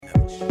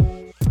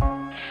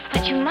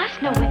But you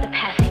must know where the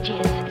passage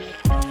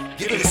is.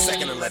 Give it a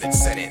second and let it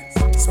set in.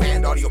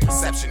 Expand audio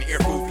perception, ear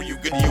food for you,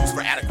 good to use for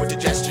adequate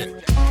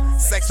digestion.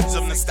 Sections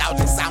of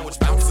nostalgic sound which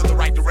bounce in the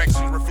right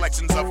direction.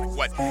 Reflections of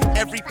what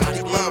everybody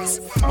loves.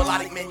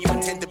 Melodic menu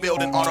intend to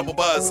build an audible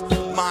buzz.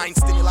 Mind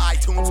stimuli,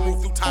 tunes move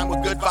through time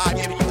with good vibe,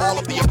 giving you all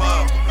of the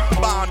above.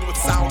 Bond with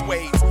sound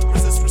waves.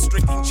 Resist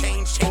restricting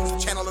change. Change the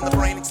channel in the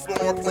brain. Explore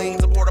more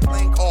planes aboard a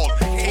plane called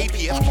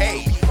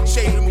KPFK.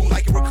 Shade to move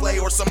like it were clay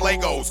or some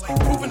Legos.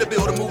 Proving to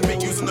build a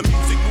movement using the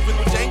music, moving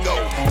with Django.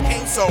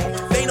 Came so,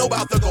 they know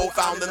about the gold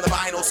found in the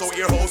vinyl, so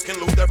ear holes can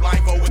lose their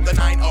blindfold with the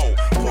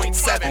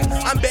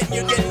 90.7. I'm betting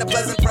you're getting a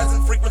pleasant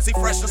present, frequency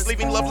freshness,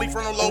 leaving lovely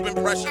frontal lobe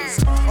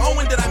impressions. Oh,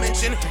 and did I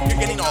mention, you're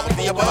getting all of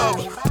the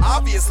above.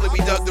 Obviously, we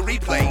dug the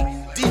replay.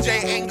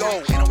 DJ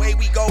Ango, and away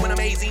we go in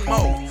amazing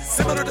mode.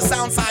 Similar to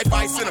sound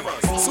sci-fi cinema.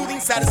 Soothing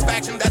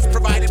satisfaction that's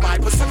provided by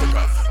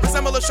Pacifica.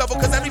 Resemble a shovel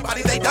cause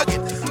everybody they dug it.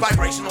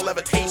 Vibrational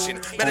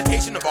levitation,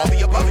 meditation of all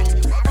the above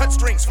it. Cut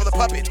strings for the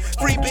puppet.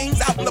 Free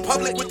beings out in the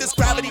public with this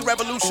gravity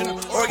revolution.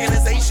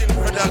 Organization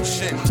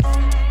production.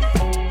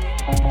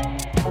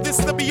 This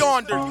is the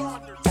Beyonder.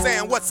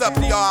 Saying what's up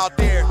to y'all out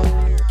there.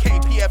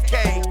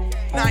 KPFK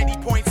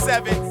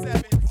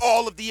 90.7.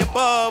 All of the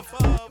above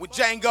with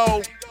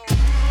Django.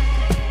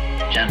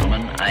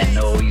 Gentlemen, I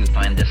know you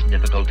find this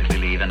difficult to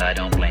believe, and I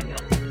don't blame you.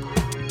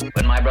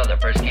 When my brother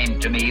first came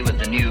to me with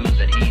the news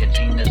that he had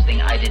seen this thing,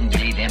 I didn't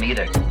believe him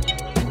either.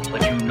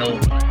 But you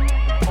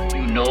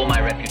know my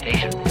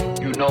reputation.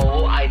 You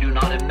know I do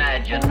not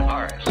imagine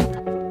horrors.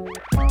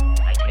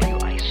 I tell you,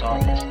 I saw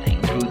this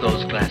thing through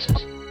those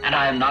glasses, and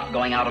I am not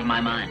going out of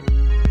my mind.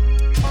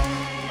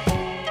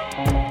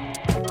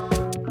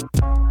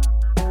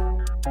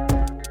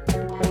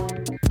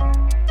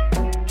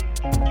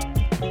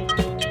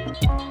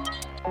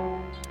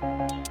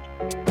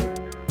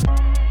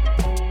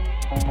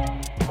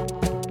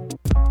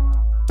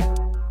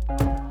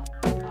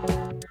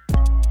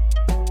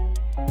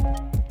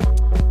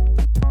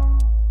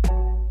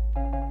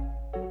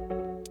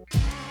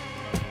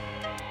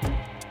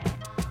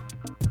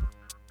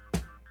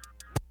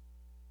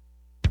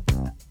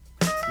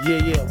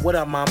 Yeah, what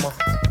up, mama?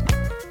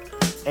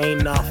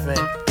 Ain't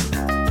nothing.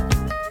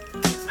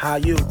 How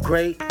you?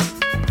 Great?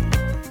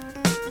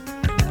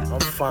 I'm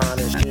fine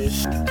as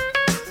this.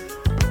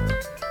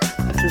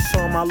 Just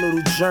on my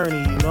little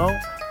journey, you know?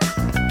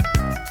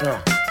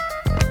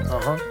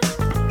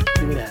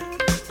 Give me that.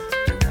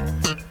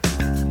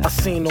 I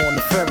seen her on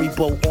the ferry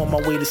boat on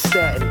my way to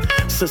Staten.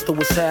 Sister,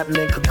 what's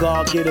happening? Could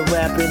God get it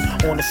rapping?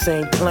 On the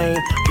same plane,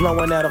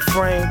 blowing at a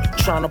frame.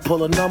 Trying to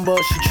pull a number,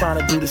 she trying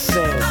to do the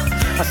same.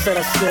 I said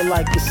I still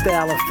like your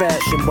style and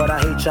fashion, but I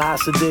hate your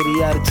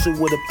hostility attitude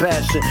with a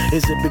passion.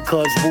 Is it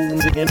because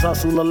wounds against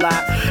hustle a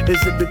lot?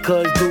 Is it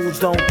because dudes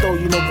don't throw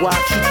you no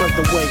guap? She turned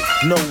away,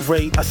 no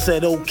rate. I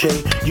said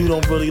okay, you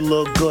don't really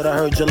look good. I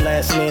heard your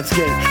last man's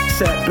gay.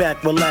 Sat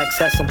back, relaxed,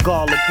 had some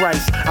garlic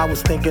rice. I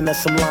was thinking of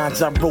some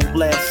lines I wrote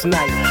last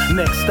night.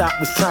 Next stop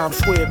was Times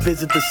Square,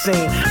 visit the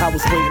scene. I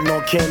was waiting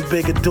on Ken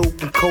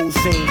Bigaduke and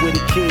Cozine, where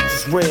the kids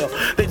is real.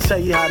 They tell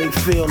you how they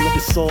feel. If you're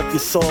soft, you're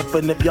soft,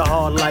 and if you're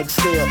hard like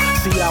steel.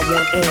 See, I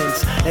want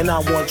ends, and I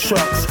want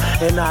trucks,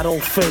 and I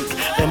don't fake,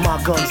 and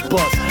my guns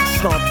bust.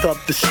 Stomped up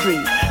the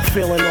street,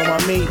 feeling on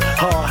my meat.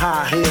 Hard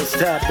high heels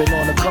tapping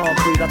on the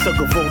concrete. I took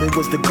a vote, it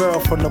was the girl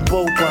from the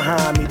boat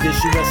behind me. Did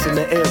she rest in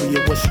the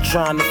area? Was she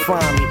trying to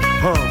find me?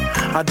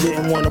 I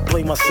didn't want to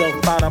play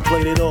myself out, I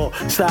played it all.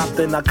 Stopped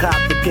and I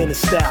copped the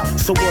Guinness style.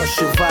 So what's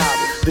your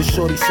vibe? The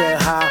shorty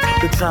said hi,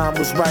 the time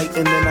was right,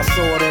 and then I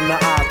saw it in the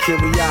eye.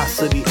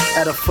 Curiosity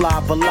at a fly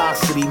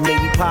velocity,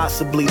 maybe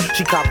possibly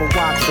she cop a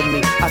watch for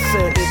me. I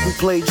said if we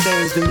play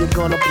James, then you're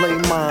gonna play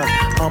mine.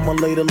 I'ma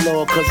lay the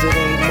law, cause it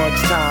ain't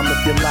much time.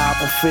 If you're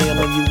live and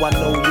feeling you, I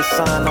know your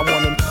sign. I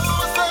wanna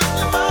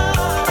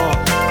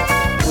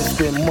it's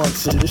been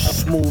months and this is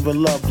smooth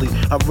and lovely.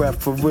 I rap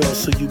for real,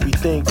 so you be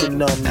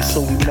thinking of me.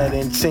 So we met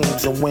in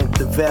teams and went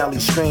to valley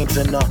streams.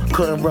 And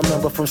couldn't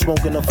remember from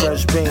smoking a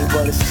fresh bean,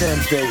 but it's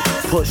Tim's day.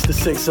 Push the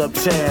 6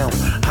 uptown,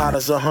 hot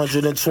as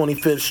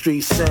 125th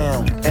Street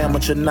sound.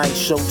 Amateur night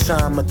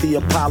showtime at the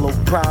Apollo.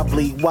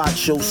 Probably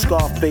watch your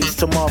Scarface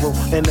tomorrow.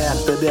 And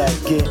after that,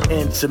 get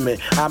intimate.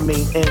 I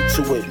mean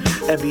into it.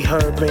 Every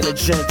herb ain't a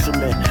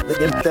gentleman.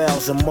 Look at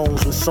 1,000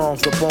 moans with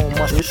songs up on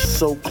my shit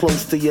so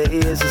close to your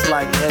ears, it's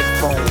like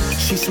headphones.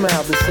 She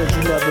smiled and said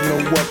you never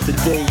know what the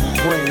day will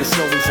bring. It's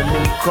always a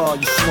new car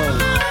you swing.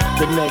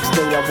 The next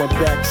day I went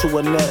back to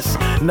her nest.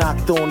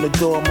 Knocked on the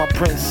door, my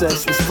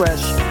princess was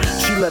fresh.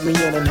 She let me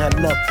in and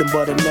had nothing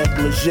but a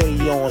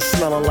negligee on.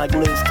 Smelling like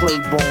Liz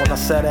Claiborne. I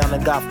sat down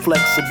and got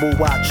flexible,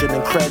 watching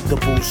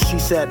Incredibles. She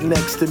sat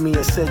next to me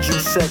and said you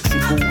sexy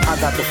boo. I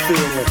got the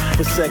feeling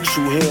for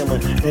sexual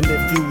healing. And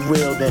if you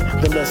real then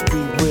let's be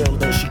real.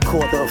 Then she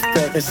caught the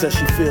effect and said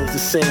she feels the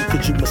same.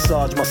 Could you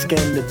massage my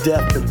skin to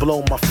death and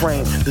blow my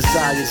frame?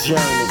 Desire's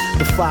yearning,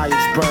 the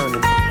fire's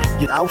burning.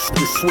 You ousted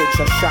the switch,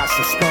 I shot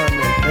some sperm in.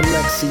 And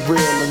Lexi real,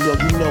 and yo,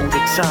 you know the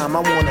time. I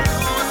wanna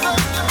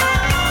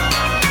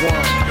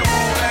one.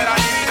 That I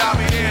need, I'll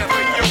be there for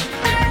you.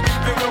 If you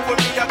keep it real with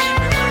me, I keep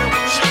it real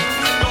with you.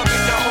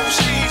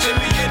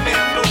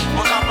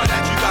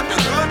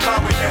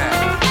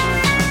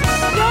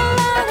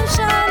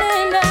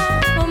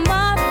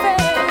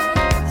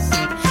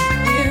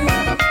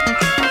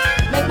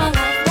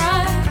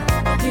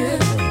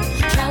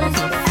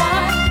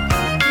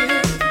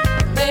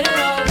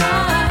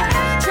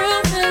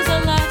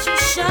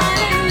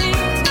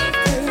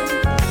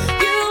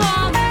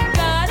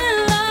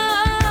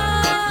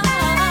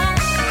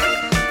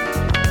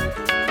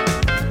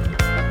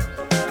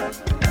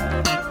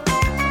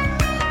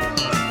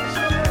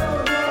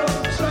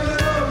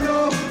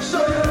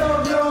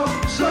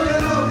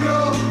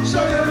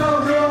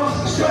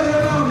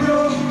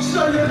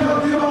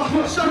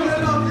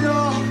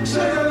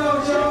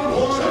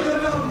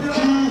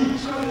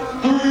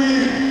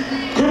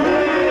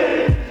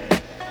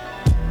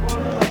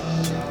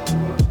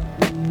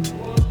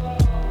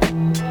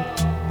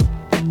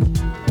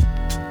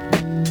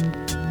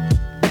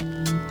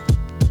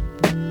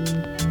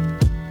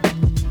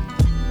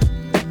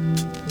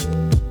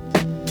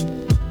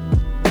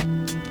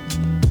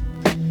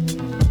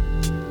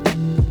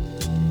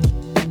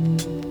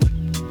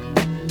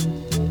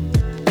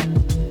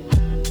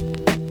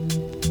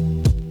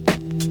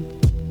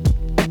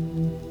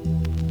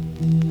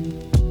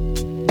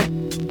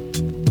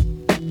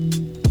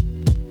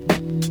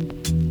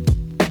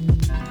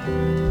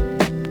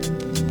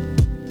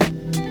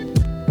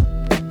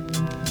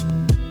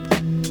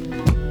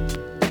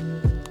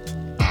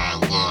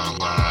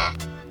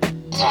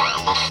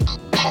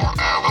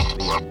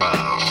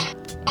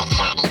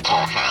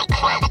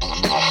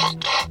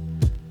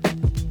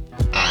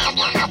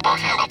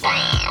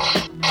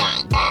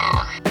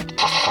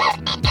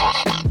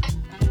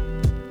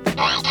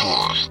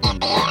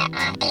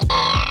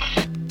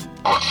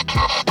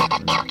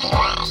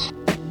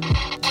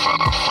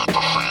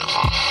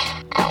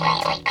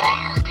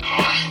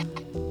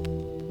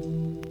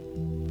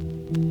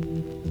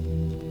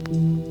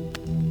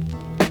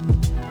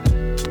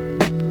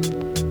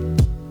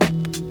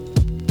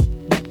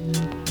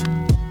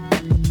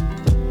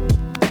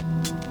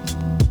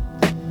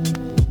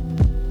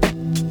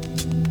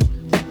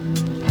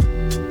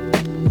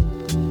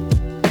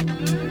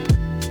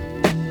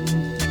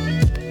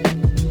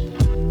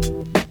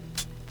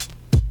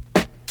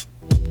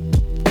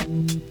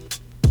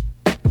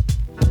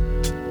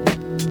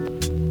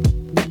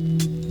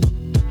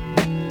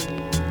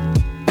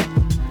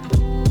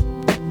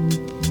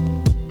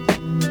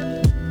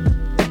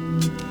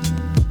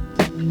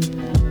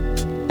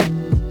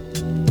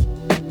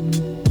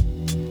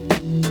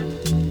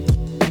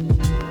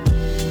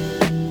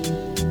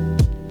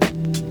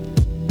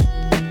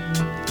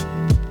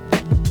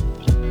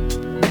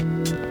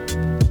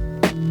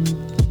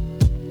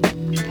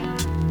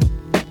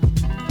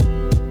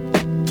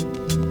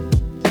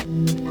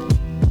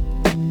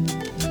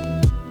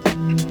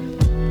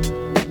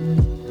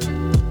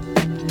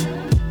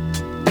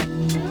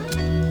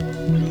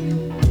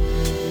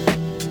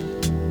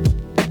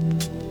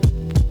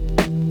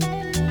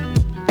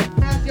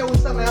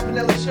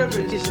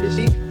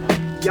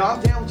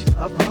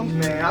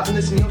 Man, I've been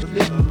listening to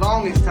you for the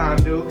longest time,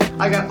 dude.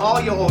 I got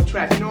all your old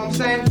tracks, you know what I'm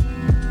saying?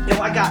 Yo,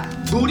 I got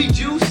Booty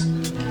Juice,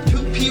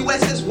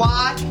 PUSSY.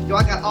 Yo,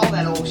 I got all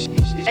that old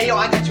shit. Hey, yo,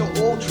 I got your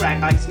old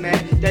track, Ice Man.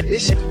 That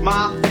this shit,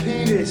 my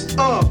penis,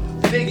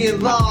 big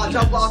and large.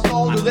 I rock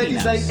all the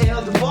ladies like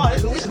El DeVar.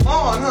 It's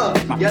on, huh?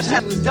 Yeah,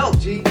 that was dope,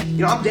 G.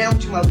 You know, I'm down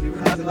with you, my baby.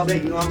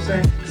 You know what I'm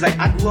saying? Cause like,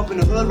 I grew up in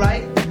the hood,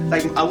 right?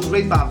 Like, I was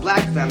raised by a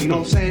black family, you know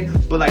what I'm saying?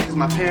 But like, cause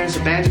my parents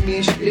abandoned me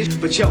and shit.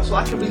 But yo, so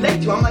I can relate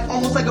to you. I'm like,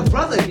 almost like a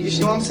brother, you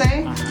know what I'm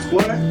saying?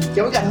 Word?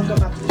 Yeah, we gotta hook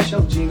up after the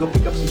show, G, and go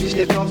pick up some shit,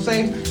 you know what I'm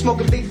saying?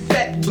 Smoke a big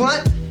fat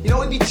blunt, you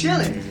know, we be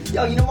chilling.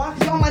 Yo, you know why?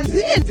 Cause y'all my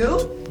in,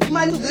 dude. You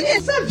my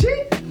what's up, G?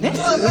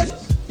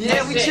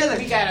 Yeah, we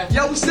chilling.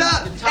 Yo, what's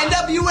up?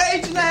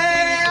 NWH in the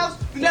house.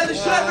 Another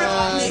Trevor.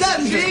 What's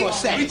up, G?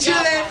 We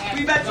chillin'.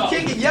 We about to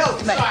kick it. Yo,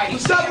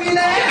 what's up in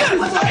the house?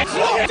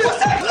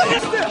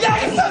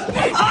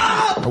 I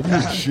want to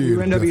share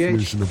the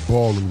definition of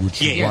balling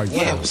with you right now.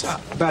 Yeah, what's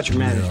up? About your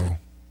manager.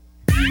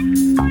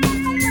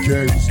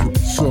 Games with the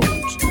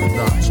souls and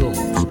not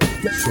toes.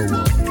 So,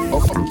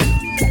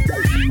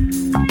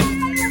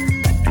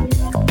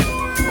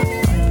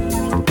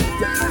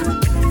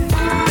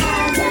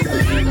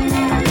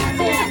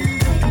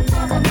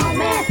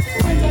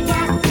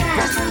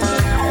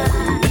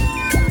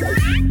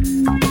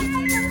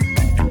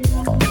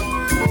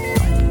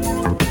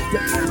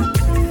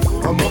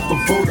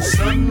 before the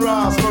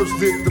sunrise, first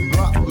hit the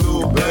block,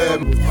 little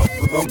bad.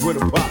 I'm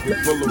with a pocket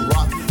full of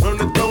rock. Learn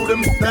to throw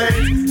them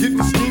things, get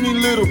the skinny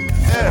little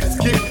ass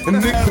kick.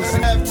 And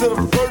niggas after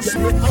the first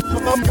one,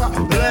 I'm got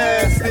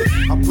blasted.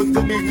 I put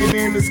the nigga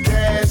in his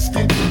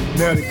casket.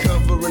 Now they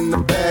covering the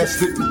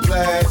bastard in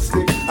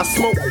plastic. I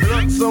smoke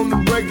blunts on the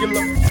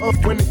regular,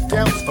 when it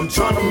counts. I'm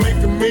trying to make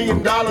 $1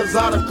 million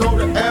out of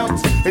quarter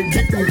ounce. And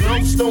get them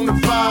roast on the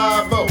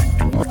 5-0.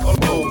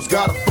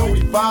 Got a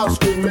 45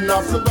 screaming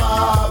out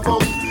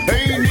survival.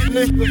 Ain't in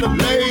the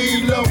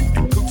lay low.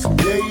 Cook some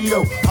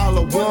yayo.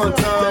 Holla one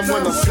time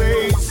when I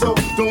say so.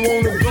 Don't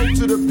wanna go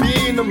to the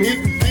pen, I'm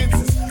hitting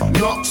fences.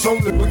 Knocks on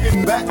the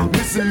looking back,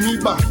 missing me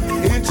by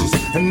inches.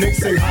 And they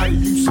say, how do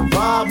you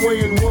survive?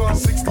 Weighing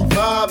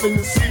 165 in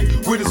the city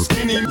with a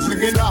skinny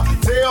nigga. I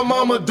tell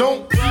mama,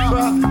 don't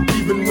cry.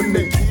 Even when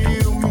they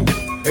kill me,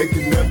 they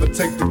can never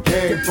take the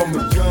game from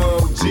a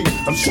young G.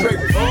 I'm straight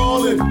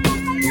ballin'.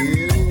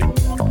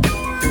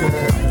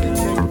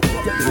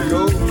 It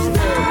goes down.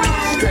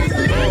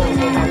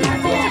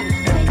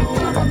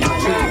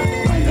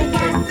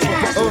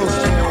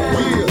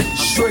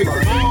 Straight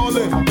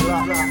ballin'.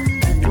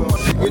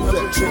 With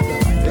that trigger,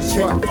 that's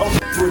right, up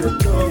with a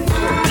gun.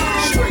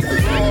 Straight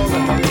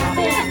ballin'.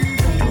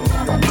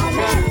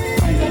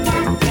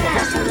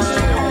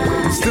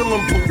 Still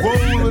I'm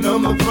paroling,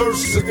 I'm the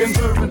first again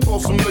serving for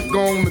some liquor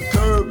on the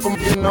curb from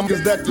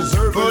numbers that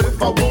deserve it. But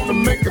if I wanna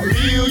make $1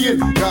 million,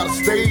 gotta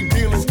stay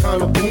dealing,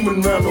 kinda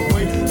booming round the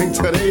way. And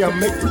today I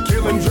make a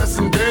killing,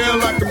 dressing down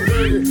like I'm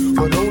dirty,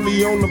 but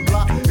only on the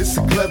block. It's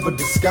a clever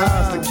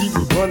disguise to keep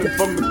me running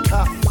from the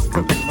cops.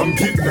 I'm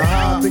getting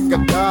high, I think I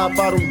die if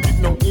I don't get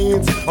no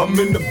ends. I'm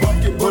in the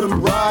bucket, but I'm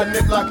riding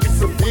it like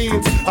it's a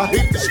Benz. I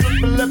hit the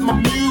strip and let my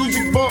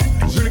music bump.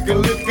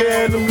 Drinking liquor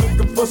and I'm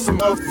looking for some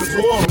help as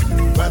well.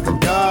 Rather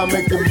die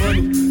making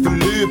money than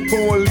live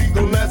poor and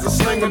legal as I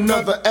slang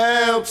another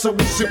ounce. I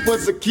wish it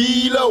was a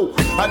kilo.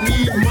 I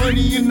need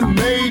money in a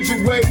major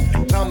way.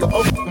 Time to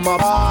open my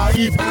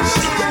body,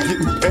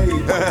 getting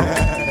paid.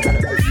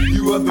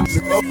 You others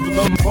up and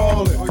I'm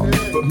falling,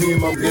 but me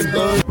and my good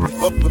love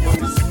up and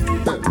I'm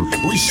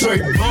we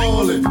straight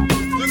ballin'.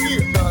 Look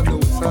here, y'all know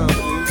what time it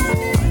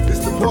is.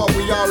 It's the part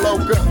where y'all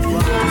lock up. You know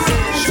what I'm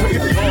saying?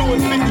 Straight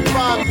ballin',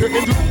 55 in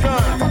due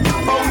time.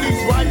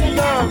 Police right in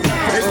line.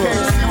 They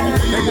can't see me,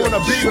 they wanna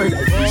be me.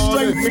 We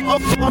straight me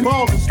up, I'm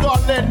ballin'. Start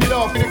letting it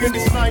off, nigga.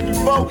 It's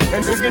 94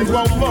 and niggas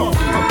won't more.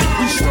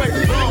 We straight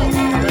ballin'.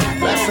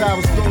 That's how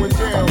it's going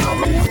down.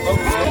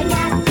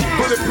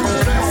 Bulletproof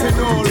vest and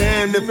all.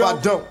 Damn if I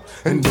don't,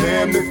 and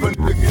damn if a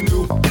nigga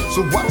knew.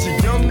 So watch a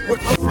young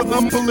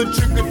I'm pulling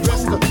trigger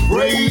just to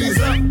raise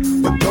up.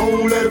 But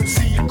don't let them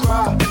see you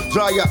cry.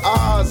 Dry your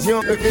eyes,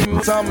 young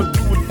nigga, time to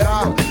do or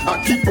die.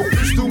 I keep a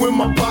pistol in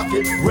my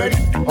pocket, ready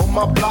on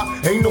my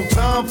block. Ain't no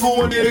time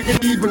for a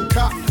nigga even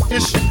cop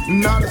ish.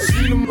 Not a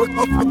seen him with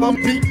I'm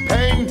deep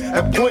pain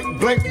at point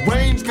blank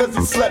range, cause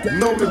he slept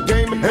on the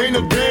game. Ain't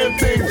a damn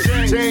thing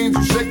changed.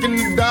 You shaking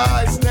the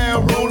dice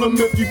now, roll 'em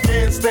if you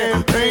can't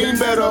stand pain,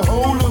 better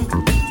hold 'em.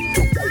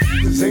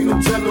 Cause ain't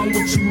no telling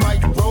what you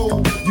might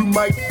roll. You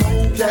might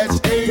fold,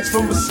 catch AIDS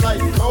from a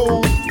slight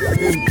cold.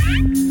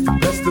 And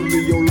best to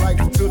live your life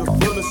to the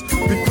fullest.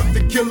 Be quick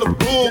to kill a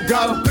bull,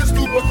 got a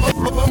pistol, but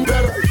I'm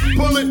better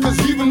pull it. Cause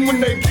even when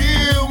they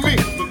kill me,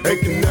 they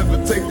can never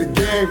take the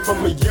game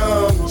from a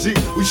young G.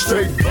 We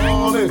straight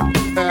ballin',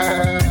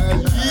 yeah.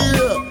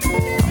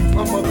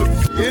 I'm a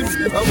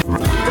straight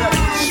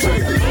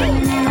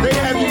ballin'. They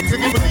had me to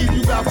believe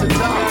you about to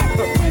die.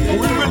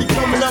 We really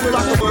coming up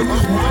like a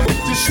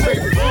just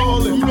straight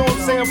ballin'. You know what I'm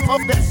saying?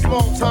 Fuck that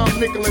small time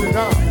nickel and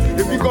dime.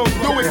 If you gon'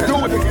 do it, do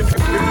it. If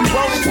you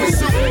rollin' with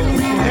suit,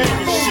 we can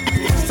handle shit.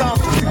 It's time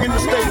to begin to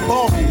stay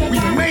ballin'. We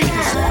made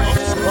this.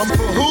 I'm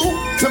for who?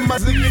 To my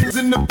ziggins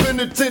in the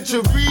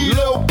penitentiary.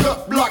 Low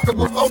up block of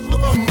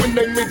when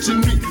they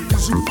mention me.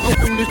 Cause you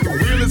fucking is the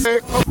realest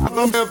heck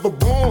I'm ever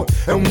born.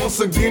 And once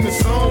again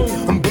it's on.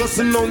 I'm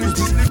bustin' on these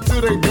just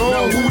till they gone.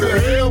 Now who the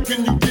hell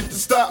can you get to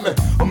stop me?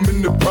 I'm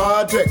in the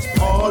projects,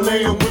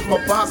 parlaying with my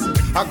posse.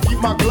 I keep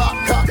my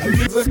Glock cocked,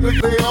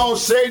 niggas they all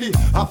shady.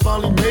 I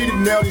finally made it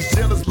now, these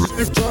jealous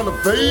just trying to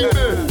fade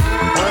me.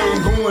 I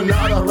ain't going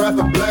out, I'd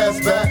rather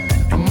blast back.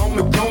 I'm on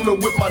the corner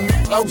with my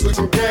niggas out with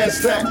some gas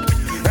stack.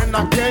 And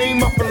I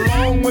came up a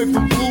long way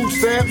from food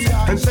stamps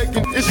and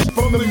taking issues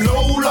from them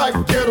low-life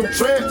ghetto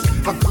tramps.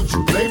 How could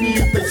you blame me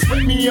if they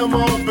split me? I'm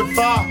on open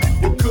fire.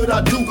 What could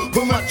I do?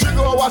 Pull my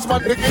trigger or watch my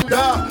nigga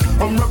die?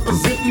 I'm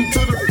representing to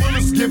the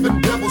fullest, giving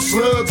devil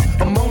slugs.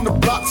 I'm on the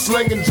block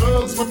slanging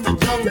drugs with the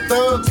young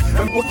thugs.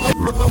 And what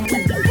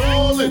we be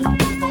ballin'?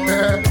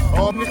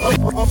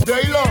 All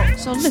day long.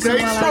 So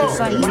listen while I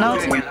recite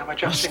notes. I'm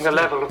adjusting the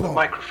level of the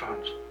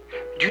microphones.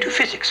 Do you do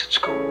physics at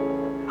school?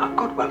 Oh,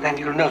 good. Well, then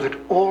you'll know that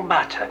all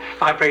matter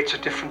vibrates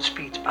at different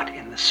speeds, but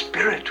in the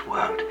spirit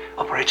world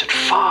operates at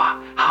far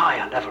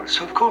higher levels.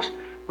 So, of course,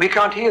 we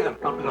can't hear them,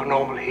 not with our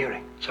normal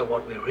hearing. So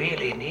what we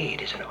really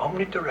need is an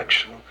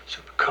omnidirectional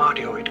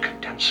supercardioid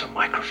condenser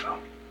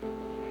microphone.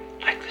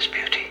 Like this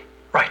beauty.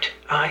 Right,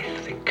 I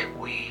think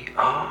we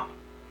are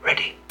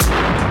ready.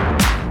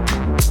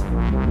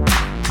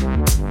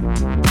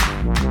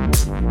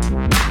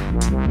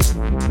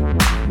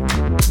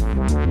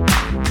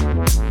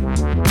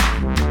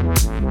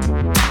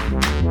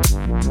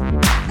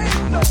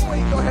 Ain't no way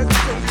you gonna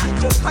hesitate.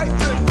 Just hype to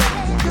it.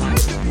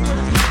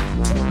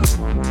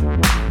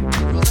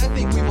 Well, I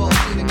think we've all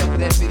seen enough of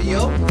that video.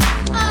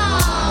 No.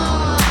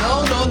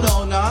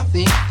 I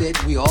think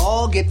that we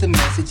all get the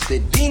message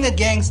that being a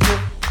gangster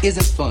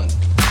isn't fun.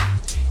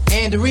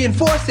 And to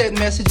reinforce that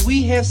message,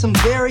 we have some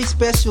very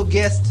special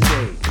guests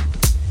today.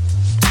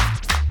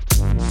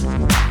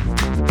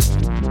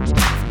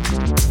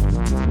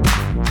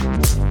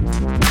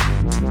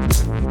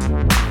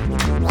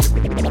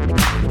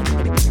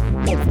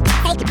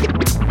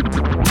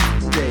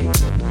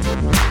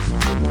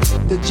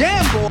 The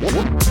Jam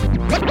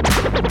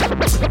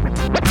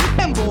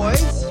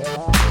Boys.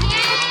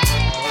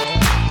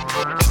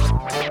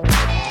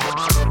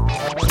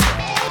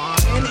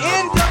 And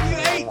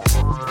NWA.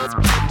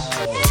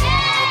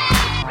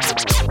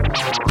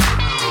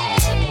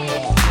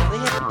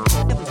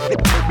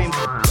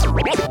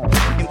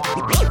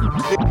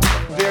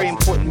 Very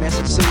important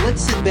message. So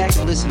let's sit back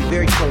and listen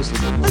very closely.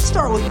 Let's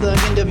start with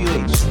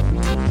NWH.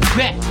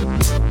 Bet.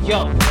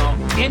 Yo,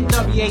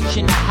 NWH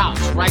in the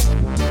house, right?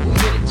 We're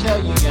here to tell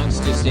you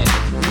youngsters that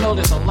you know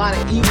there's a lot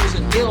of evils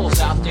and ills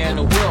out there in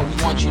the world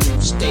we want you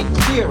to stay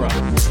clear of.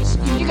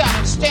 You gotta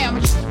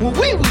understand, when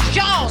we was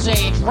y'all's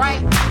age,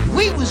 right?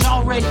 We was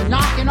already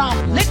knocking off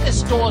liquor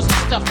stores and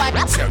stuff like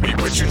that. Tell me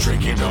what you're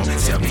drinking on.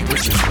 Tell me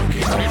what you're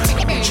smoking on.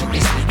 What you be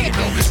speaking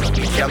on.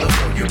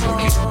 California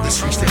boogie. The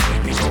streets that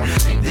we be on.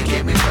 They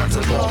gave me lots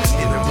of ball.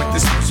 Even with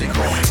this music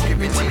on.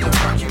 Give it to the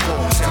rock you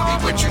on. Tell me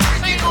what you're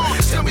drinking on.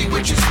 Tell me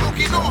what you're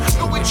smoking on.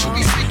 Know what you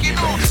be speaking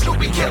on. Don't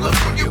be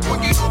California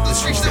boogie. On the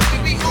streets that we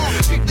be on.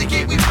 Pick the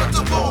game, we front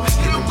the ball.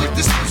 Hit them with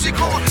this music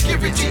on.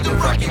 Give it to the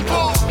rock and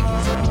roll.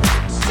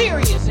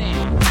 Serious in.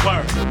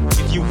 Word.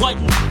 If you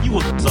wasn't, you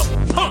was a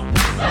punk.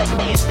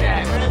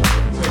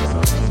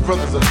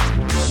 Brothers are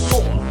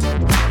sore.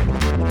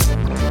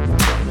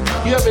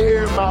 You ever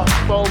hear about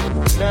 4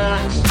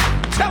 Knox?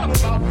 Tell them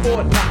about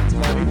 4 Knox,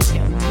 man.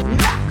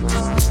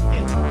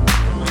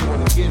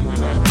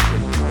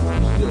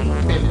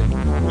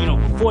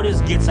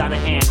 gets out of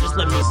hand, just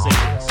let me say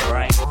this, all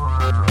right?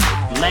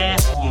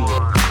 Last year,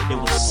 there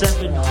was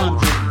 $700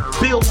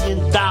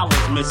 billion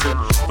missing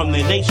from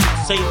the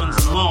nation's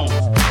savings and loans.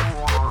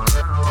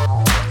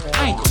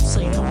 I ain't gonna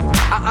say no more.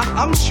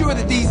 I'm sure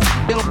that these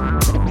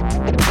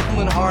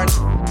gentlemen aren't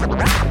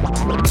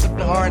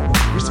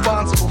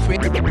responsible for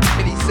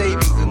any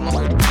savings and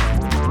loans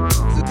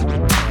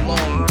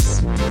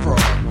fraud.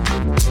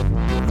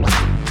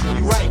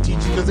 You're right,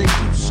 teacher, because they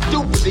too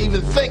stupid to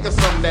even think of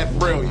something that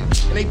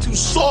brilliant. And they too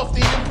soft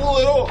to even pull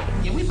it off.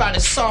 Yeah, we about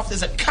as soft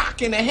as a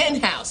cock in a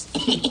hen house.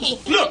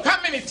 Look, how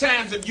many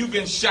times have you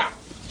been shot?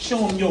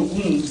 Show them your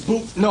wounds,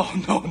 boo. No.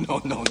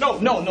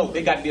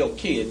 They got little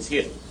kids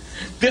here.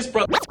 This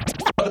brother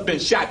been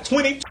shot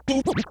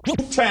 22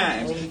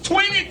 times.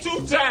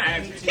 22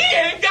 times. He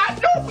ain't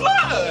got no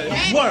blood.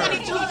 Man, Word.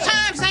 22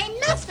 times ain't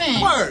nothing.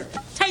 Word.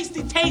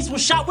 Tasty Taste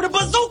was shot with a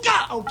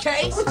bazooka.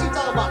 Okay. What you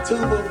talking about,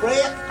 tuba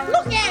bread?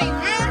 Look at him,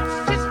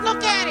 man. Just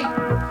look at him.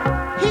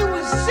 He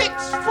was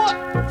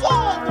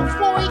 6'4"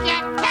 before he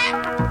got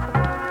capped.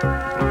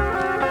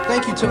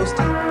 Thank you,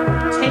 Toasty.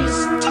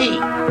 Tasty.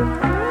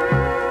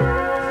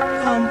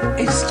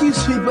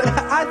 Excuse me, but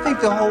I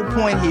think the whole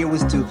point here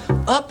was to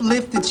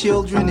uplift the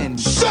children and...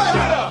 Shut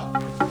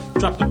up!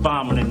 Drop the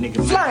bomb on that nigga,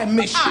 man. Flying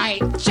mission. All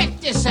right, check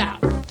this out.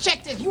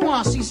 Check this. You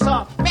want to see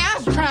something? Man, I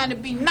was trying to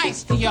be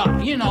nice to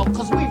y'all, you know,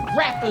 because we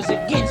rappers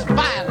against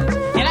violence.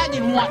 And I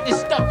didn't want this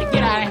stuff to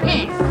get out of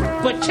hand.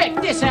 But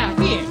check this out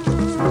here.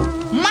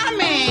 My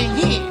man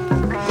here,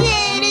 he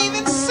ain't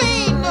even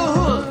seen the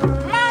hood.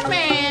 My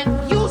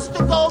man used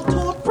to go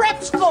to a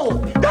prep school.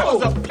 That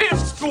was a pimp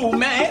school,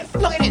 man.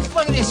 Look at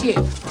this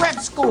here. Prep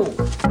school.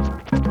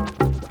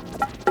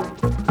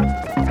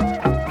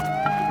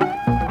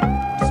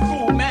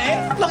 School,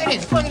 man. Look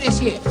at this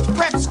here.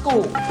 Prep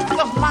school.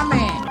 Look, my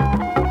man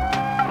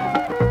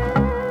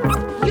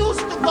used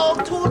to go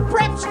to a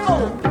prep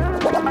school.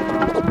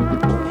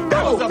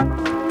 That was a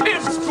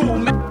pimp school,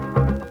 man.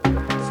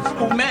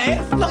 School,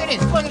 man. Look at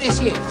this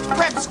here.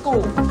 Prep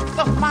school.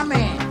 Look, my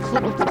man.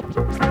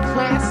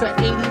 Class of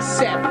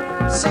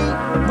 87. See?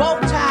 Bow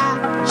tie,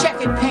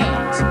 checkered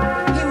pants.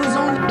 He was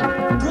on the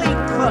Glee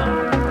Club.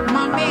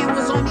 My man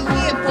was on the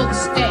yearbook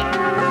staff.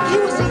 He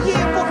was a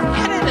yearbook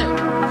editor.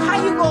 How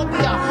you gonna be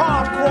a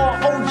hardcore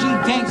OG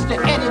gangster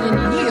editing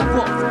the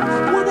yearbook?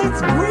 Well,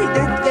 that's great.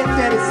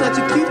 That is such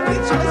a cute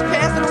picture. Let's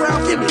pass it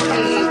around. Give me that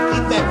hand.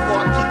 Get that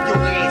far. Keep your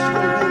ass. You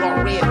gonna do it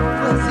already.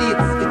 Well, see,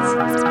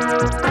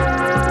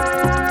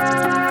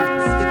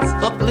 it's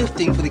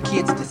uplifting for the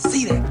kids to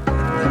see that.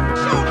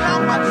 Show how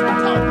much you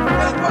talk.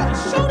 Hey, brother,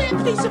 show that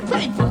piece of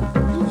paper.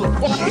 You look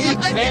why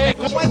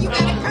you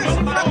got a curse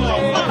in front of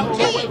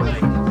me?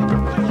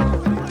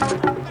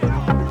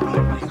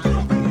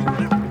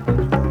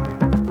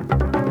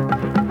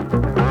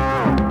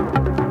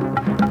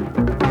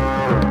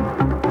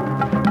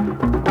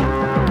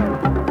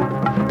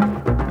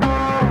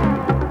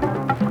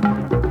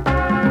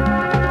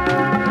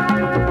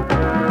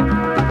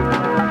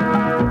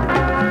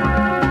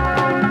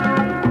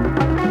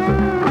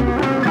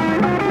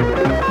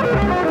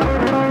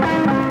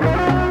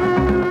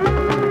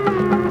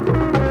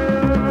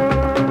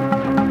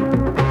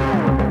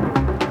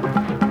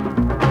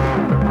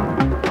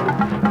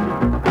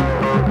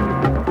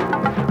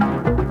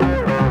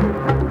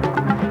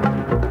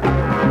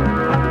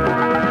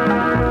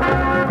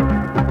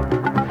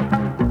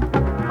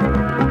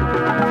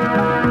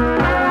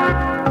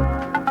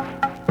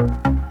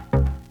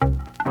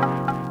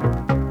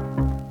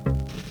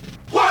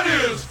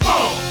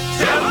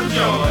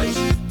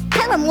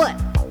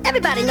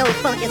 Everybody knows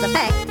funk is a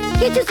fact.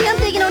 Can't you see I'm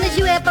digging on this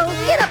UFO?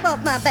 Get up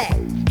off my back.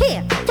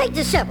 Here, take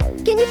this shovel.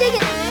 Can you dig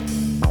it?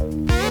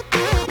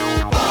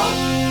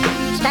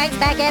 Strikes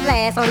back at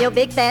last on your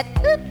big fat.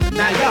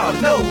 Now y'all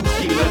know who's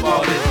keeping up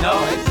all this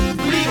noise.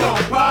 We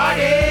gon'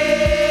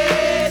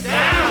 party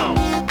down.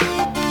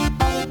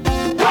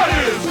 What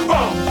is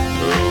funk?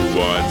 Who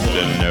wants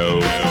to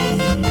know?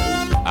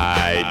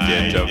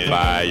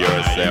 Identify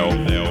yourself.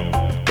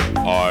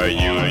 Are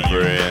you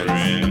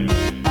friends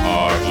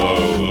or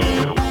foes?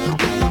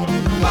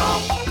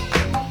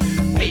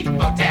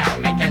 People tell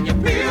me, can you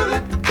feel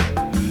it?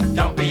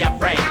 Don't be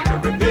afraid to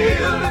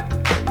reveal it.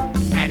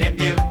 And if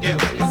you do,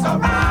 it's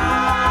alright.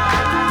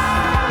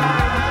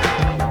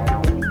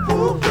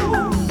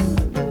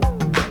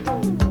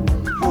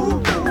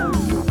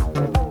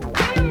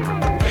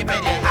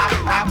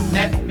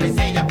 Let me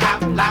see you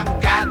pop lock.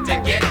 Got to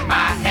get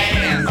my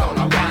hands on a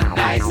one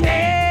night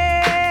stand.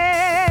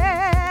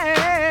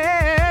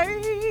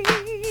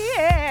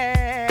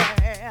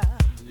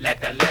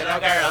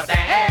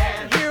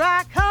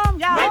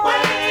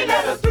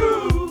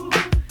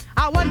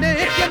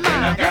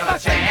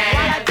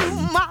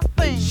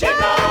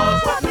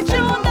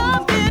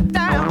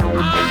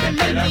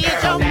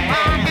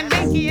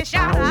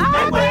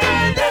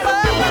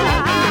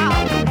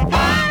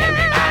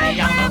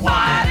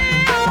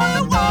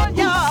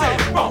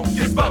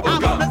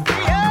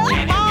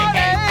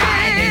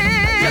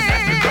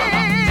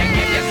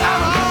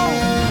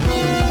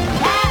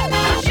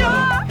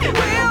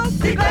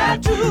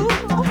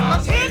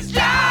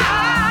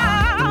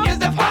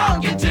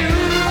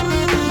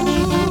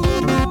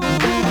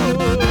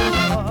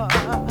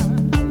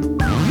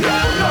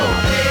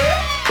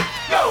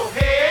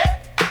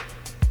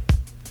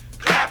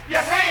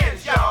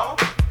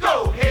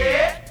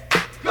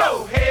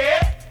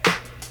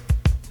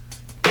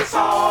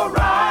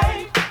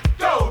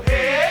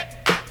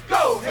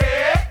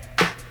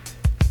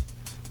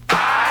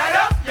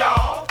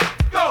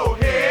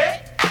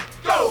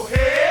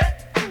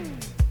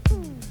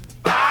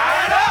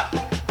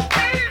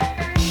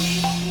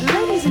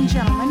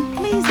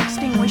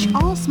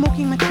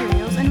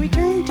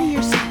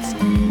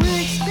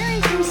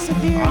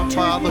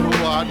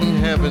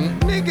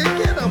 Nigga,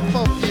 get up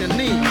off your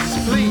knees,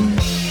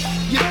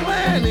 please. You're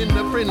flying in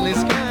the friendly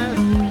skies.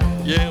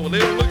 Yeah, well, they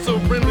don't look so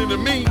friendly to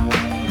me.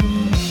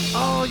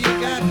 All you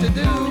got to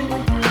do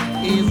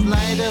is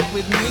light up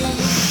with me.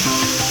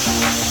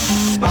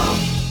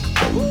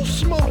 Who's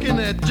smoking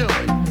that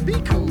joint?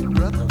 Be cool,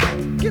 brother.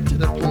 Get to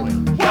the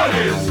point. What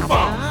is funk?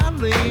 I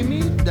lay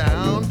me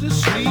down to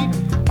sleep.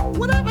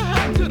 Whatever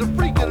happened to the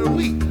freak of the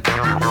week?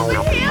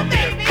 Over here,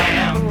 baby.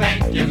 Damn,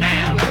 thank you,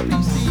 ma'am. Let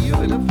me see you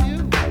in a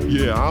few.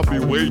 Yeah, I'll be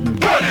waiting.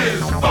 What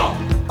is funk?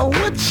 Oh,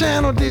 what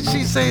channel did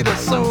she say the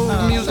soul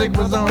music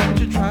was on? Why don't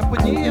you try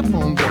putting your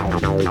earphones on?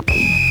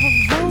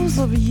 For those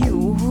of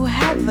you who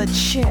have the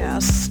chair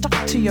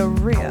stuck to your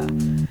rear,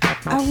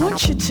 I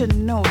want you to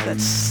know that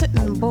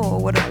Sitting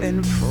Bull would have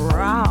been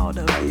proud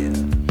of you.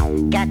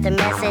 Got the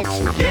message?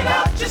 Get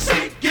out your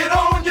seat, get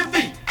on your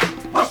feet.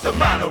 What's the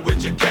matter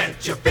with you? Can't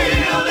you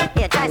feel it?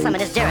 Here, try some of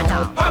this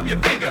Geritol. Pump your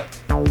finger,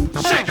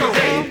 shake your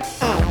head.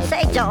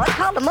 Say, George,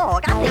 call the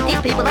morgue. I think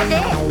these people are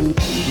dead.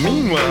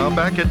 Meanwhile,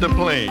 back at the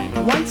plane.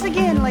 Once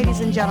again, ladies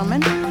and gentlemen,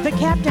 the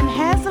captain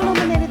has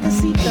illuminated the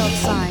seatbelt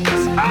signs.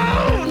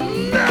 Oh,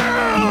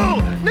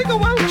 no! Nigga,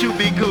 why don't you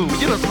be cool?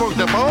 You done smoked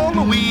up all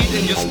the weed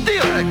and you're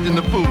still acting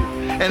the fool.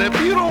 And if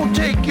you don't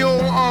take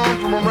your arm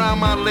from around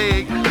my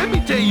leg, let me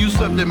tell you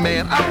something,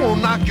 man. I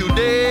won't knock you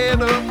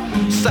dead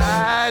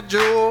upside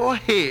your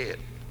head.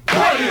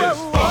 What is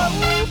funk?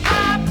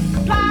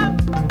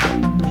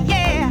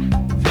 Yeah,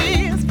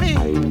 feels me.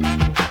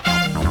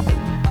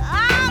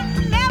 I'll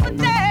never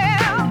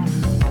tell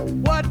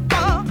what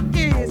funk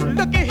is.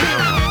 Look at here.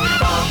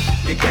 Funk,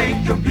 you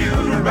can't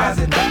computerize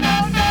it. No.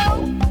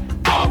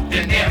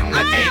 Often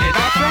imitated,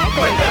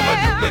 but never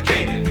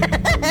duplicated.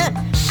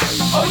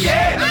 Oh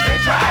yeah, they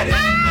tried it.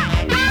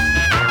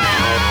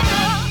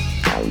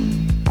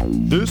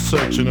 This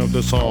section of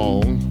the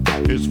song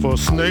is for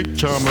Snake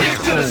Charmers Stick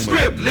to the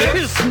script, Lips.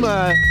 Kiss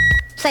my...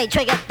 Say,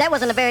 Trigger, that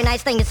wasn't a very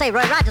nice thing to say.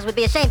 Roy Rogers would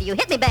be ashamed of you.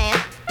 Hit me,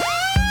 band.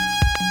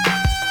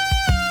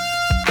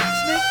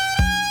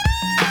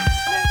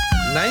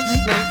 Nice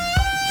snake.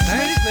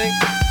 Nice snake.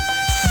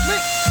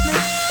 Snake.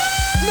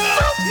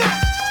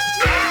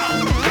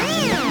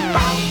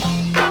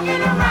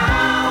 Walking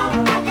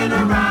around,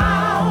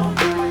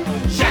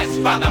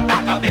 just by the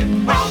back of it.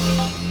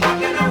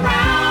 Walking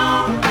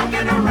around,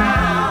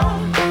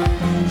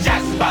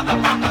 just by the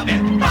back of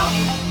it.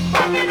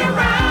 Walking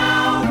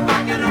around,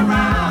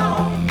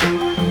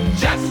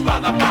 just by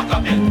the back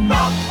of it.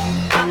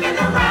 Walking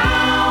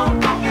around,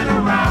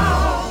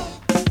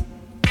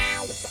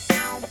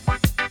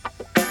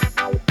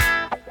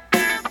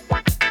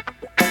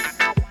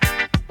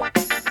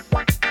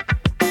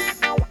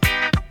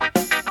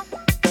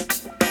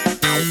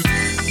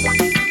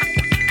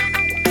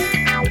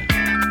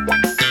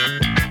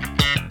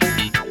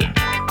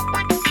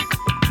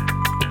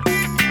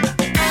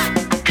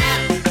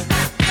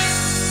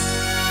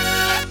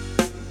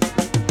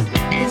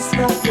 It's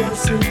not your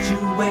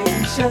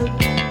situation,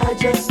 I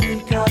just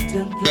need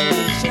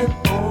contemplation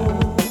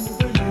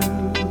over you.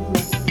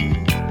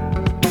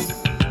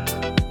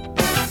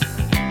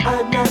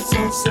 I'm not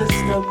so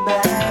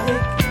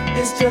systematic,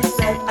 it's just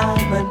that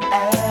I'm an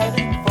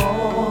addict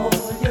for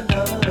your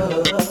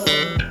love.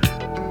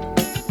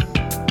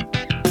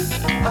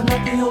 I'm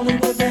not the only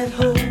one that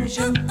holds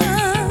you,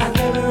 I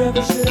never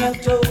ever should have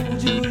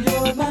told you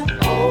you're my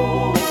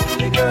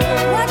only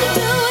girl. Why'd you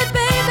do it,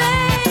 baby?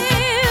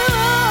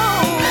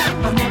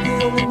 I'm not the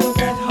only one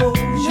that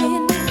holds you.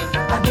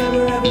 I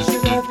never ever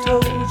should have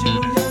told you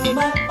you're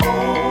my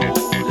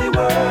only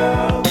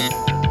world.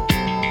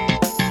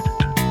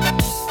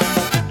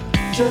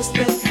 Just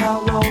think how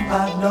long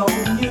I've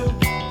known you.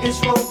 It's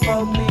wrong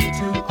for me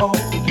to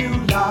own you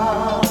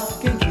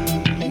lock and key.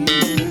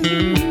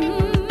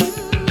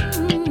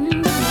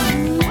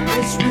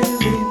 It's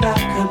really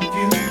not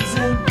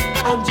confusing.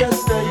 I'm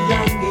just a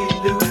young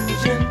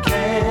illusion,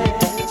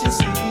 can't you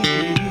see?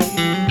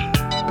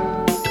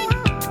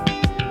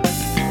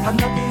 I'm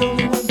not the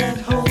only one that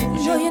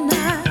holds you. No, you're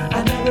not.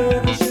 I never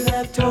ever should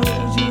have told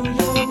you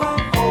you're my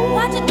own.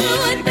 Why'd you do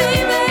it,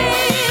 baby?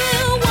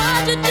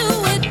 Why'd you do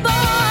it, boy?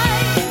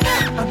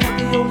 I'm not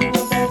the only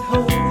one that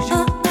holds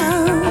you.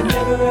 I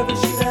never ever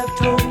should have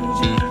told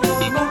you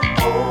you're my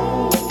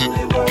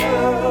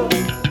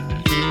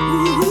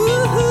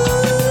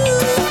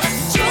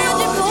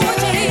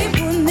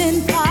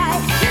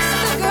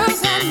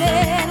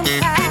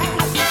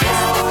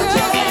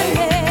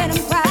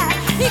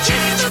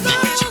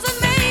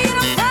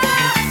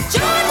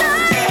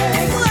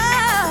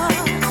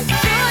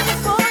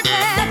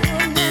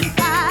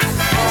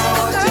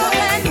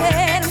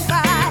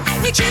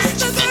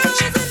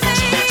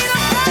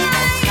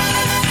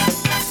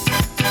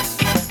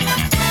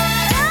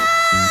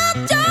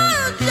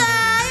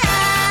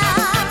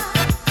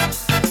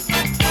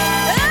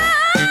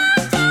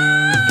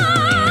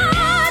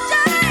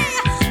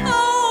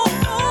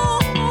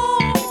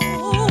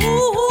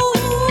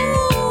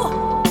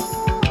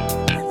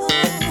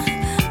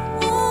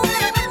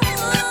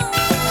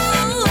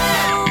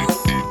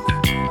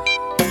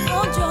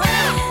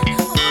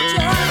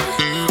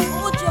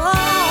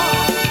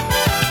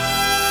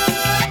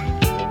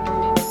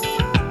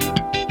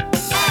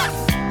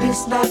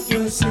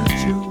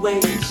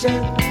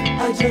situation.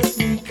 I just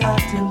need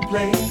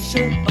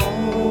contemplation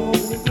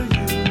over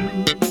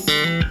you.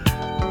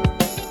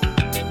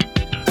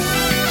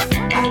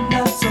 I'm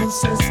not so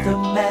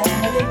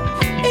systematic.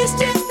 It's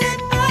just that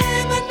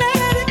I'm an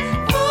addict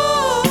for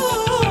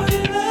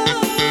your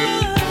love.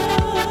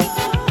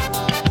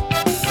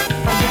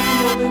 I'm not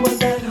the only one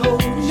that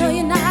holds you. No,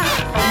 you're not.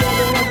 I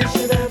never ever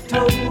should have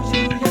told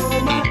you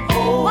you're my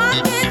own. Why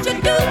didn't you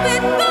do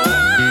it more?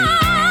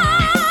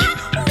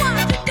 I'm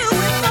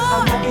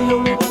not the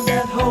only one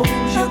that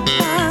holds you.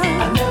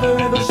 I never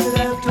ever should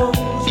have told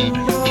you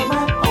you're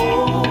my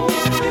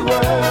only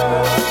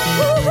world.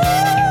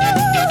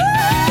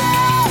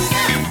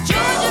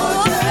 Georgia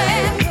boy,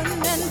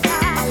 and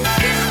cry.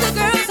 Kiss the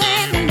girl's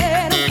hand and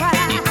let 'em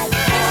cry.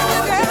 Kiss the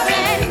girl's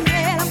hand and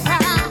let 'em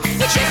cry.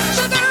 You kiss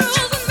the girls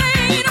and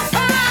made 'em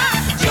cry.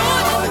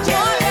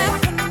 Georgia boy,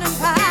 and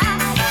cry.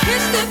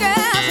 Kiss the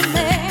girls and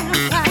let 'em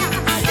cry.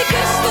 You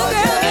kiss the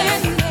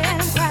girls and let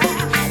 'em cry.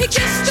 You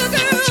kiss the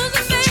girls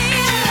and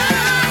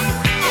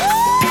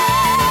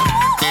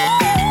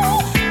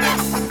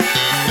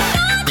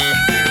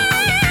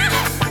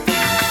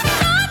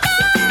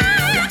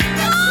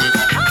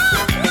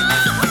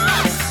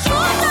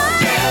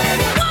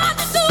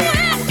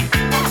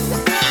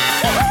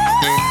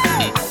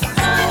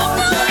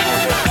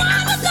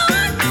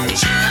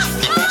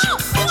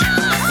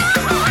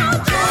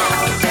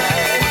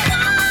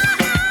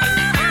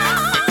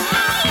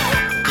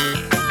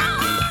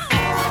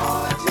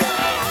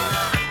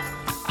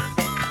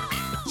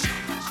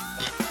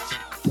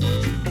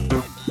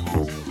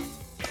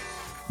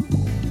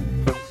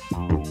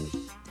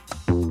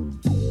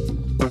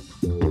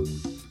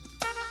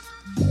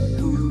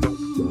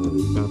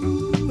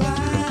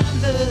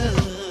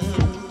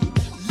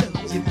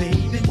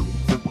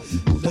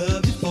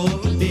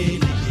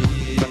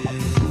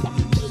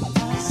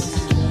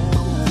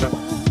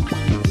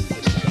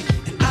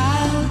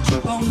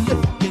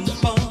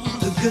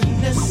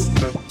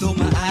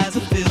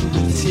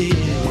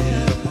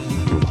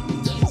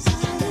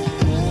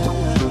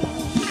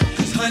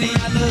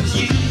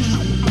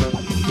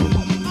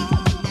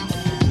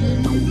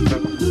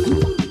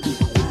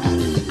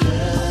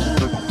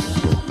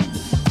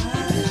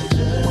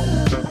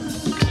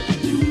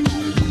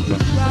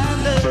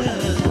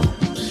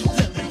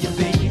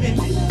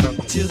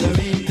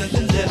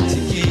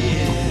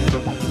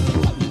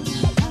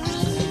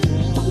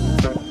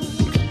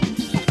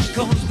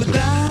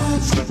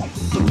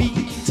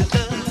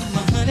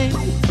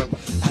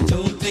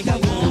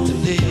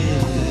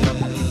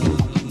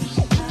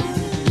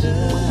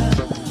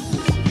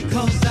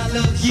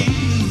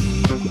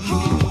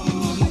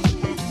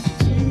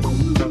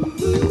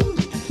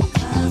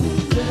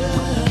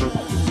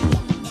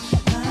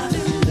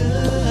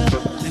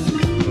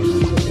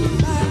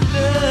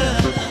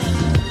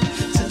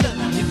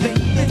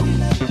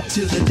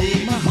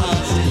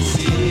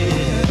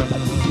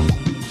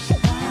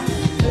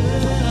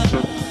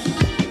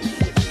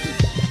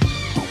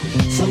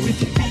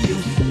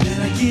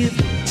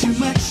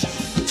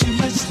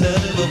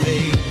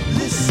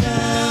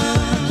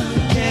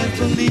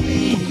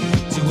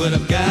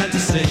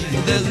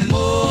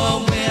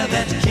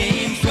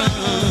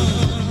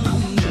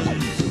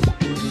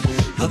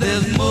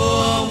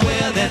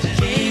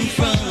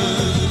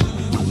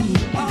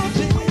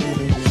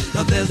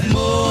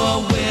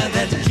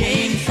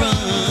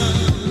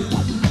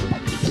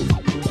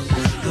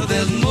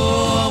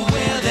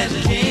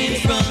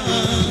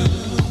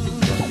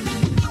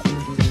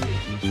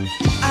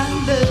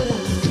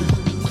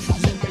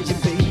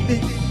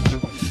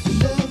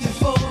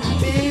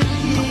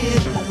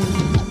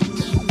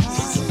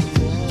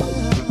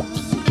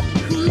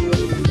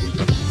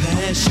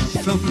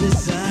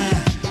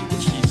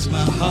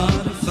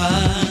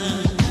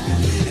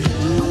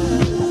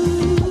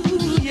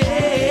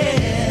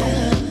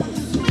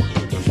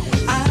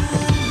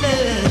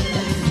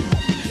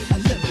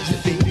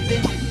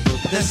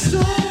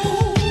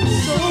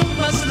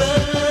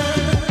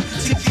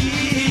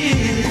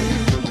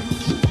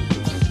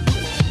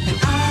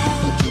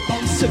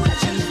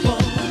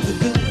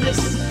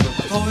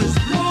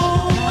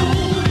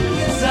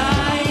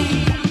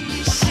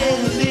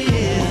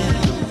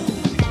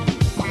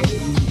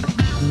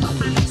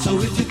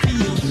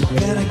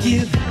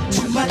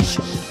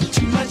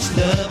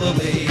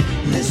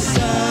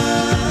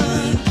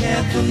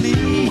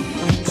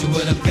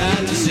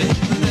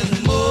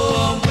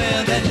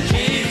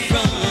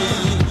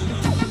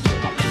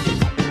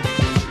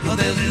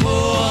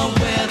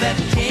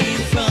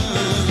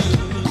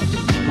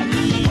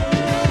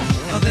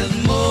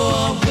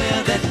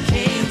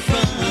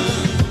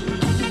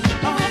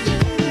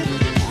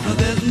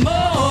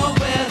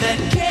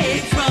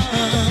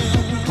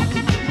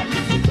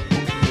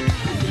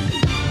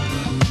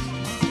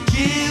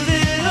give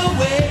it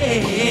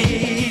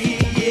away.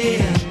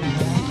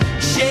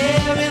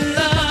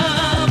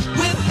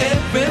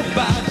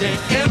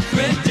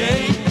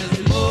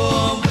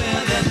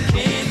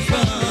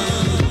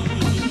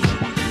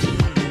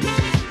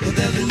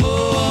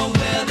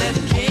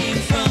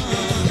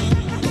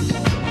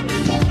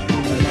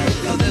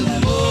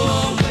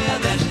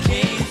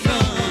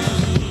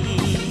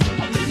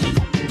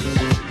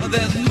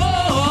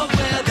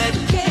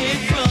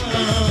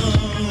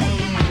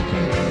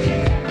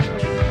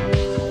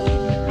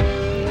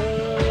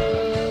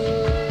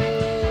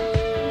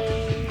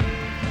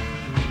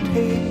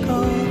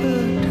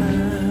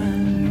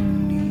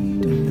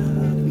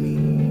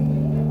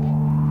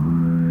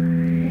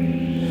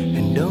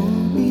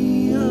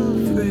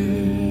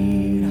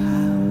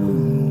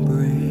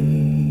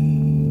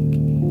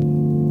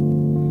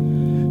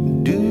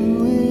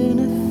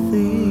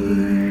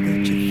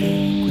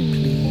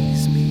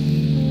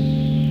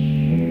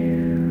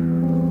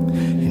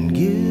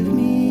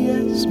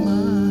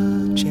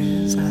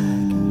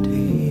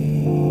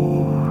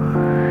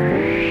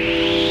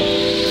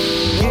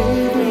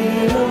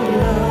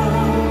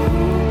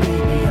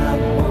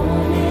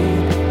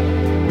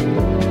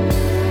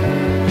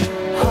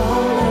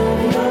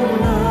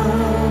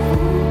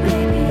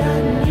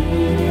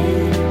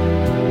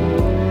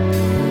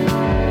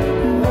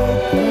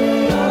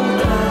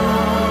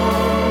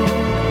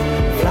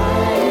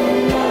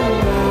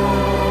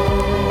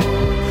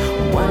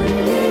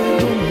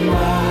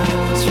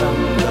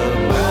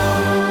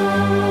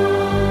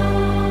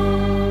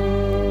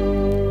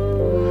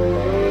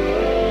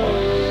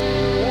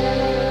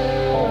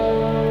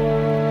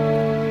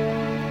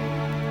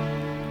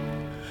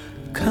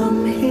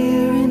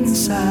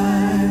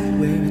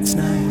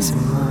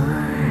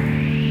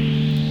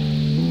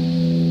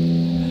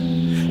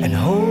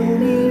 hold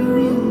me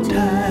real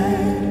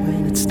tight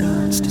when it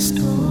starts to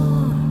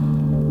storm.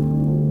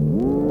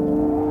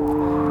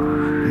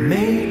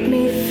 Make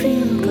me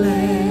feel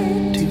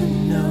glad to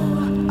know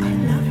I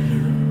love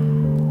you.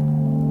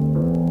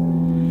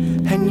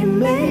 And you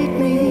make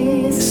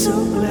me so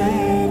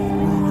glad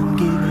when I'm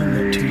giving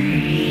it to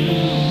you.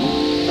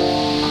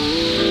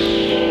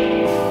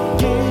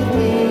 Give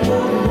me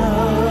your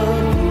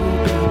love,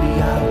 baby,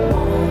 I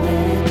want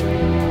it.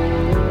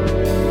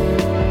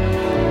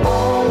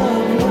 All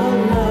of your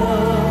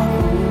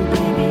love,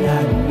 baby,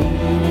 I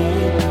need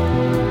it.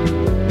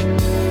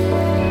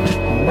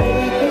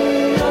 Make me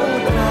your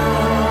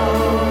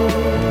cloud,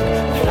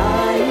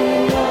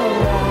 flying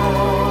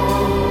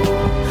around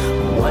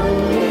 1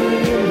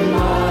 million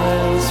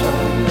miles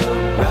from the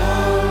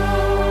ground.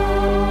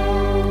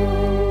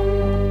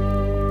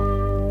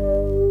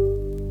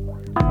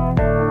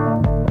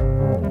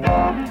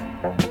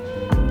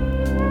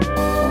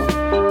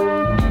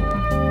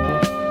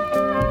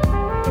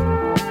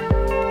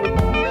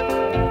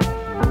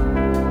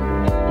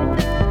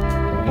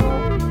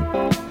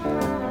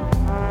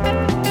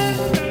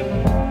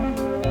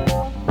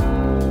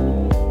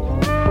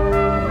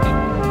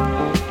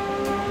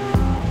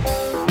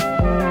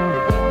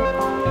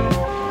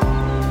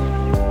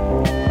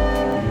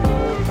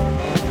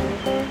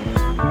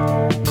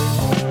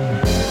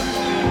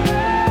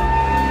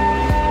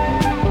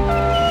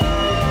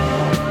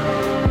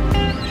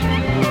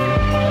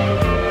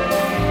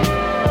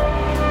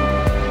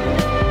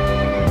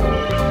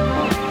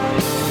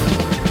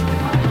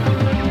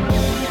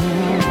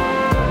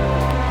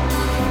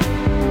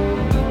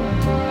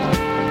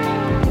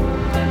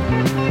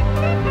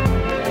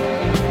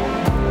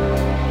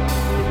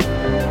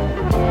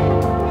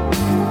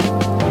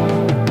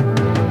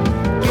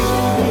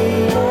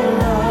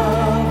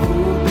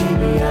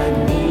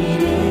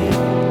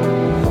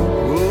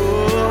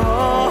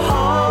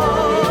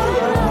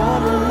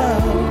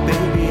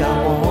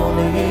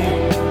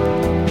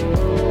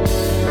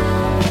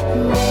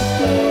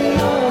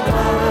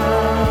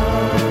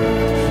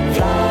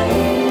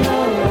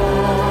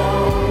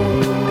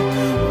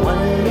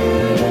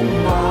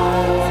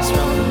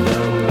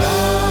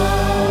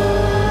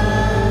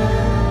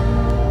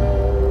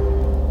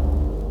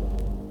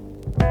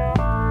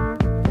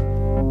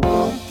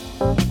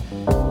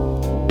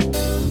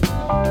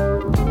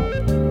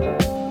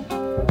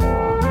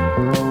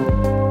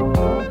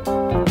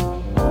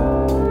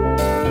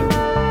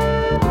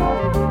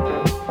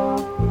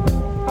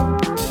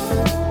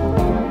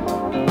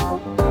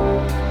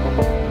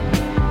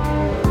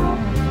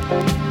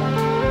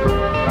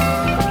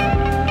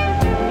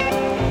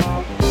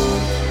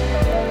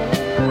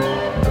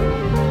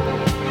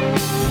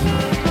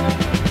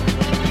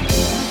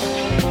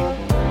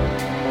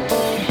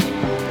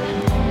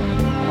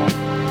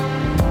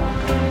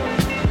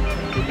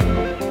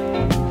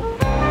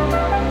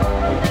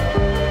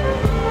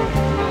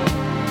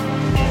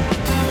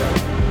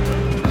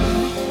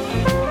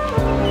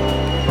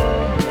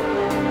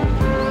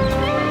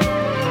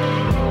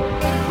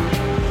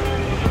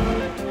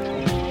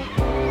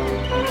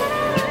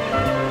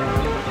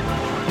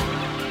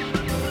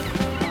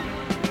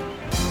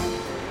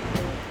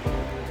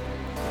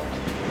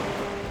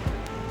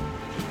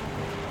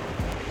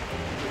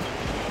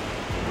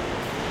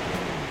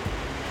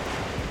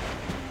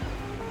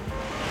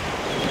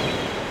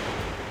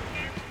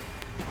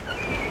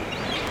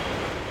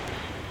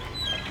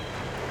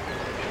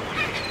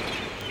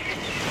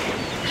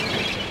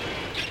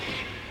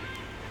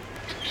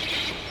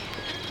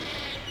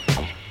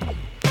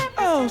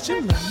 Oh, she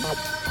love me.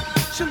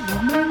 She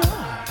love me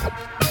more.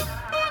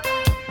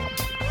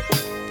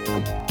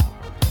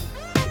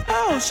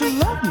 Oh, she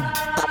love me.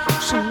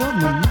 She love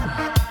me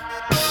more.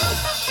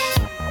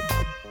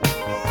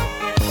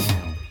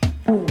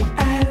 I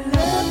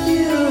love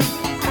you.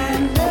 I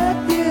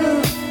love you.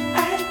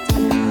 I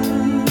do.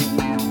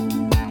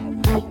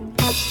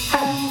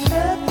 I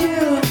love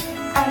you.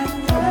 I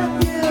love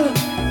you.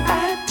 I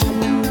do.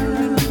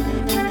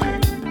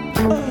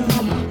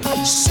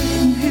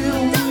 Sitting here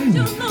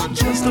waiting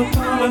just to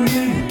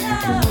pollinate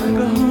like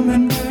a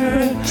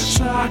hummingbird,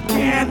 so I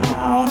can't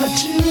hold a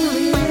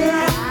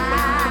Juliet.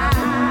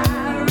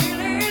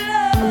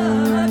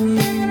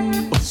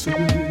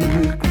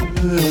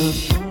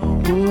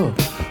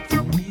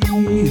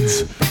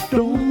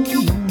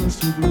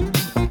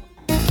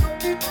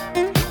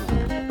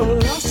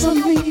 Blossom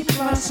me,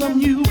 blossom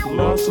you,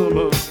 blossom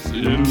us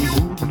in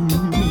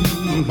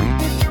bloom.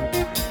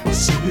 A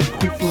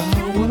sacred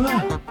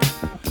flower,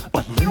 a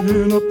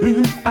little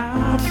bit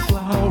of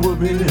flower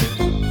bed.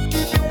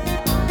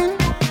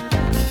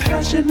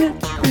 Passionate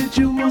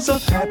rituals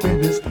of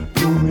happiness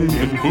blooming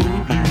in full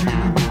view.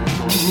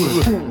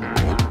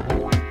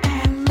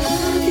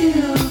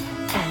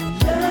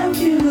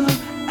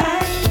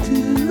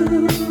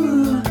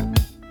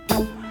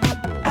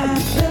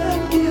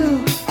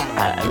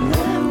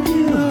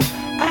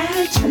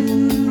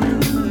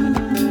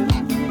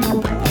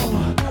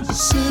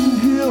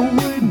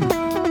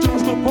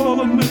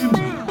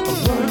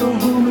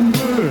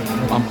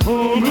 I'm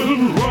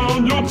humming round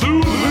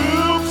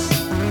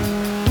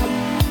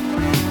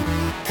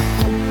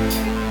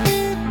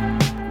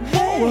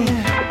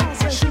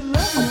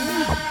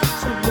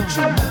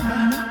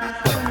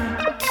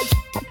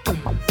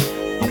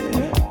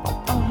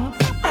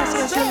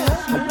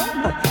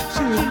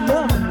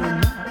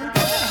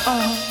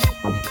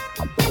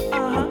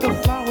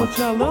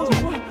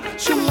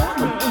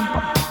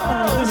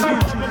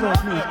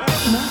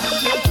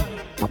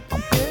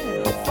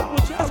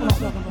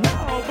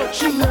Oh,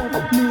 but you love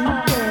me,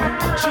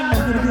 yeah. She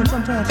love it again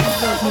sometimes. She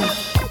loves me.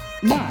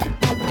 My.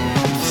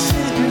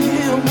 Sitting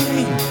here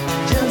waiting,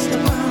 just a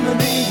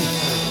promenade,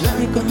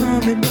 like a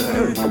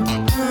hummingbird,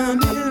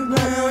 humming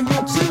around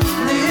your two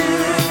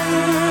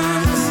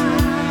lips.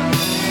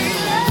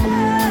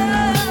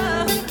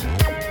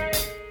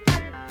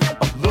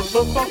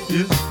 Love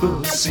is the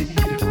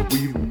seed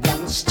we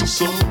want to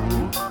sow.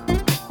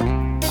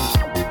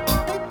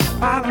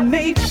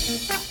 Pollinate,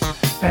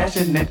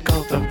 passionate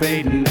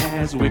cultivating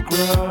as we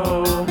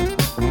grow.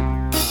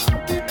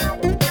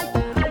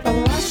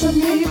 Blossom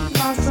me,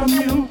 blossom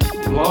you,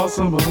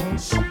 blossom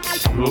us,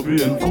 we'll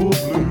be in full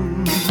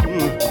bloom.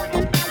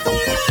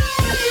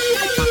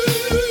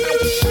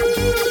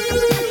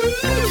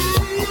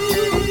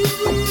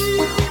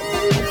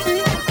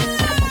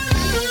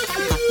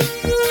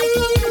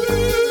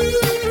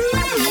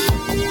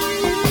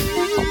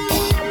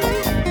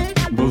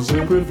 But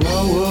every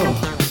flower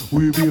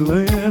we'll be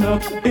laying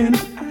up in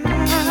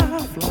our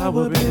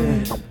flower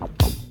bed.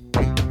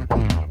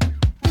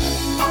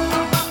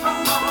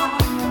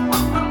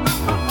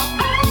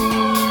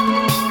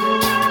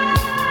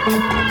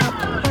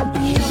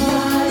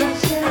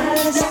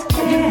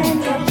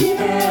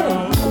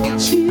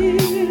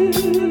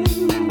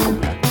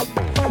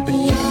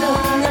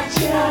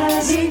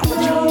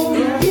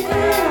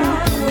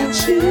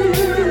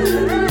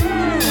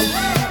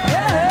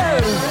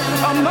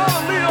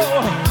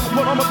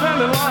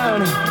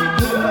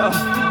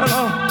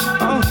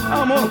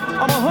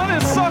 I'm a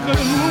honeysuckle in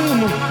the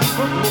room,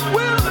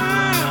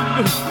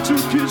 willing to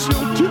kiss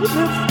your cute lips,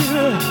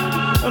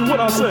 yeah. And what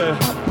I say, I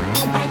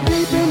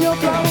deep in your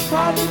flower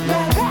pot,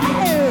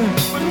 hey,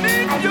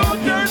 beneath your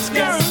dirt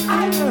skirt,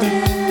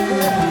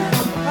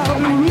 I'll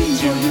be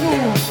reaching for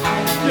you,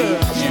 yeah.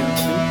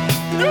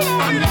 You don't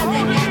need a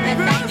honey,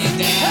 baby,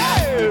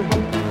 hey.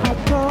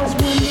 Cause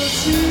when the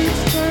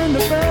seeds turn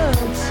to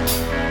buds,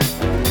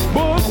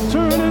 buds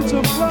turn into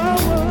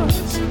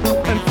flowers,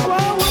 and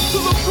flowers to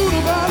the fruit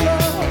of our love.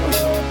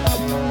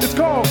 It's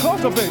called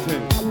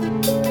cultivating.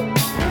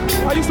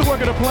 I used to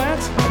work at a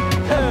plant.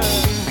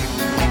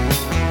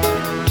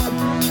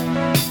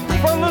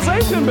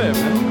 Fertilization, baby.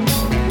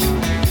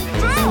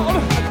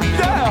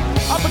 Yeah,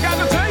 I forgot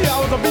to tell you I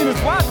was a Venus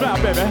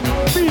flytrap, baby.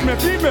 Feed me,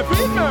 feed me,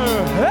 feed me.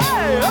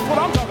 Hey, that's what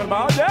I'm talking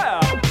about, yeah.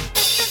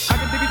 I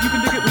can dig it, you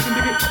can dig it, we can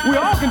dig it. We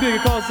all can dig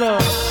it, cause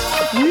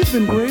we've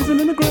been grazing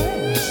in the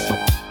grass.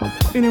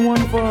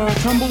 Anyone for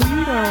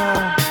tumbleweed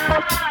or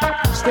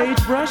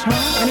stage brush,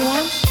 huh?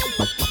 Anyone?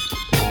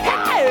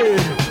 Hey,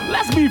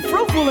 let's be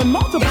fruitful and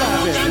multiply,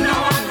 baby. Don't you know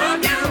I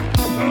love you?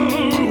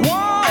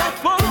 One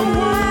for the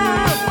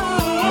world.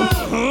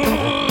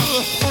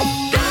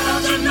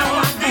 Don't you know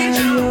I need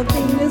you? Your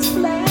Venus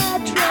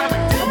flytrap.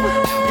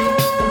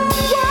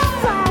 Yeah,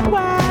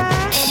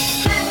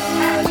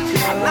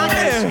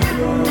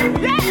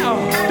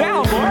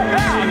 down, boy,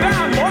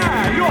 down, boy.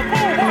 You're a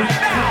fool, boy,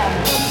 down.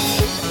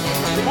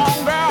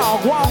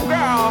 Go on,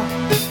 girl.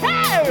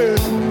 Hey!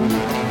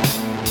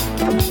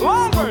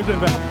 Long version,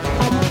 baby.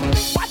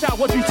 Watch out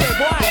what you say,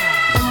 boy.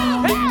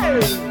 Hey!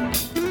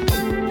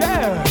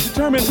 Yeah, you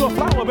turn me into a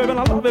flower, baby, and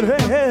I love it.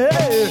 Hey, hey,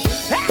 hey.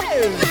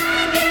 Hey!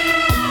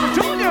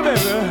 Junior,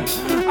 baby.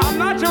 I'm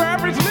not your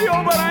average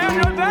Leo, but I am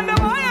your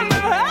dandelion,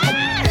 baby. Hey!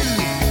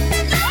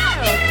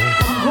 Yeah!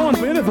 I'm going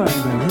for anything,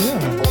 baby.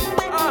 Yeah.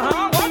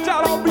 Watch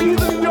out, I'll be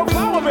in your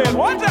flower bed.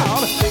 Watch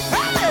out.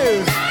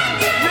 Hey!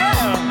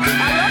 Yeah!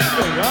 I love it,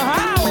 baby.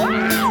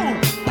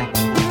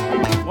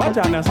 Watch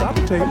out now, stop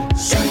the tape.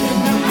 So you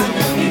know I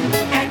love you,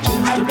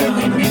 I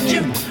really need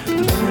you.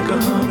 Like a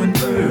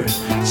hummingbird,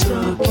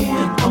 stuck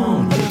in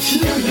on you. So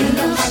you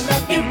know I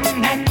love you,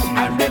 and I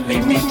really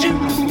need you.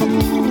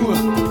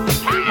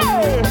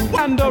 Hey!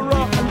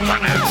 Wanderer!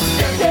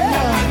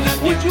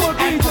 Yeah! Would you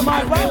agree to my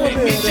flower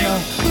bed?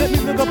 Let me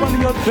look up under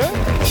your dirt.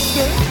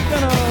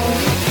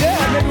 Yeah,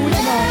 maybe we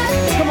can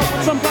come up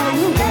with some kind of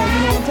new bag, you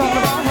know what I'm talking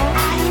about, huh?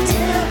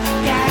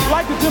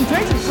 Like the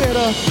Temptations said,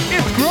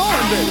 it's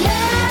growing, baby.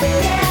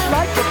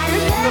 Like the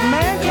fish the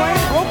man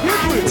claims broke his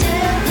ribs.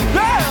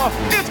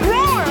 Yeah, it's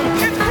growing,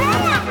 it's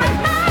growing.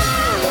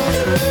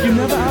 You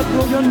never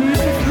outgrow your need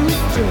for fruit.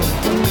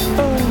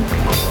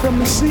 From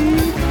the seed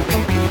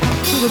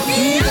to the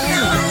food. It's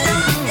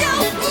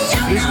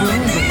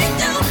growing, baby.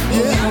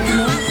 Yeah, you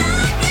know.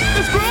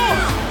 It's growing,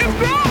 it's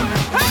growing.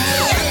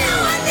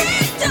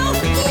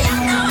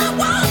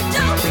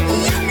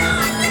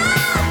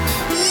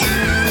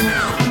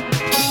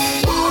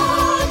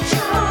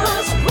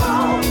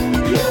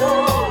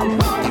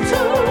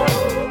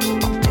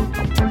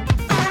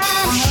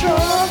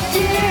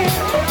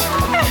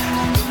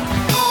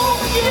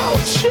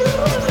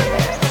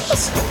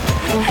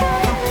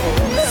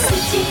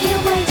 Sitting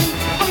here waiting,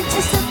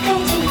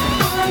 anticipating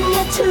on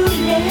your two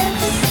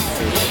lips.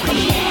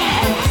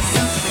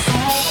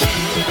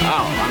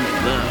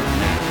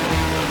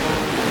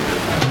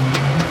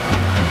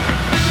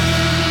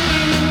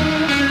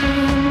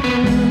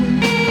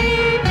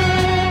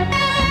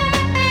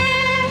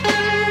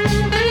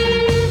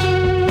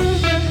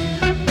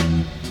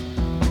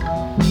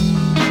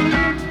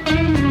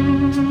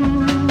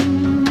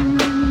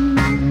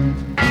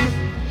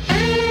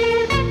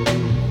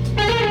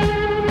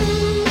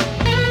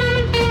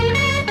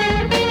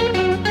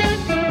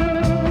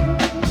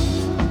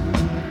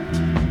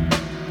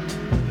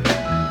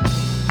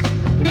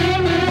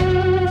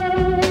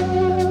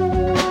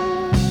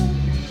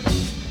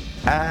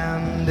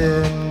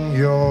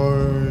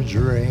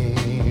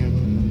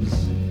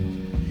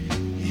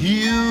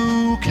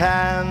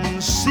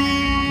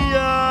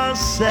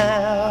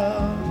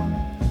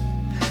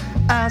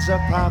 as a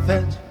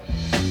prophet.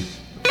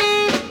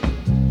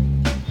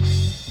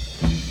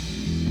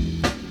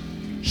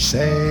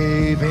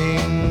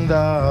 Saving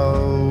the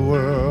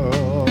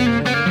world,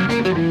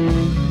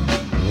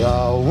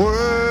 the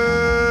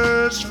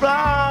words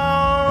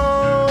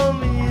from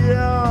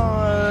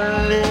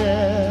your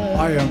lips.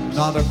 I am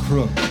not a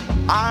crook.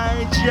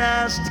 I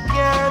just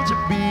can't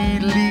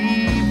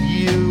believe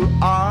you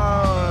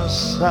are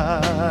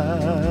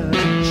such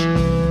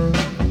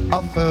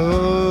a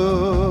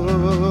fool.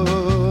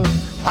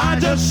 I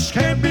just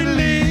can't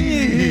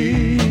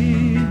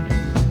believe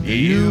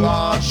you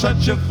are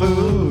such a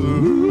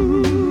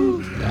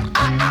fool.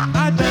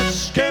 I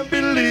just can't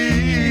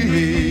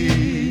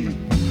believe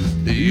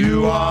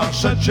you are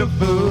such a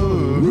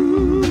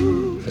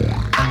fool.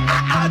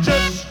 I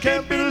just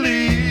can't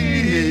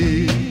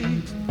believe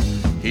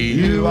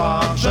you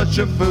are such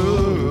a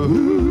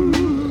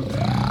fool.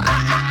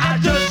 I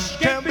just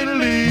can't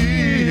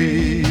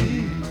believe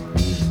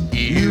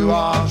you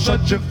are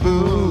such a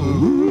fool.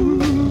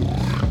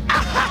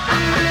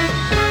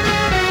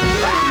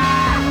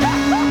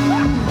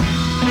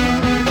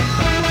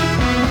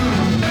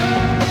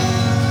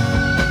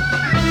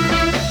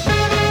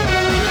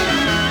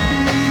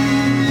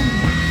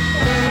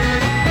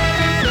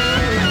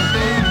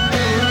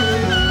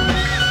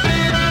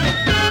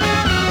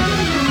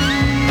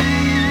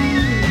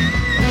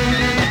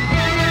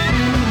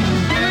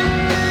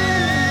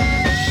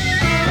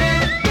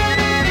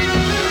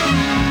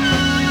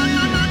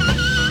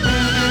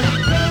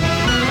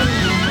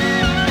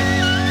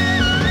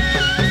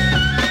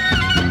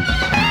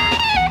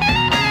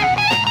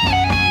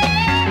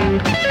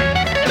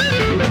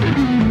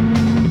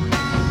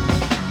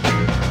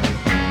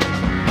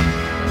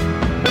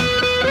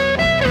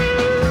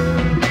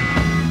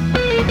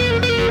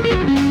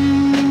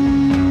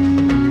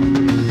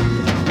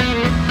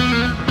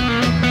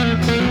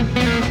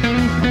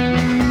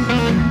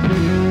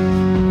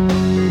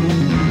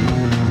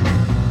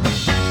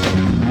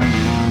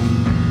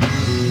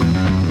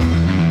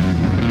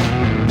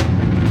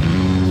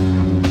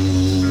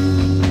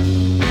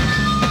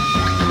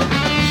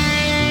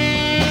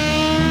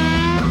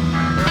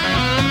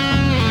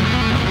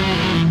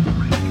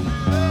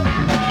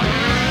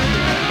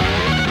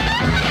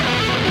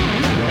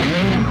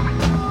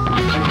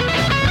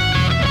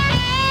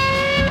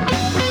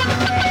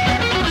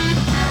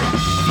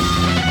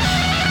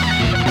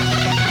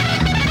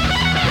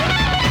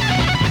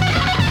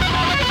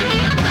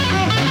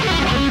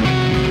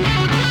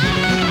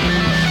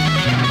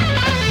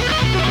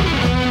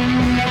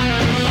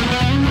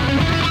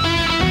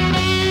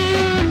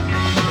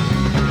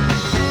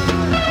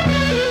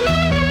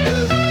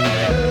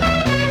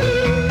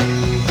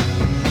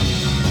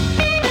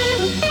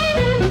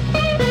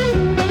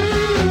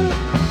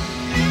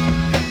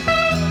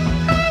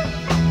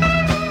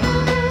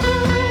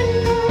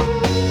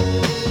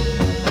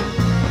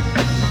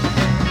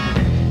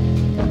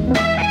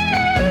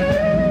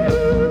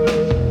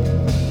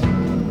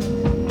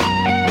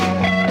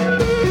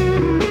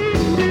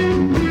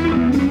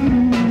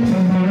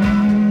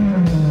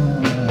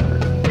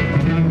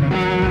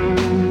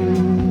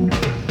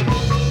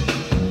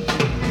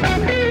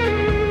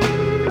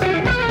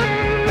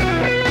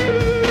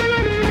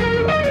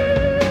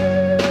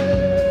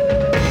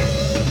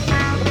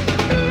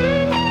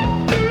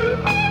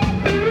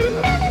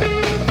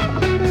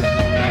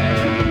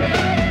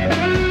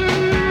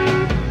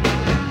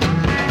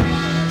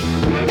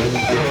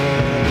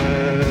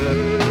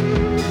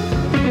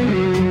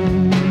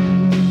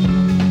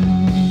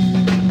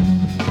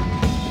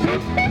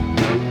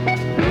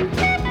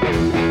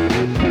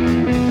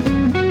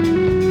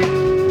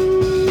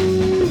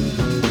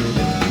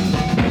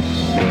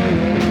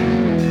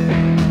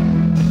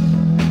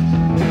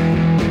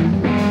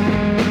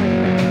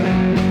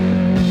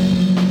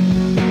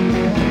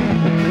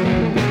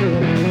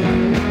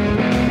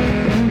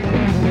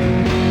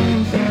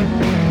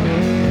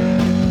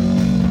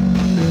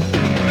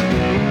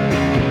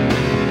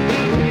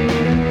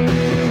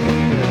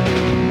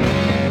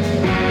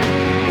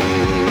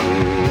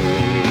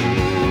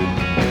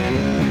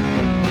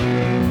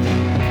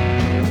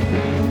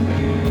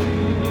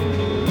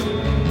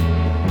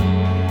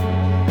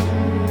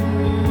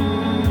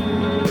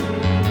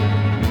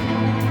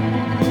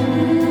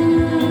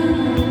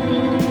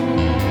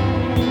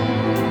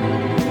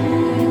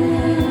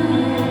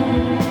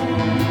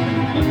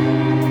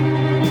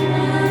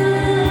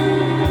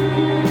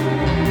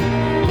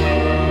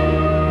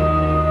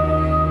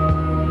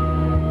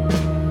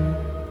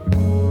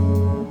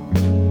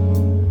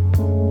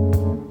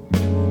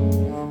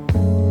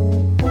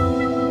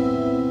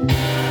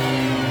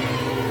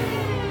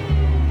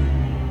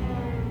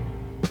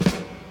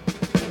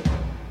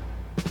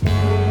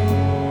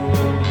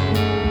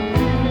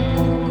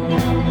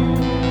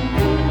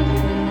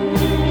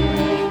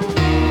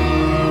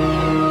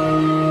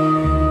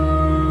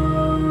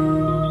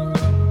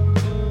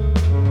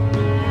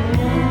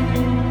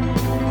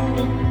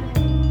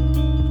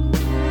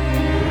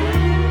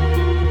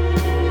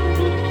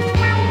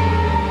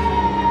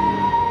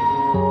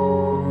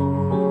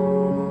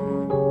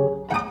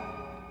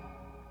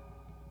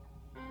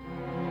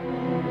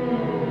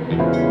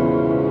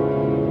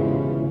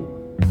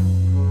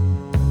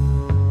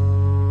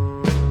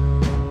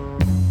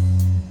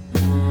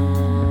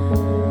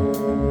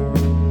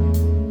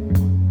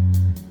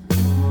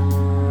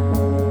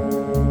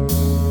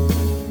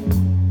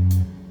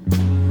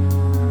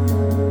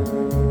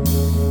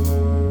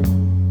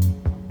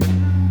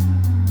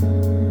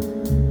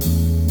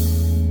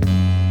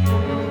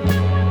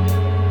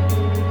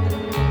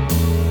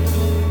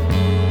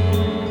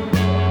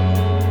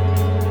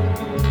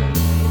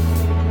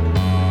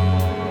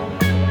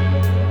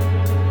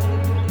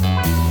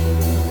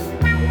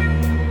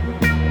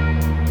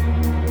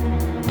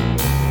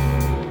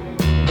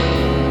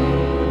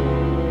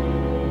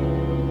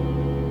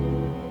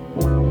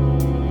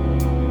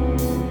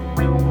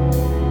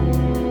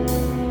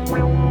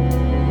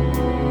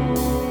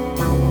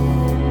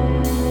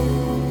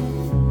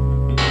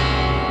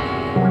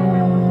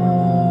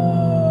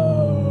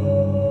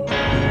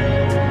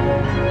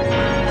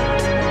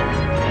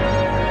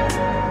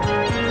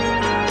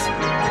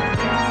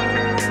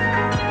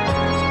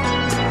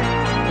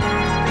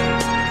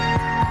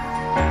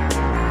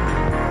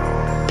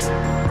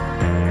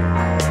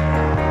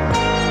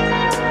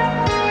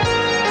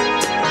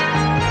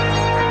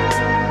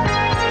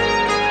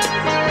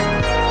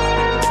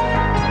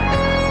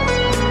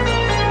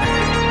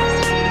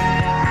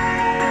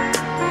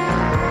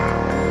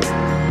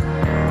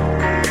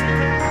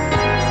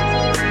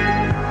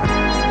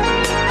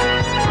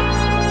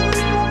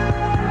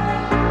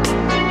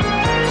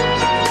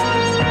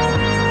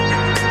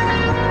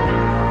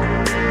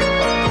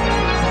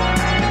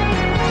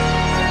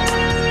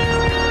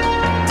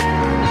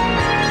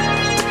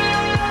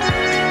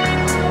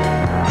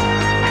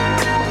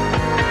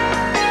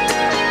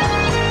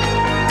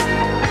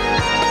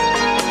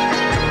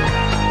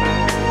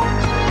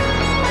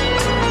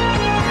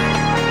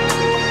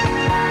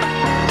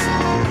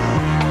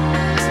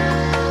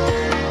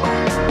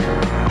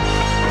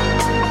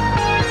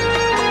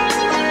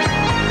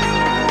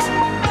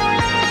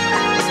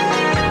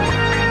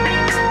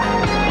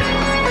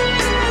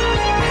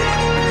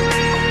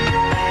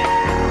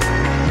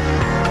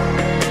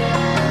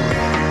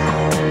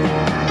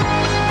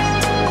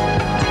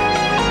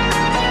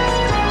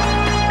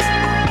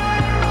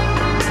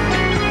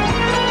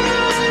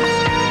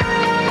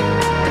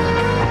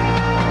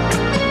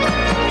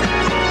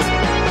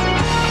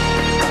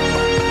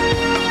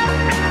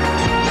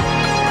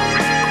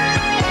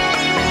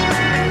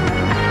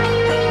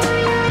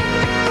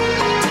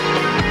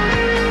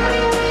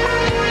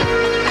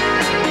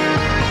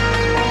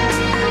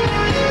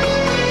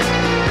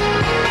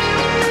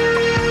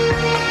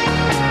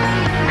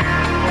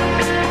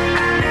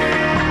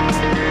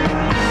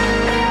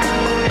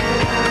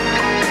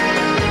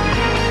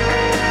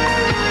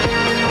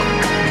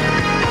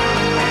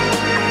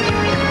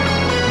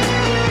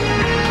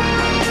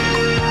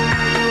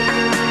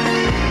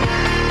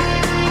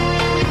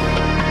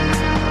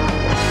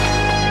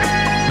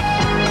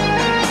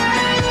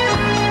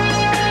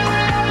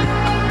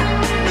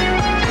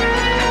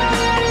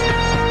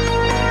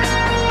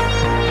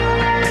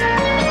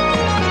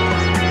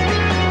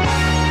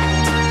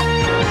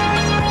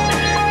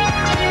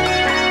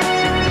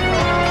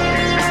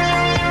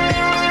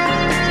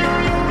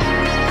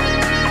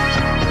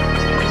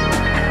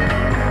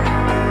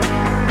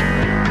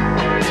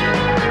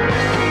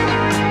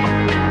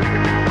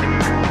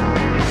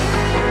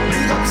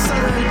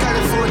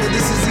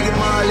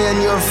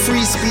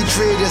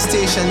 radio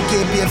station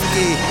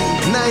KPFK,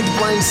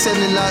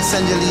 90.7 in Los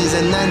Angeles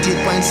and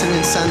 98.7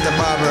 in Santa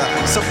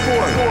Barbara.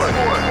 Support.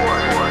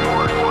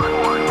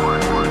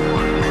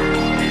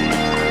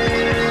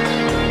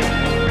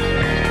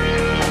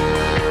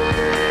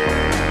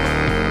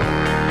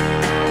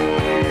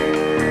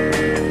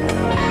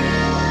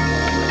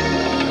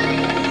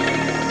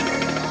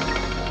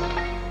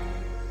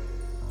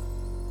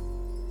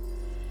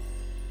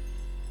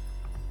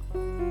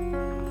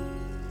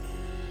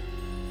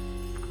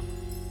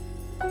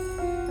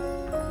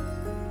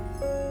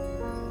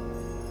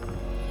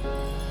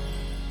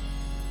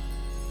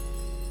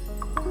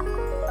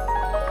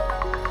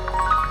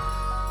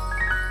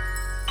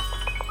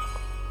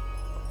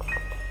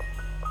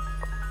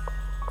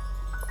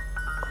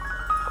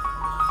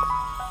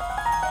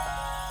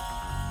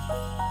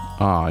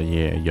 Oh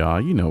yeah, y'all,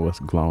 you know what's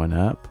glowing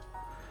up.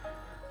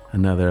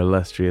 Another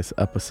illustrious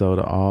episode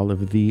of All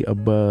of the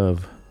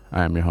Above.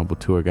 I am your humble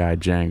tour guide,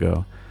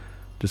 Django.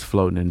 Just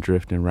floating and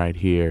drifting right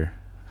here.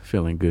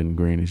 Feeling good and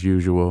green as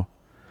usual.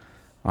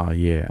 Oh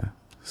yeah,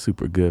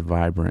 super good,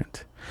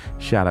 vibrant.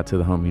 Shout out to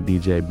the homie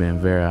DJ Ben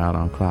Vera out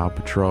on Cloud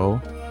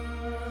Patrol.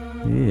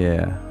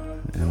 Yeah,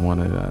 and want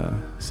to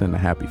send a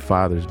happy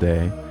Father's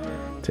Day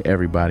to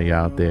everybody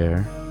out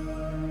there.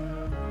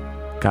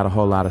 Got a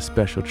whole lot of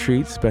special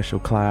treats, special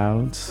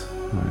clouds.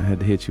 I had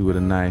to hit you with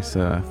a nice,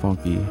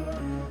 funky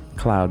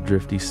cloud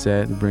drifty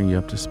set to bring you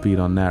up to speed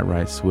on that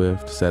right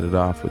swift. Set it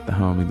off with the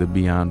homie The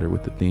Beyonder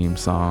with the theme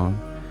song.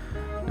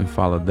 And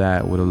followed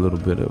that with a little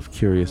bit of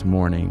Curious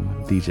Morning,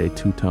 DJ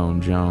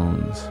Two-Tone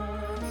Jones.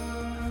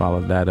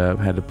 Followed that up,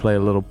 had to play a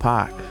little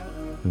Pac.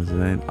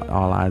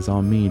 All Eyes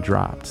on Me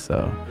dropped,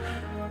 so...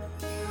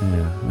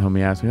 yeah, the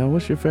homie asked me,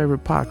 what's your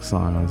favorite Pac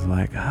song? I was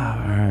like, all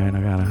right,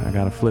 I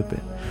gotta flip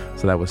it.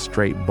 So that was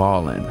Straight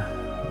Ballin'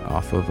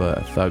 off of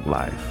Thug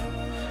Life.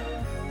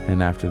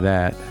 And after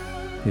that,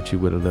 hit you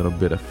with a little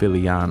bit of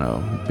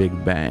Filiano,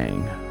 Big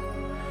Bang.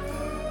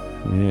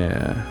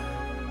 Yeah.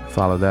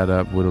 Follow that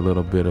up with a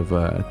little bit of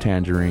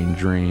Tangerine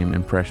Dream,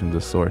 Impressions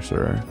of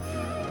Sorcerer.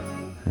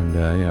 And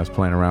I was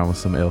playing around with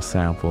some ill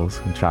samples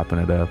and chopping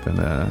it up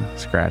and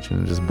scratching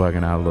and just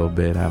bugging out a little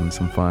bit, having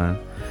some fun.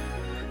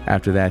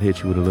 After that,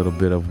 hit you with a little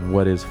bit of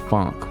What Is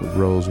Funk with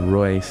Rolls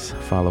Royce,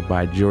 followed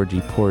by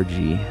Georgie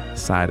Porgy,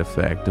 Side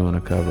Effect, doing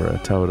a cover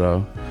of Toto,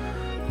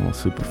 a little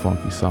super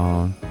funky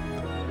song.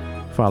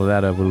 Follow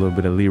that up with a little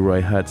bit of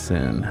Leroy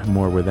Hudson,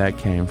 More Where That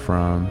Came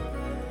From.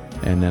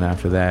 And then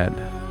after that,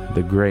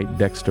 the great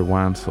Dexter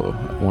Wansel,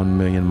 1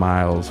 Million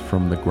Miles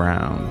from the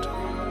Ground.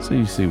 So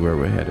you see where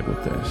we're headed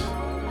with this.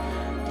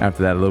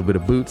 After that, a little bit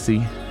of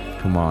Bootsy,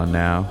 come on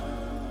now,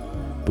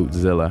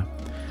 Bootzilla,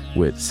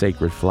 with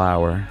Sacred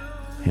Flower.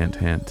 Hint,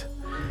 hint.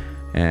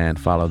 And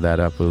follow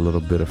that up with a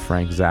little bit of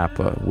Frank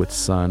Zappa with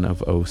Son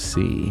of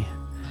OC.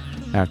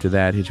 After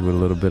that, hit you with a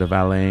little bit of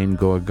Alain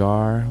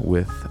Goagar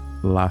with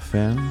La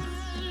Femme.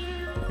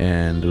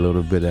 And a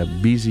little bit of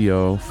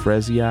Bizio,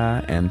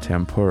 Frezia, and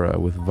Tempura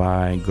with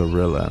Vi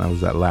Gorilla. That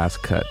was that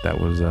last cut. That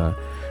was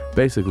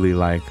basically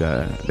like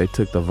they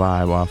took the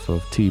vibe off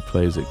of T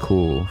Plays It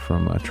Cool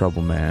from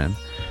Trouble Man,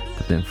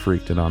 but then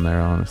freaked it on their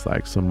own. It's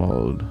like some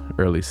old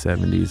early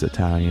 70s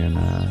Italian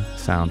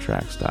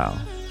soundtrack style.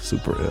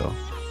 Super ill.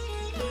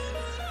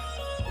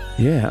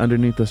 Yeah,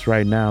 underneath us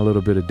right now, a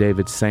little bit of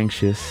David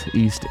Sanctious,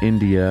 East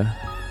India.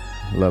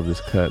 Love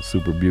this cut,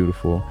 super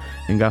beautiful.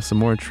 And got some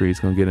more treats.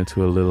 Gonna get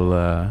into a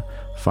little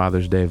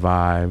Father's Day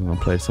vibe. Gonna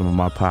play some of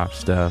my pop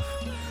stuff.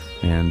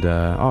 And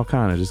all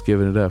kind of just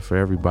giving it up for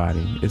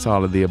everybody. It's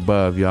all of the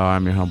above, y'all.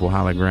 I'm your humble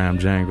hologram,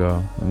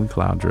 Django. And we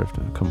cloud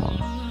drifting. Come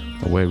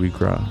on. Away we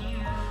grow.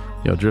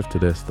 Yo, drift to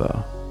this,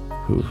 though.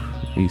 Oof,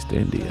 East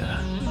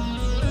India.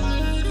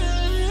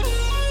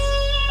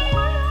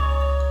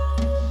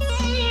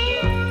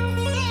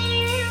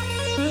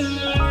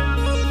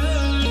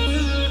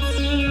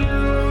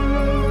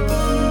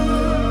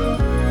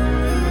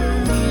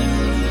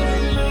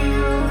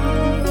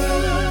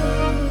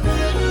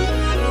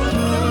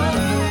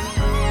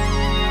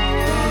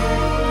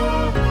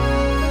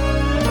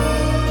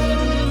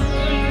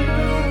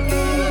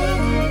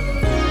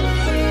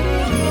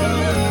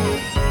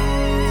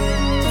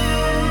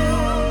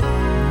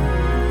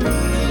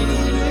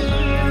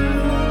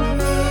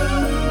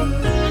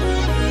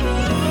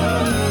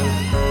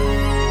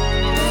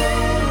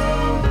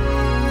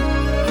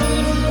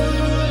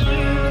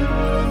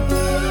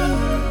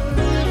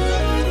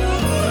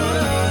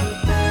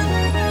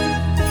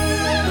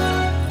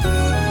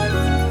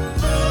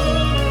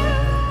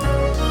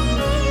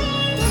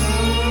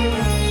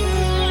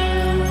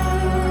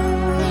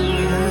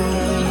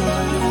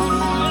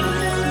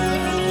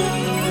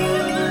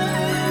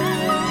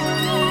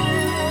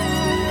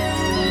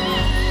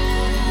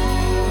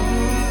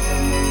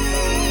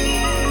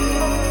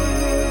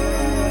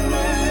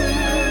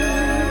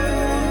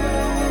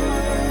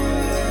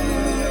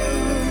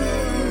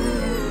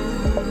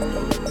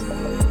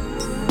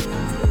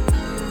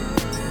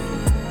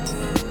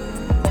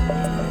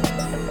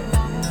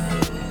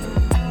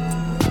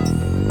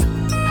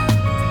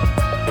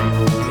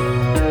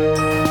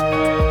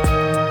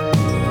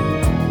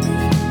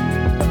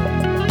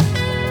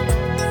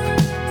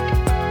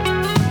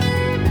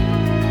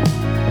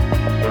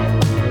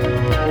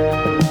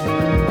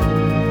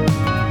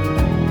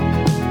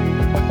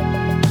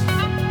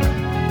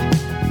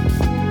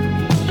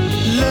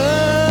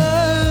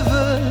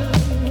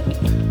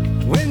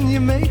 when you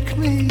make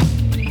me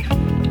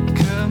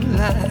come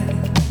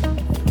alive.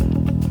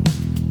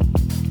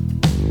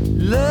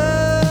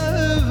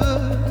 Lover,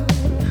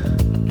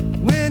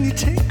 when you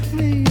take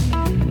me,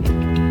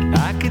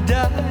 I could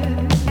die.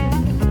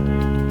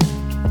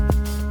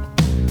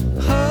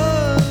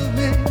 Hold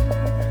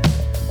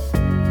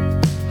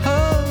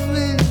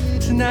me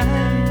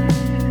tonight.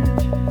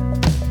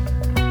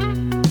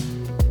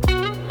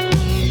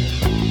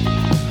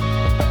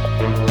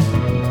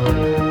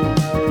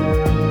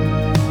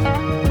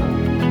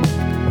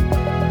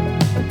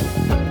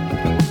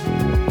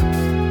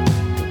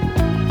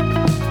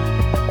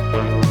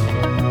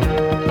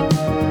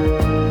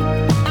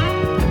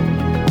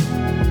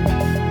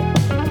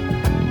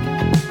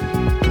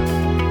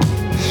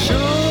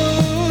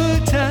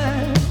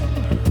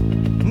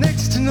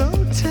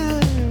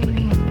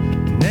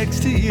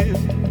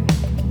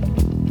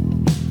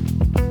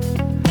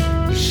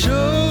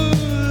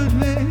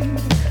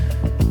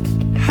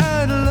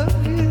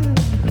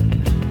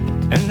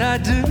 I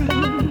do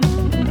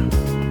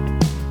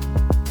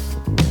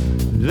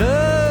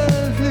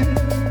love you,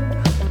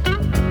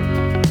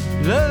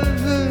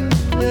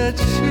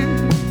 that's you.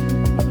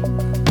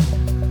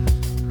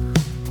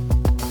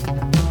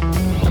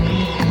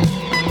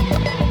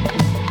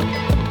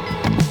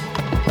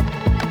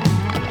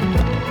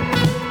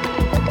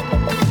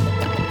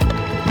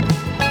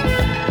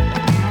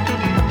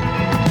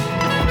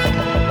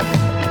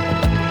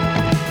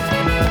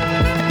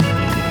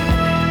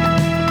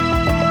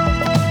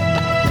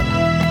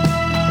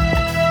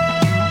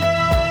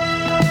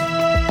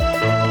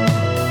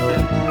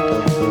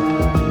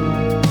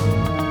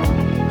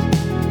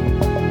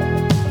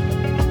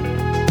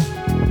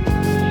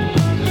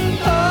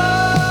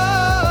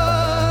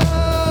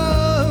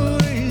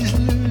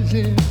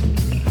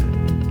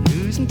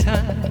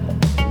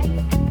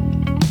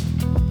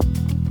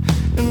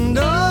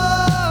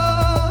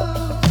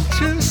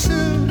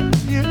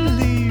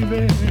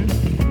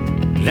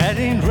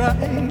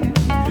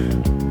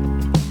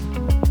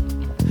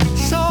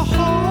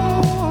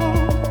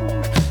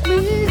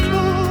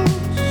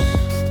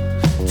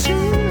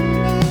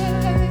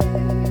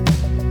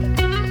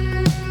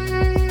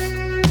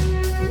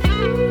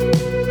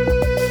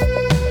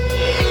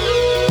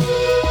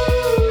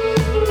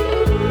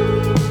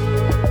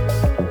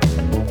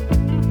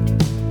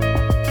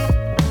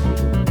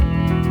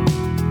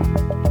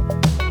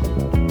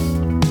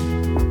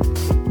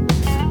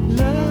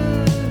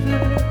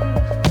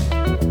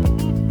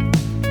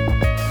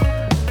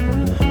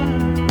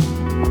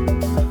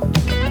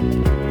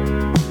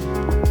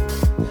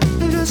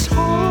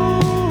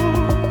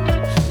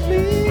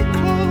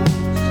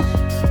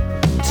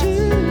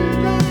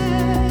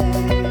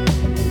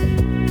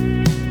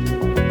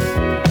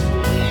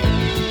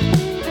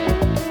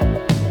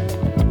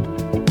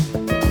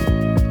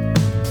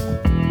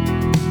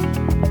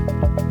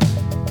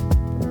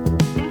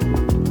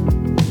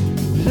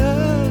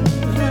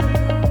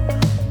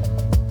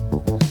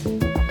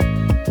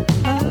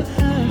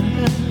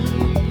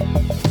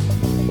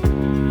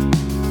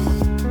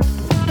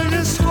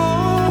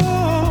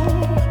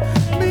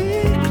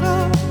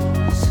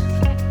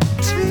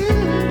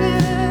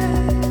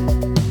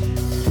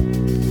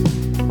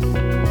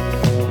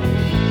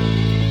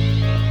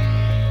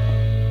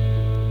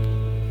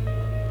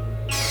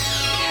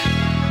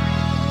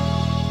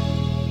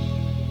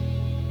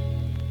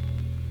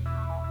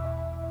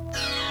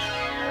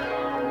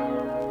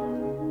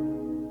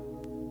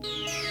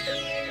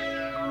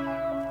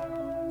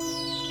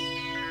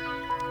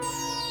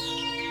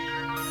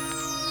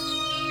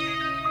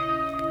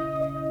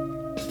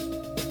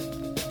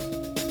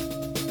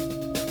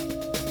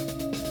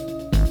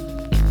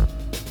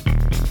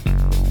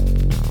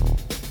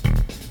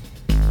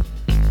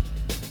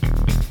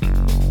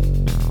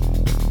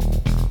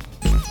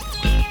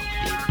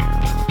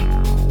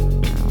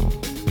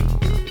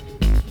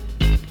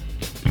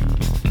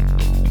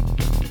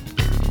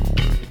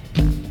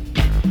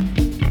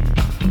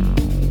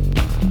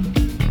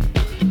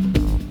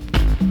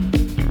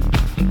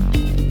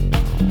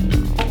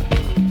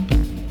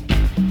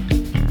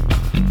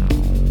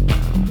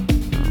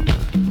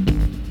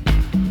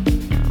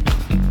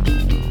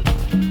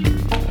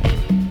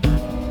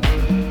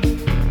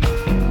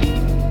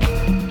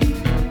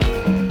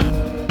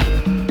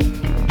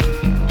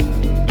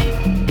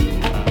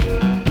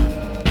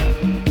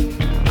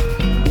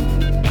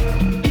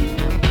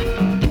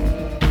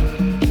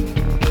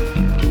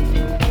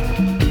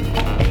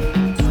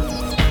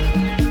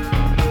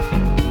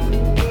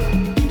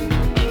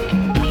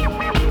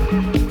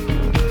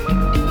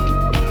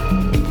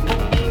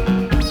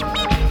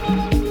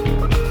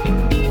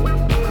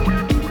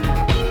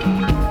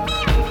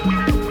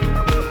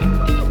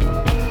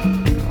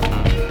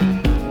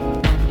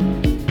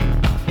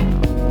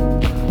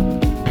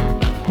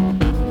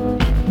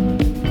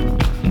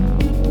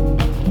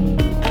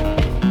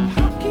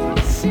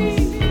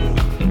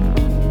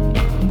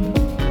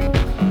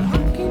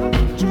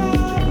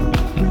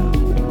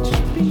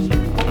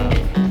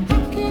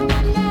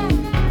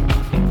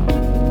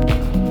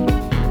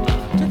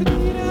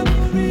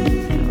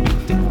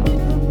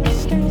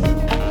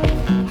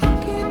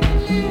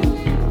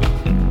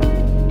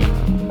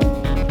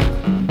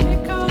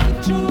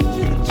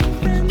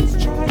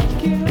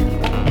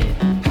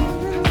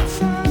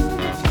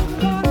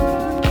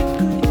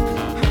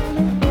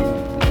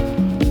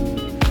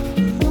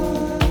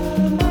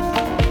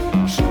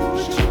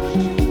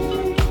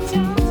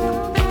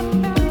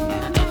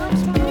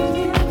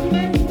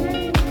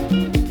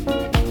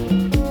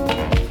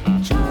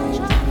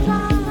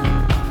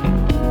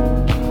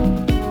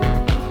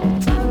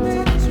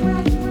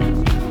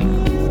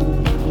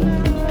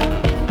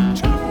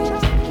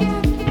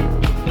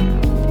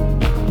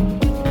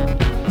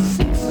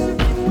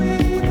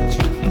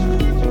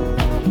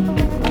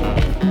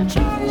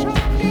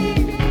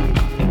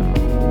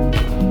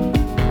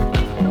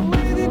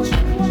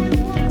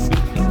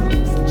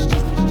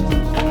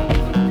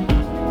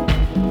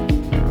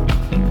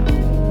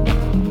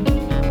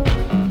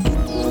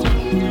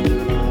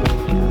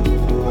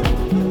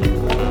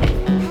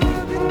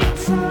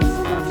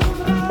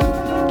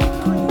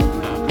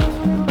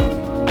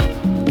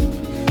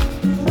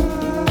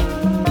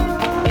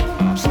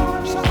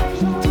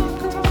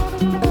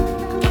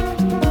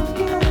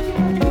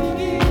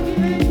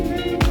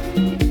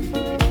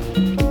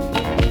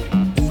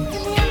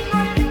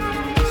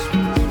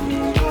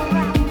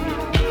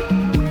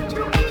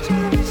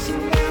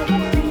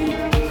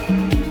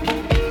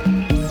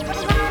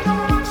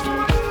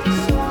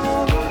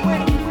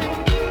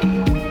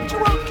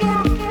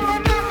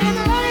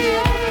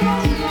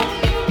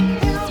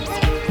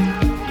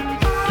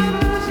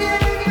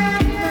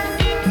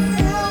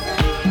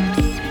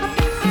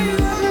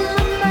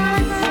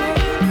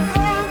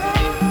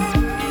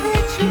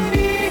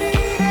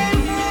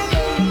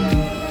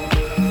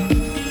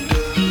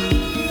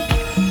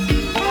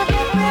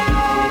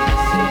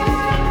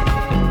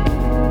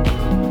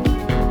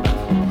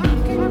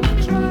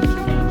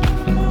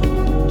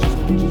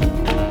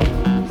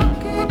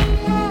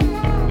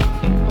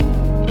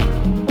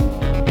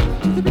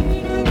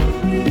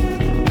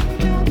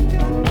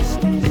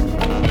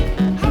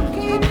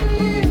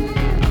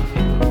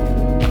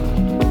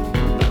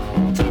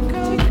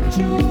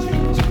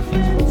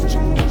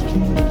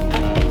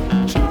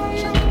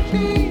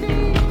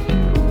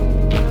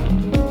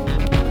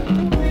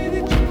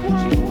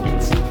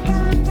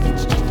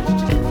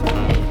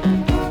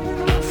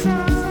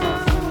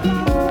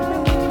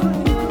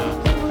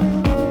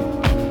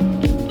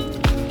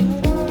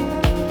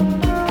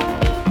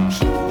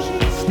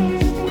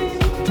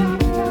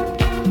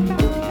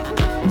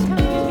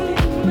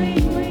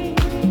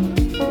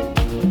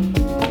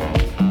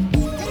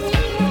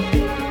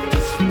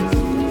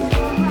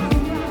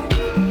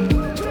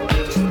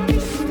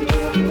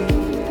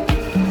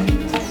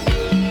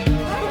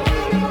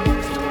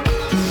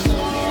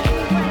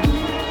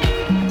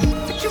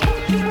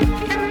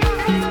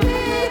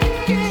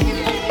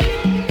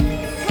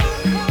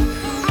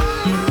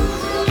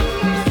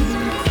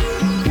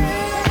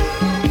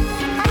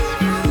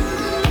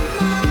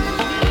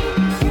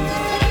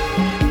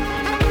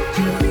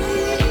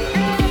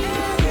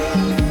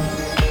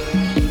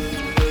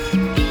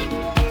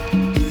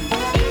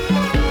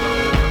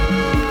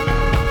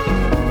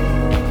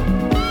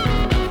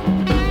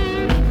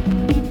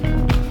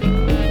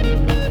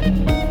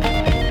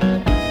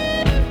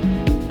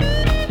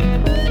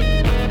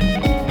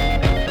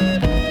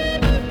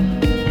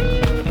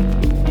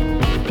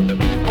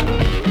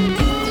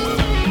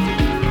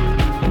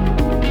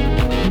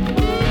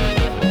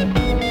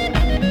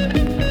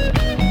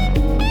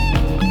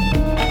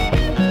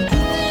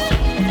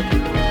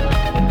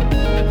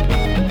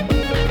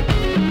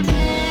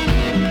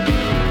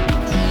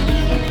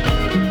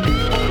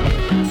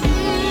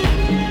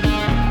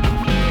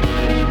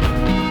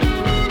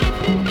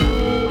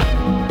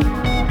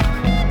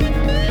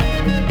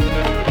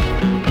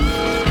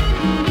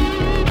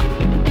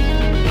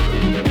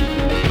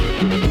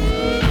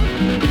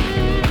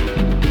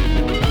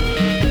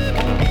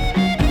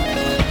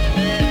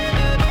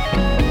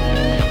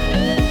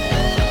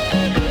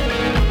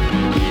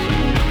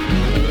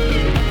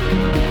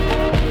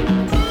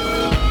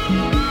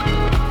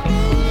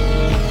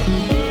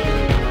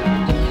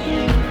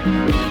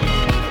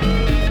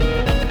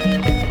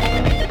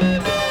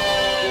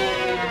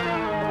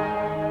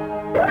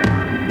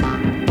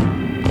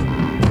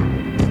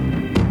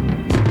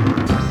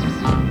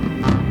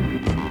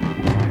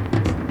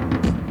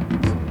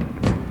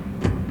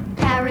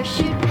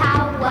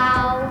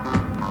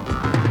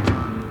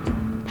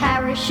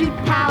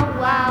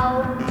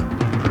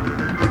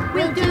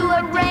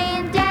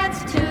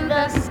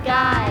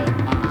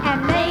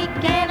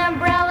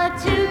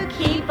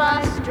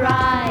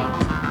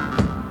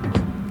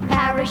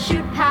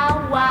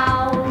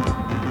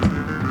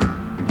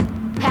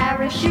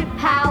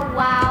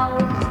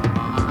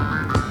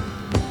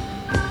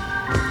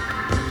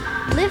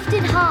 Lift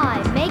it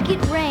high, make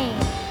it rain.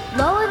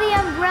 Lower the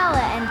umbrella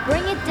and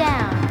bring it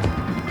down.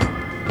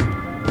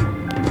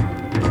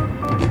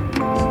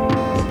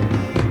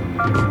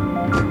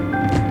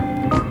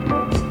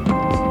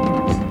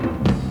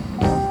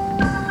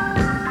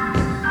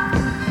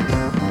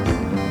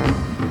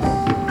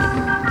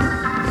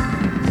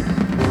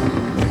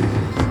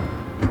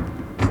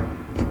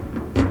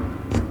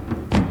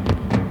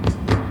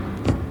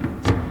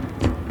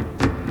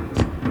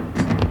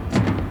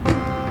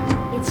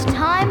 It's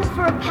time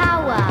for a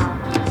powwow.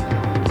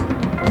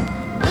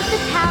 Put the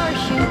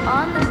parachute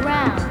on the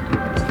ground.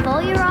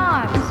 Fold your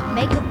arms,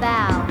 make a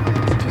bow.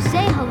 To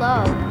say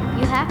hello,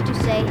 you have to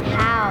say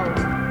how.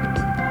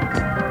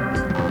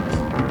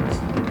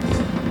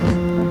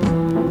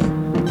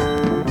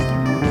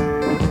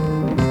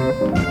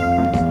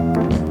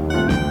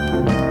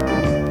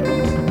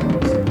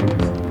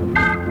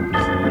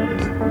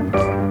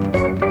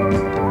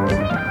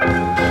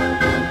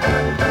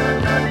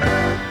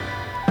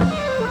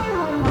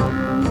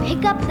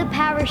 Pick up the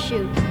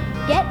parachute.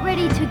 Get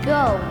ready to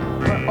go.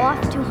 We're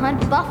off to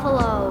hunt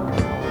buffalo.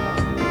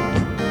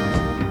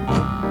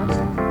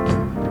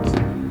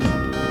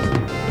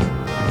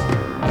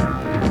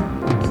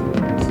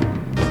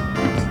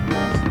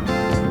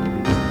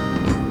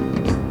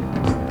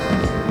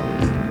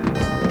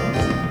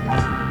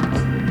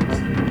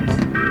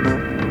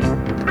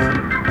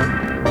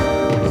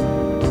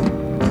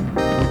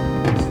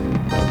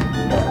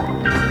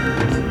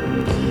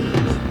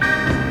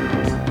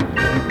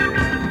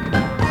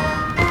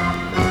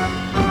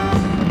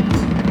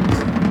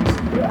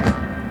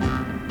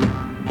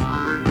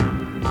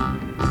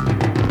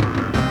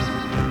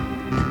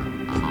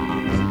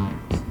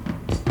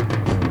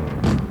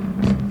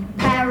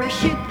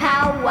 Parachute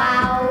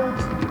powwow.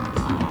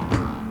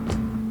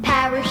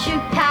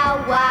 Parachute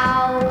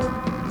powwow.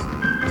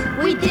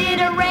 We did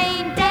a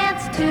rain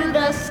dance to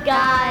the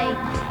sky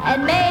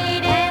and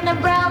made an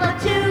umbrella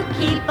to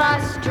keep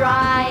us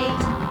dry.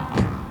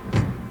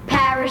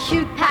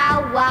 Parachute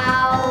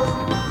powwow.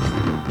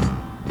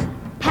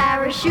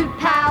 Parachute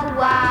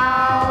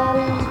powwow.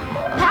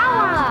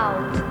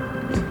 Powwow.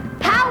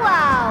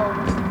 Powwow.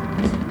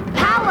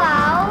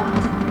 Powwow.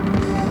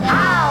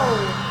 How?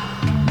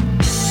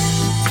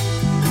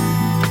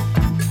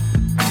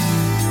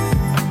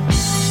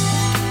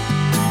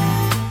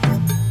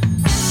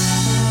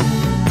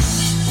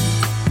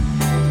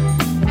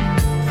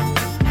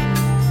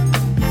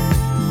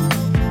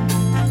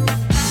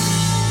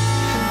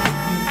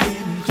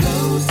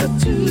 Closer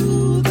to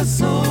the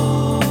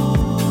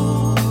source.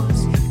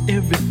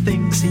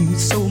 Everything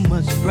seems so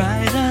much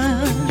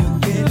brighter. You're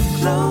getting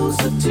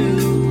closer to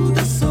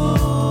the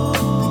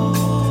source.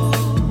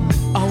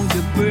 All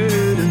your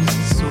burdens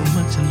are so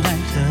much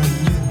lighter.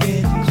 You're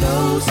getting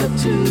closer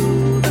to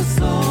the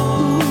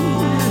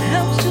source. It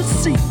helps you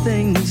see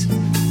things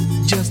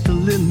just a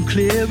little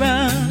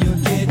clearer.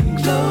 You're getting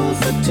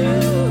closer to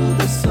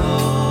the source.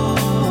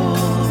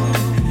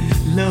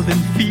 Love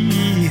and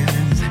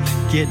feelings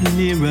get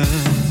nearer.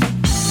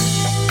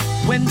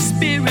 When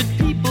spirit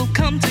people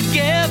come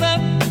together,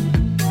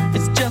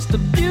 it's just a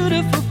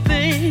beautiful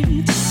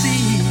thing to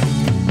see.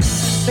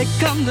 They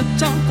come to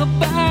talk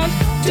about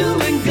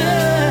doing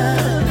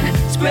good,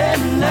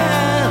 spreading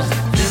love,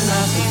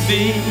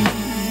 philosophy.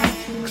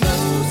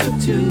 Closer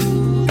to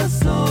the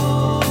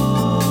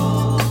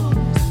source.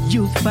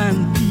 You'll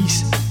find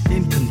peace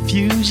in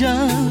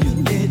confusion.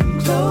 You're getting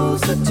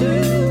closer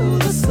to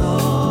the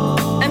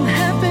source. And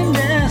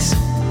happiness,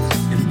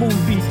 it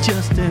won't be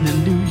just an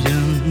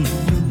illusion.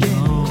 You're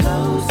getting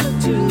closer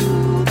to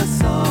the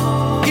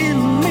source.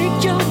 It'll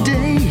make your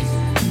day,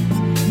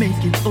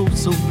 make it oh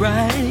so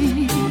bright.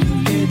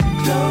 You're getting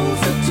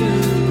closer to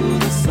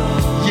the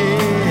source.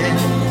 Yeah,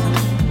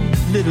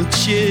 little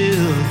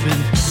children,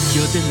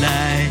 your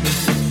delight.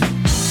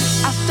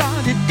 I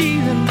started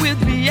dealing with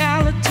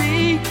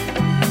reality,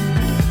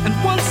 and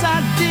once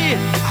I did,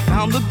 I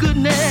found the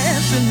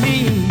goodness in me.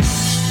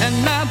 And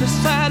I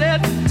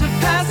decided to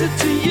pass it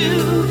to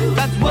you.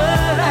 That's what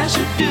I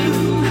should do.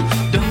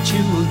 Don't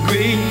you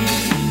agree?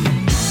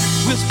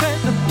 We'll spread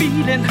the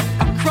feeling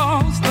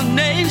across the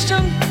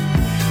nation.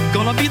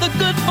 Gonna be the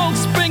good folks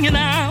springing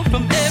out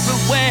from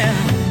everywhere.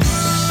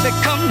 They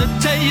come to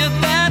tell you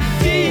that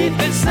deep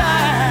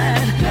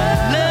inside,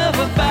 love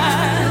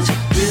abides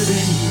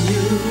within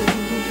you.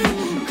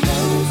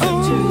 Closer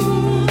to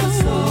the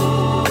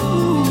soul.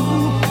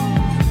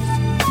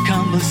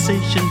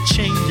 Conversation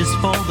changes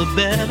for the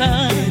better.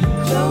 Get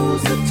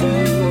closer to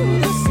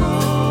the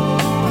soul.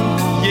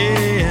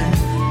 Yeah,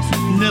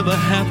 never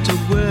have to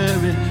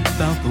worry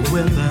about the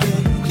weather.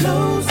 Get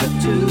closer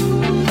to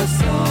the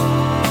soul.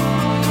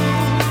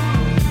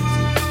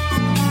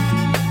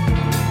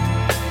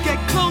 Get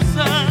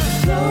closer,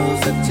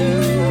 closer to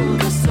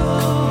the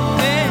soul.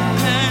 Yeah.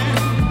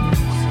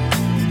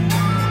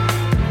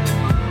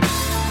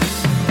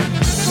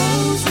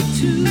 Closer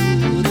to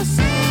the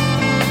soul.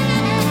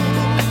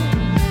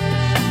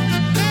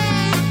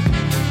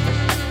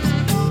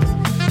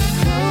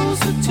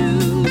 Closer to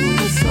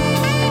the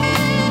soul.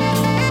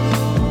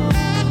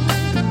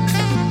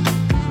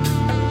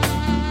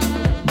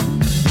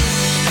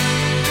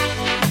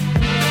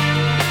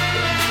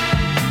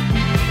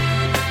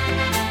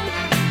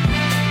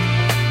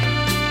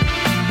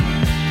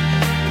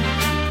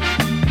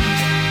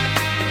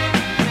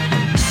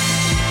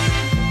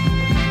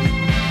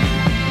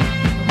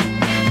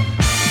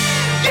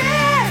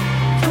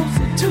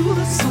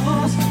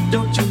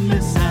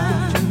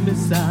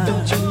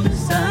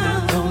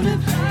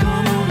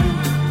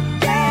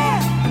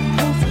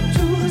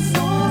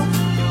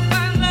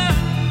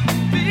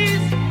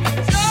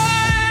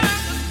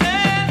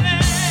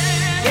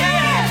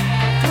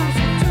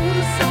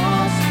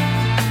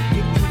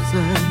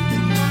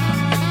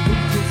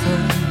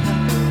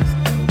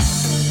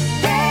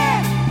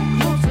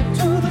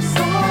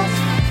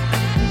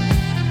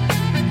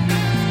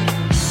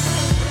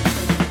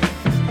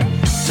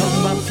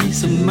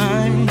 and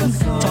mind.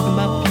 Talk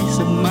about peace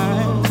of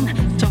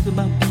mind. Talk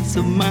about peace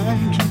of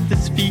mind. Keep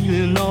this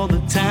feeling all the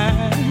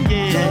time.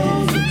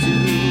 Yeah.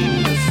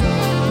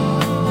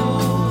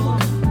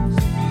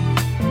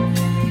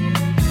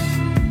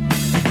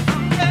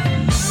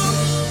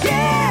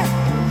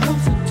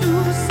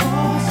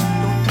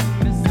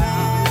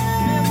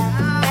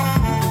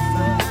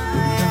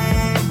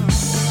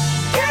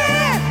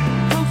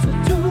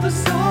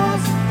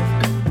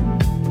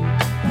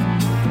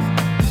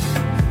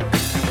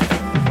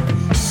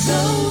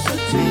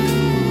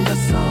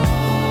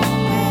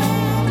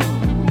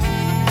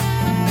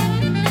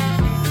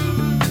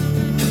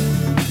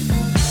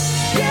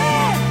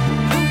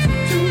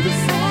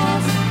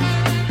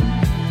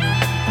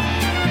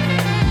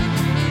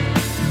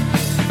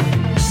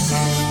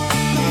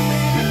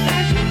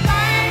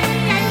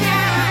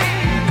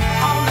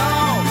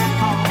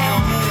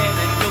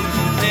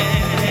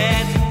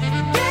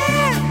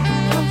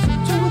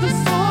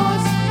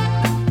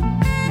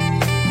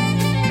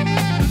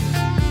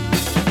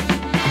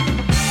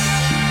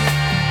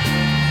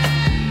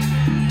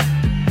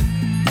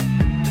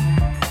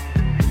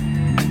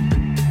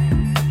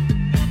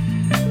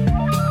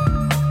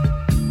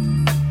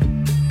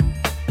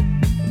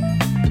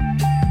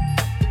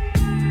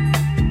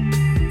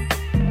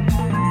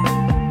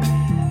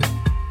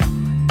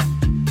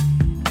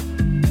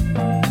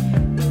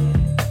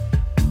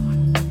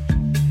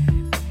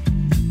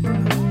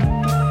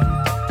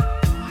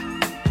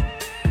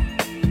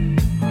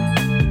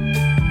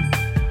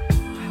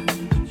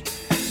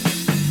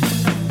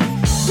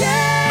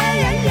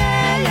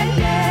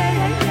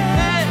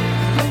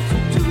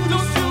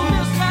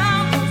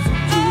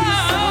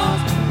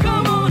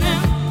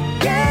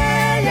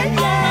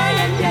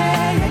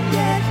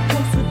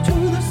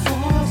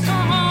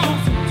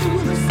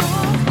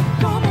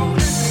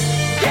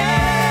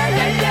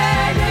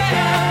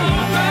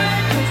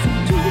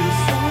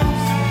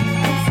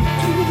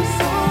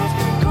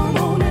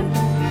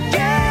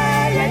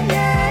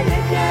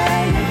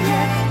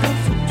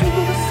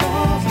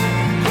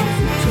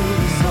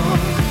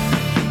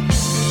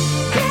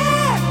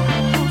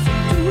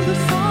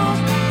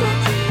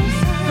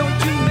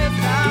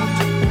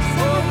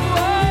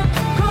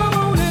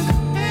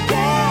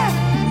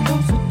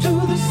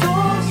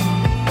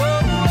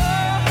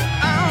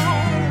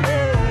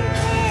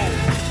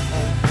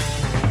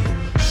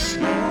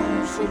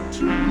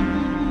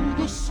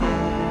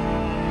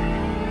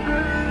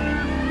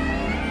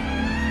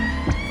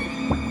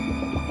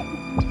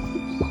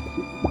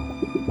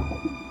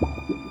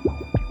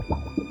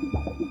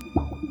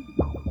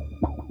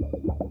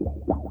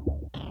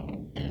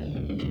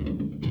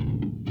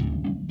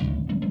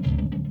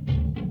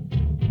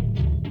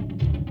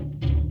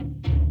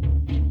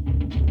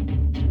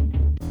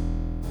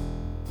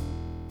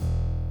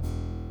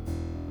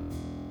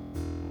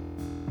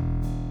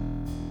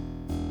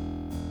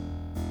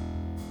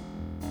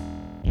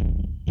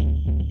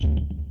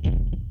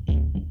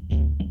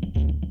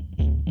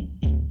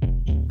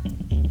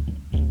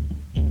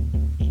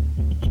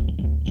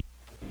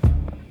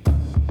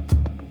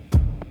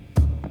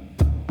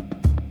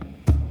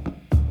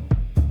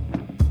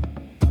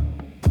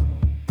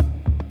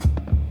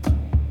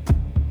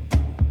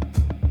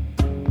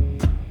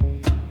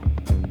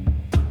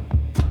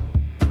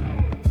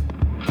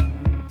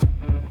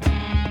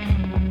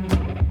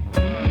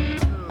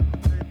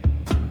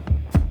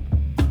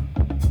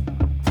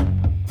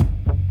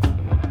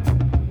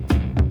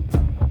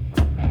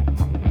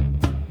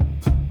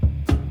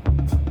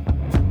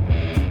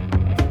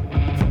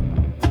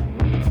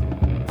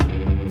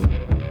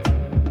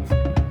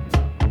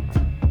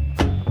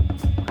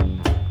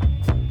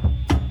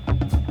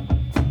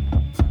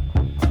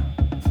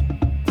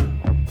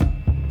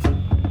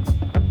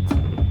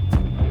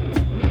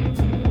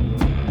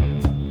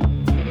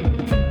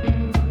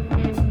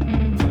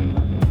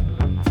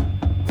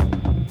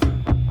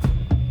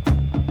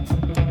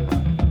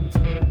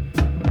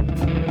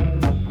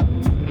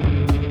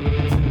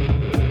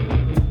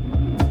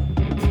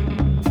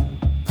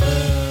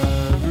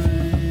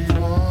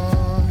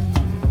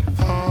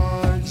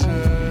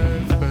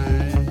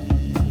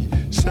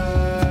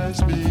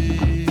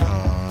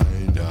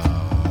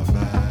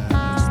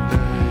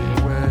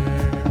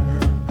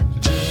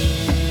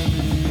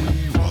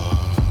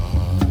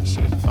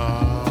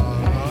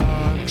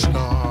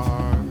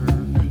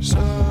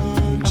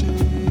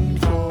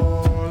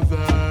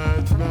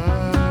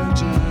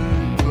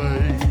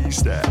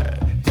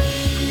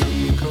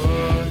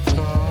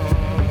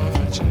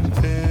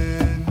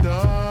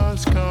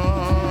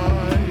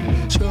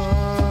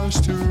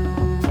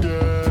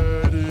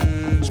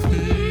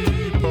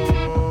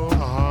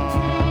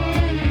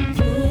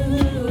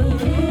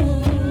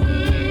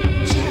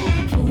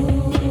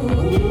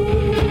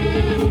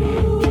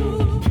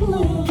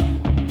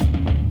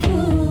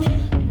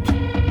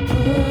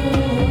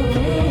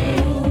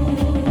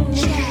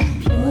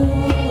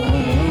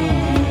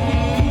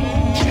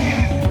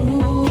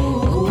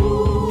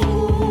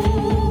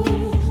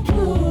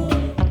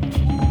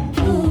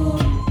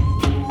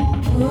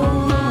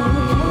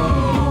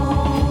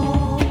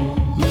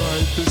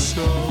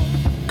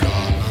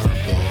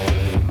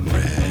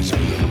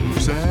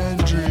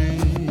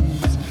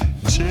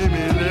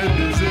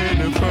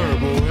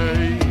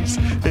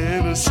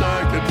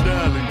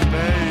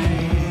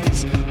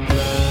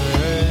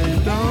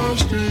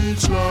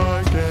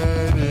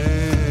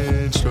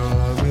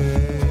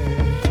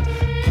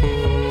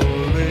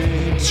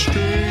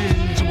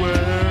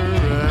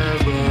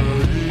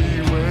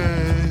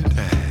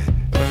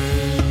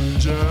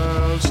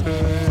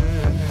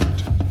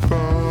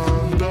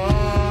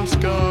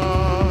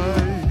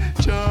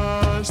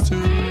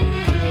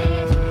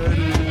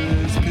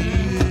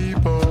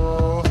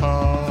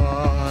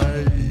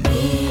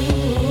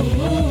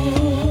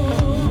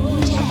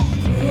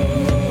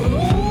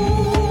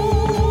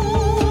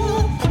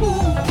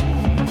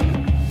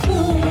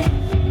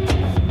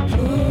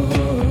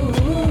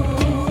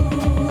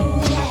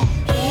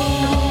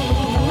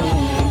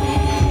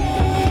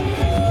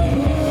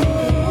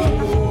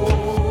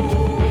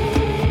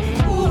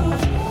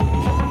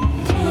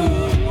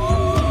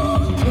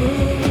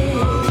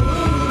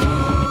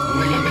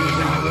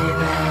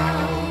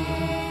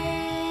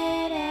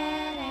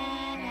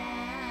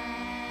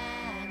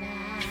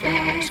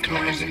 jazz,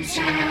 colors, and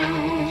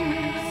sounds.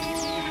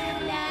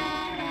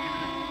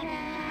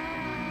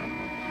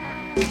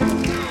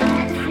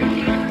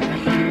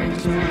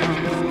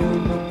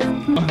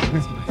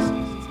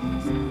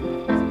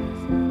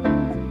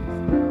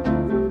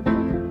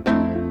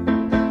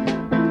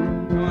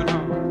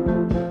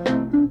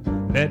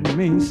 Let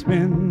me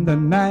spend the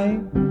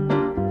night.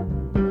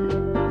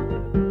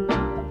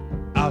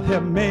 I'll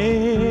help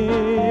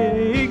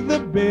make the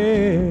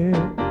bed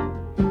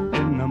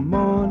in the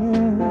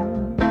morning.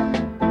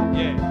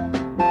 Yeah.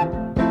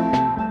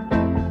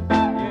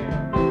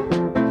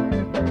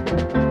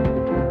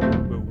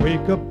 We'll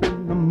wake up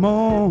in the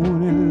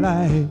morning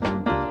light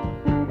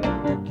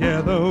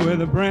together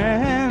with a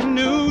brand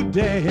new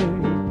day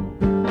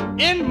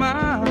in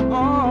my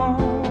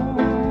arms.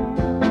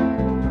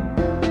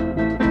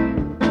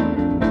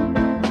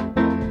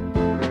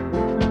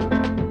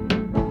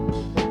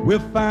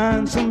 We'll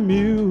find some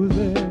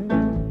music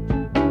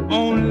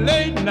on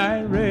late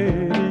night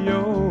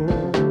radio.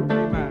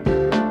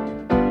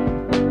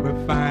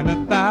 We'll find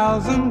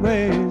 1,000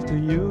 ways to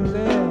use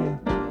it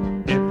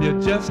if you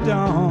just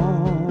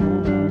don't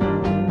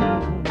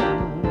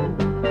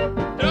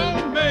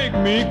make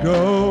me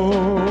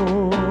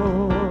go.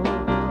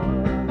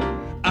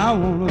 I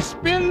wanna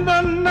spend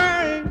the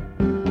night.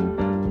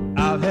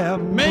 I'll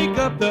have make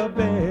up the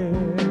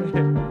bed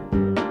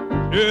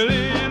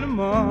early in the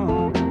morning.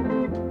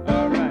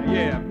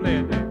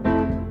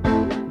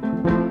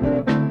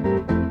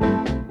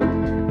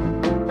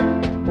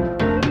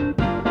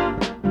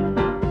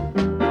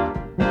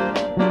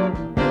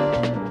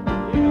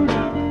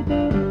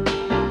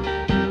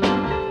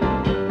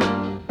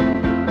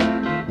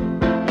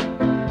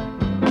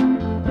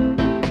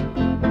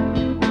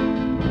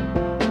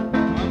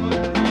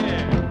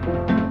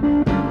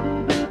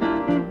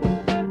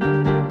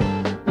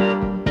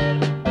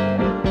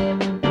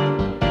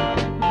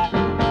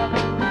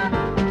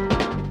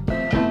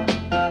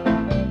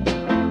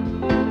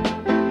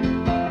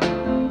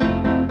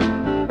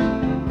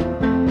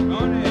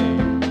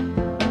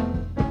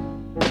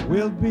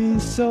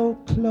 So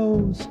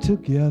close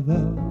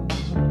together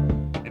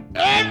in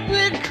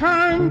every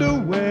kind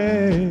of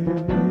way.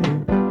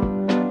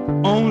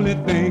 Only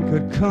thing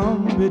could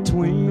come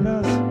between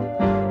us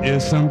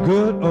is some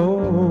good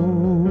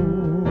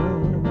old-fashioned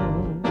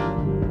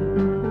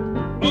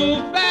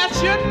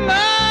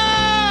love.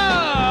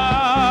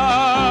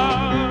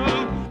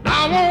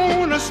 I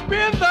wanna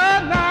spend the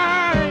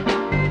night.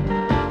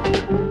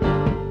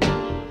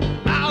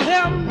 I'll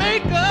help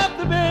make up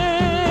the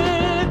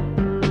bed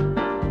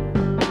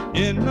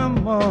in the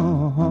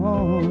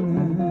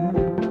morning,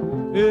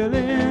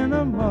 early in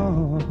the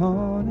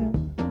morning.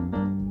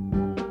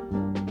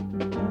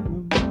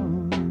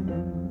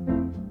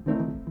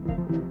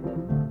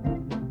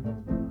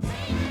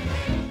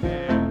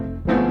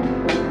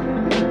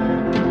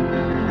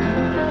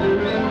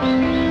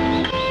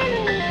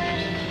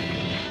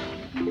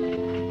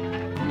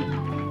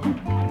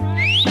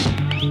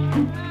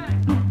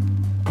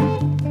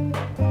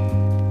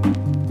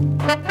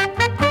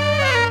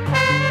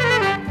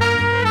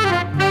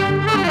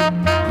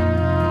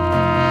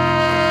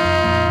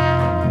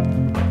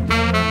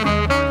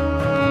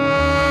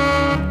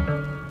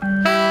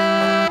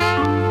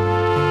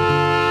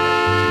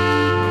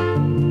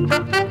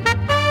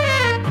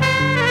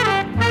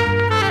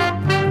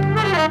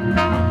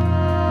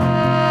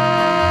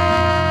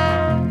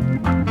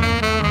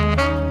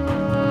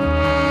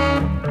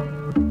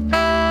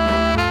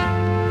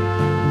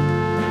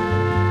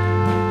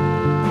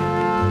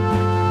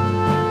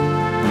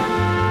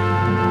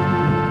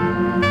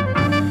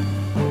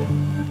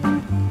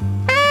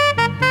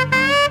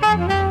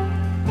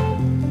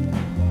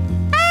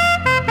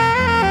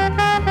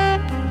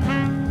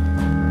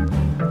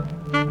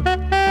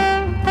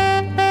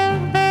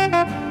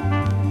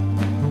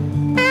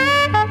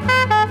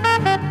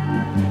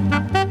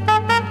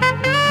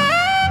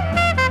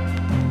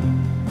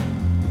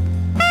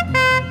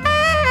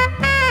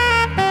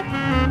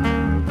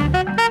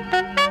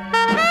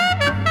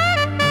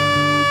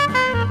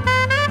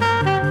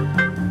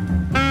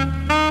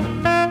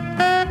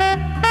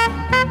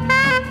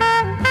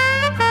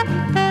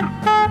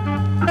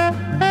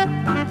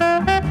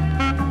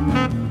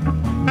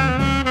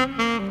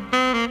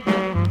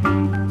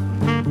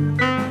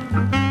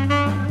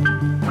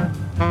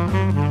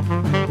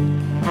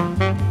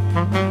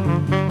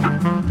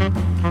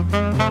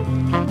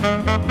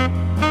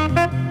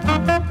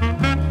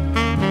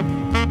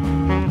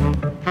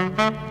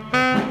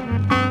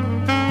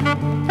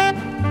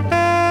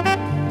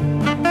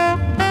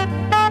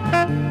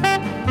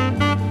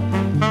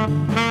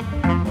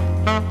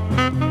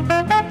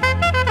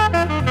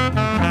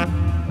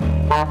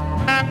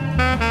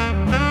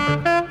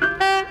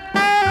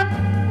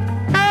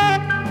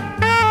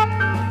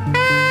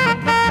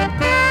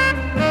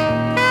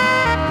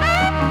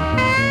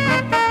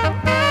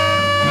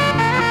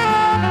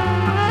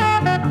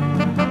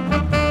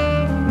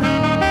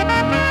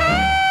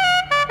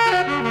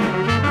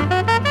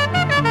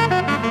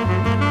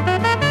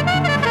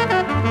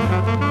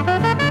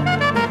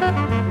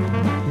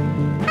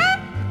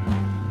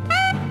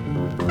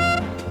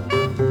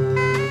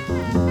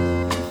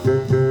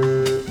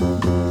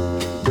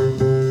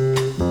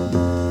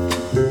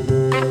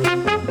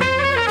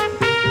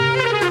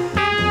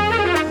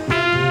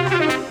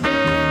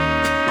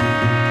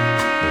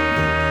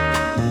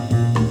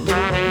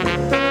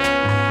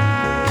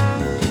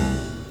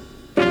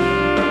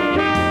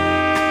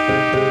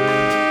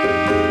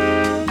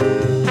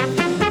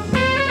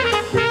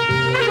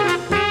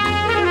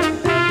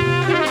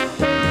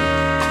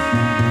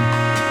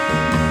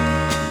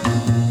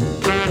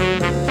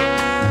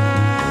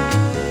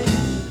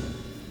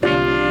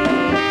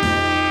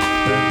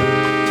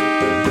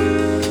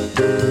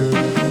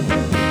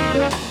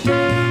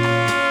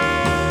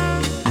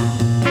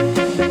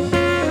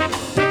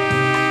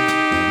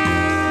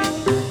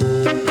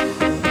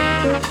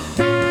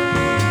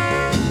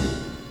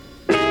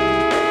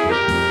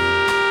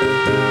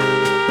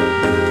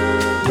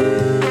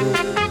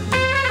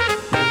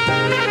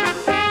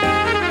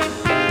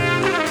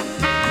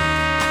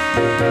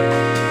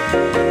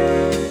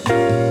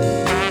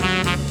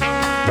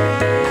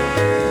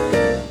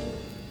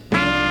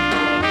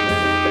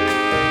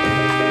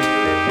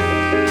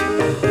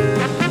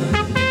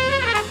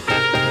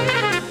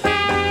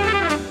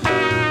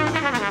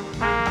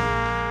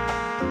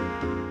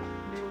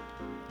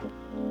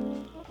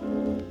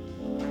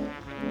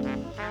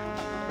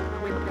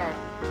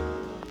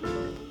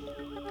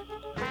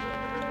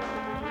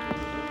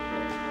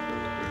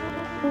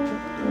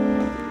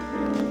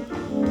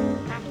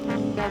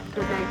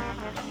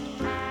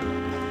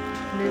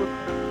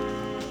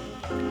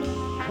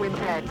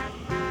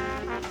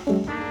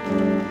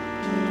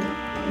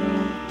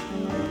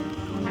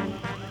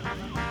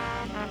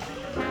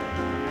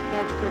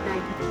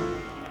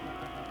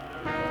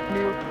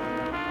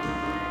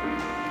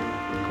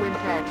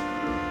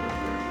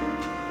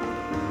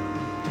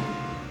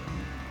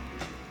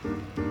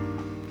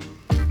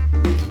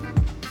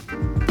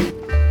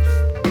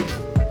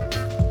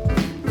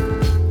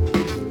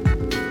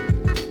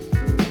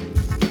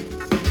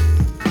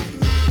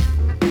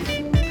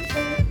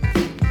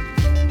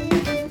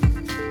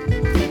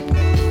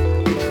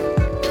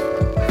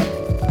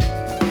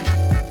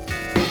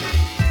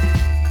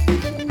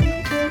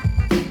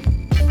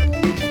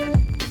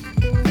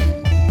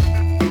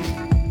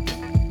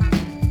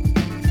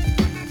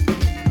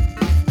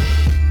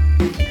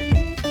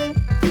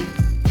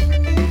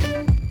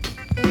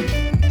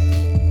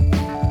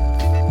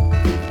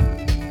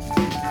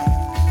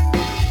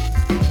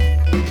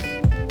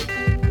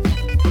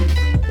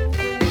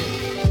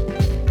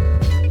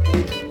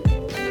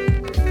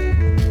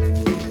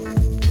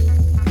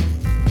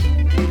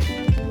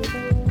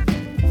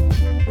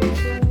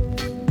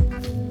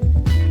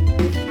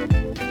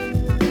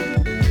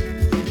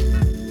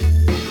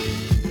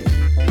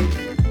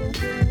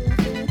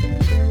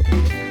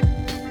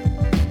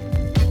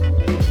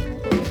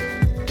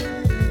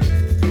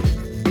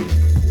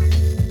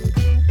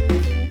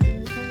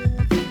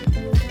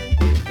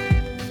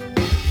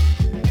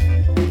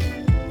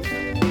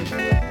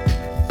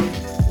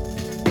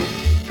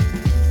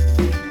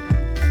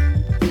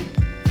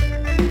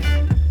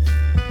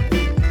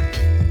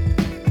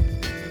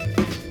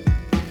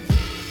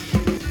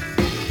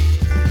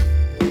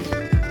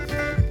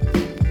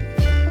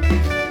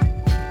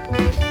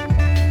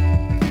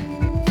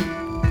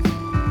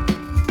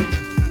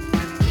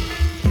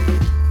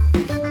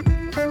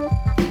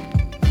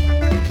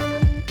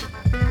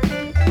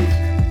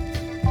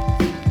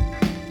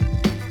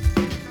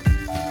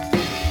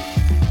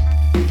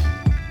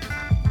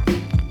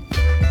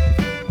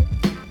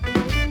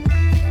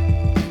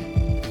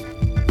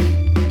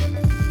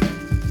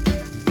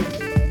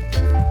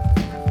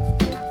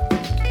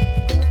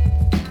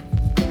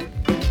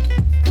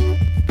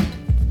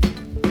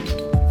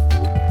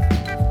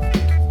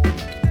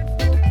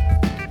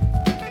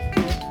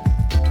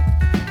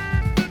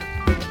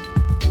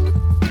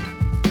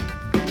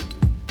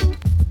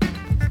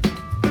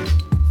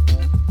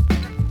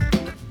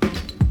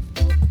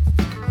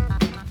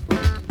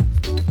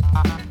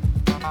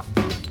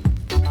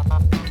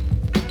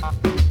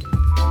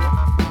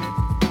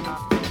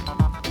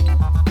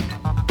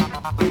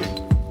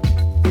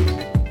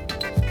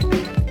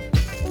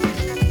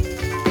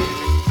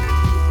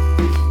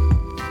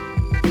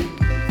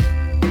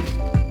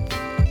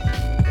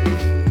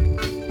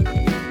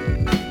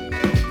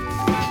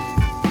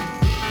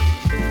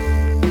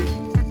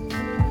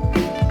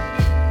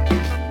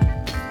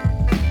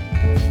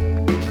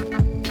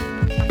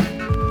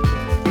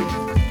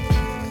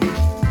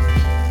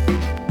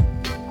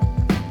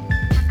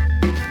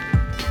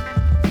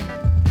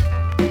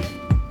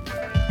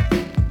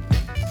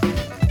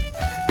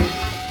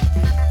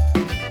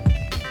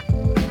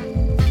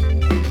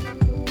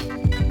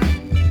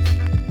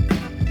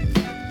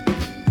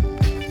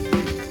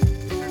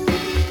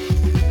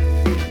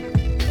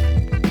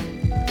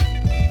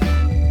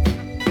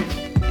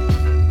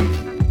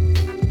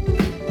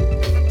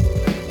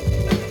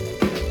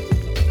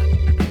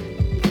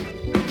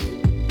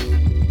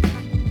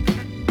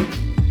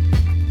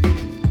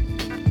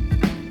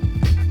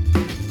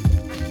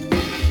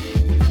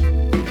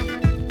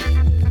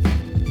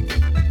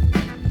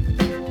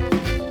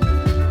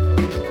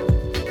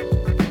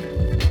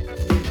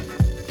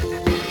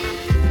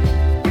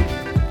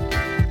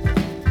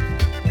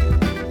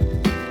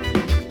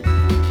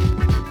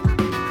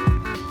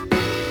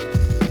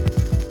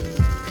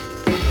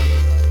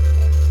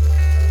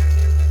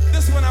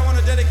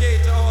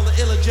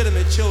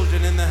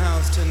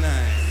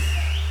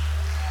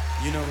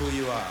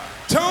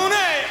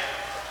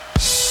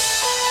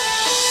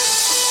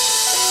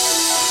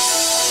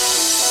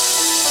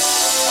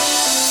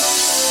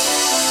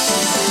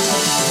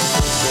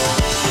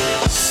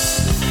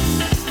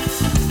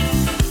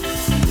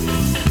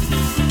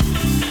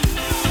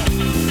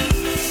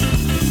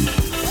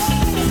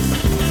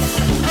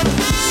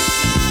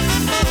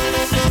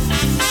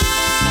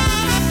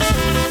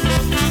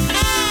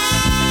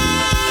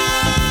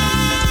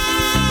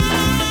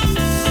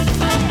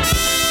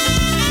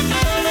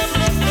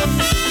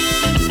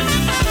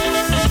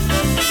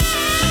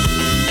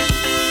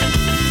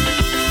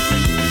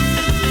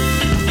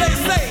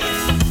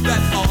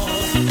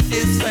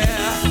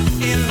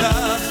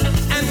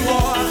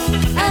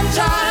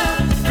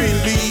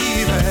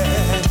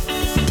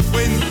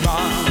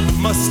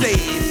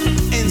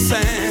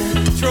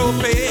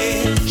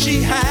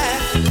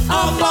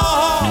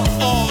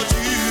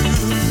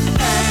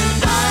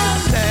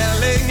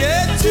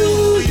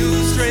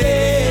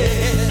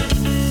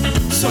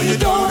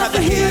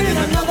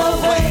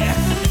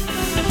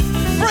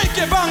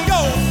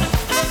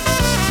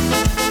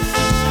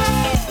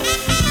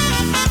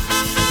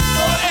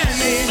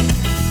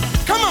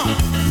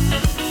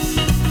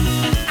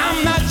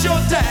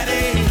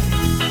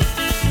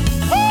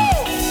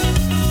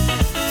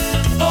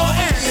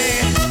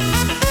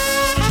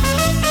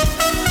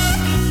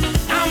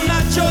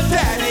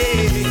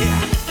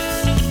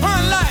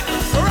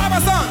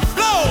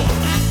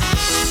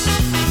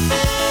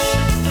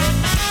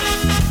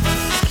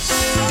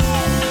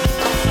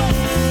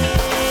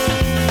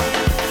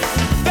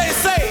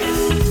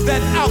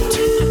 that out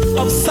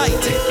of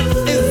sight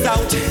is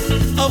out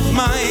of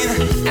mind.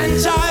 And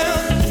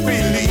child,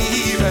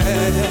 believe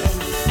it,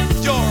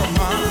 your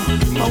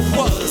mama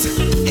was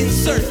in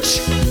search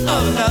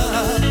of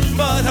love,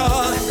 but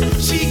all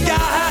she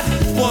got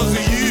was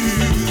you.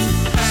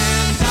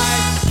 And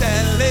I'm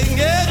telling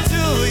it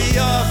to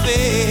your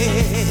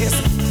face,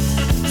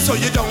 so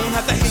you don't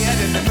have to hear it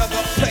in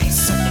another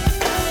place.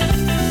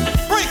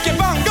 Break your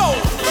bongo.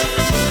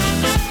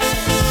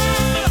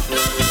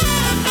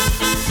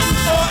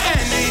 Oh,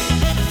 Annie.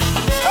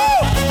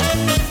 Oh,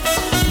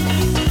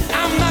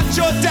 I'm not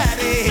your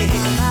daddy.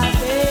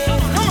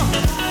 Come on.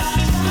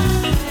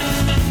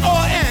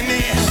 Oh,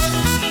 Annie.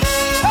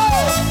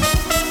 Oh,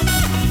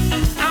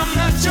 I'm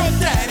not your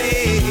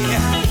daddy.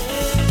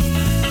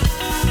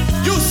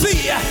 You see,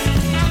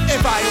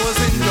 if I was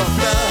in your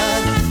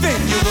blood, then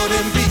you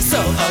wouldn't be so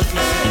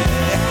ugly.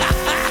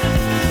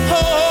 Oh,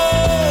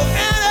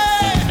 Annie.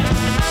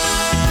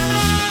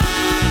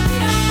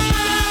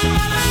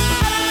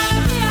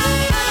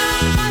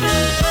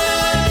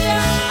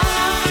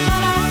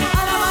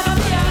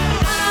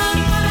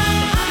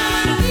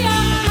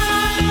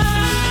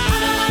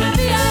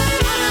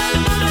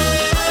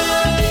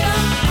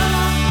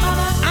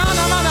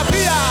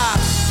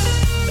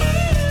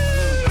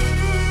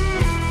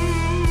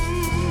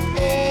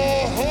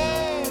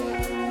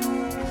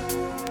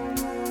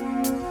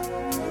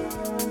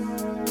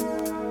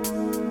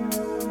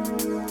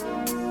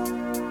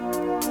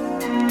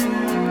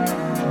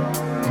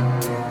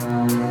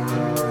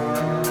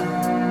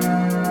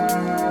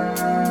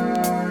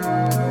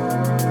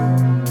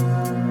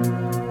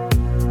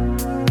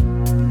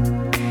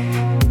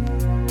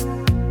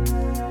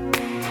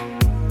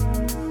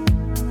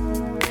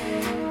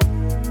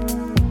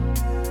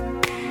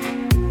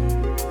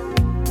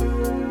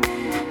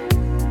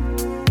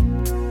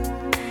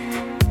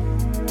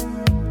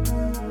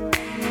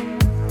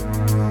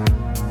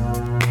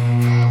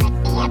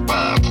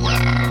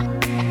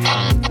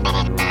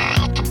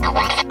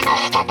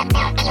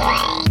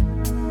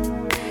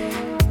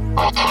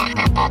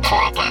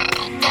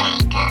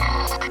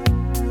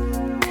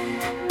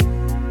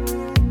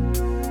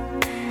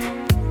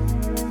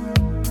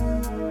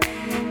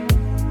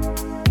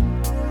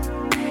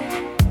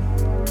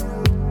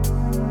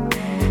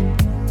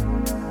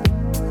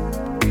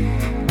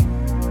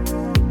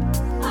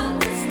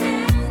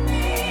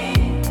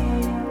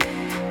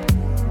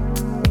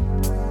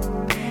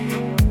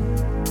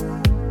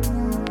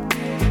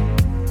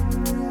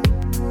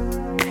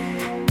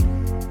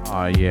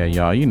 Oh yeah,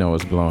 y'all, you know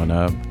what's blowing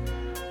up.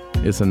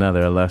 It's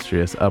another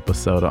illustrious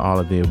episode of All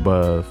of the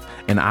Above,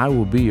 and I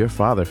will be your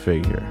father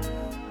figure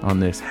on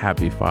this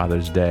happy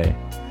Father's Day.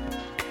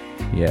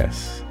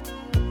 Yes,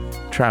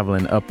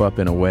 traveling up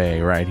and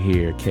away right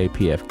here,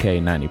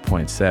 KPFK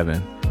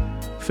 90.7.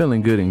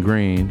 Feeling good and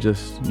green,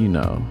 just, you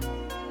know,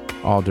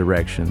 all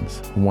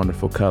directions,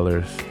 wonderful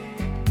colors,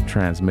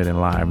 transmitting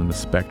live in the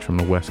spectrum,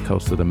 the west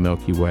coast of the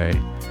Milky Way,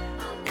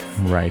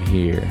 right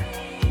here.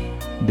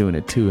 Doing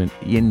it too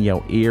in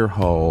your ear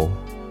hole.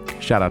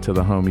 Shout out to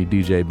the homie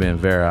DJ Ben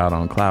Vera out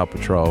on Cloud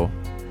Patrol.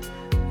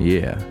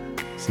 Yeah.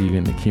 See you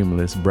in the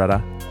Cumulus,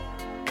 brother.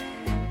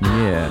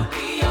 Yeah.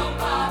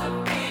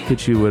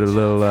 Hit you with a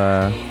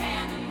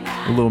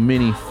little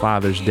mini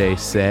Father's Day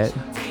set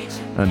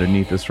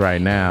underneath us right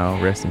now.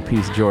 Rest in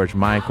peace, George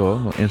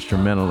Michael,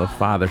 instrumental of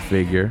Father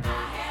Figure.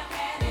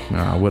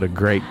 What a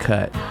great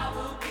cut.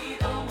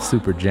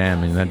 Super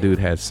jamming. That dude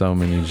had so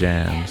many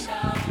jams.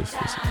 He just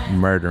was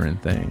murdering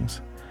things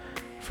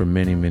for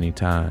many, many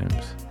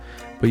times.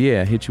 But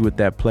yeah, hit you with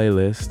that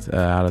playlist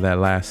out of that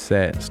last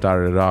set.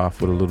 Started it off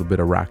with a little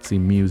bit of Roxy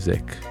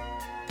Music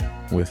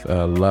with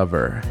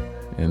Lover,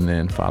 and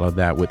then followed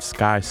that with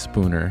Sky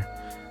Spooner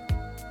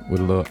with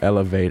a little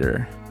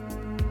Elevator.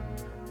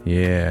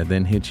 Yeah,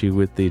 then hit you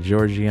with the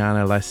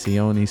Georgiana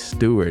Lacioni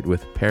Stewart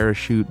with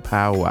Parachute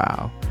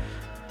Powwow.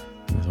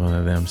 It's one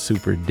of them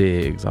super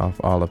digs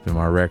all up in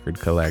my record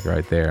collect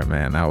right there,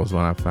 man. That was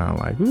when I found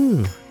like,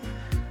 ooh,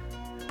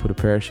 put a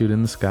parachute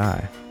in the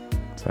sky.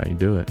 That's how you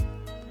do it.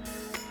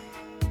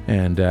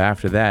 And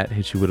after that,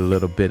 hit you with a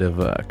little bit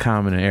of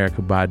Common and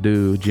Erykah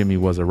Badu, Jimmy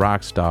Was a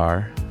Rock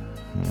Star.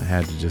 I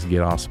had to just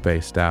get all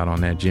spaced out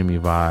on that Jimmy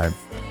vibe.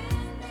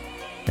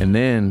 And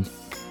then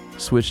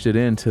switched it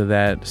into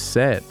that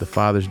set, the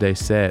Father's Day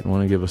set.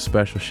 Want to give a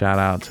special shout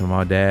out to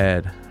my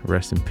dad.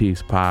 Rest in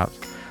peace, Pops.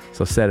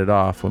 So set it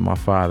off with my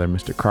father,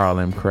 Mr. Carl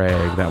M.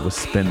 Craig. That was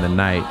Spend the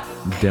Night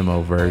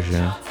demo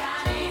version.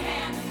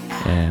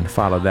 And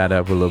followed that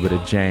up with a little bit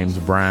of James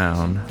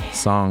Brown,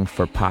 Song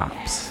for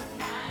Pops.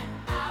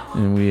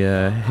 And we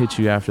hit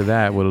you after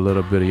that with a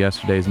little bit of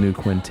Yesterday's New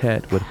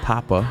Quintet with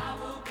Papa.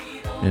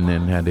 And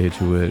then had to hit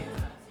you with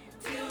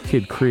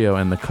Kid Creole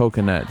and the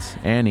Coconuts,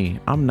 Annie,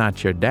 I'm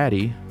Not Your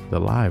Daddy, the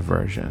live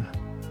version.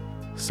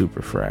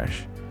 Super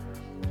fresh.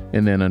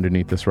 And then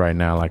underneath us right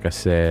now, like I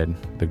said,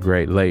 the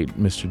great late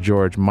Mr.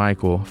 George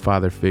Michael,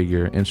 Father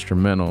Figure,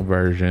 instrumental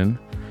version.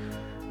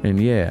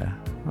 And yeah,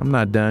 I'm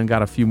not done.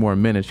 Got a few more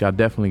minutes. Y'all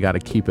definitely got to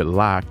keep it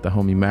locked. The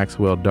homie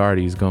Maxwell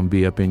Darty is going to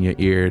be up in your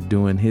ear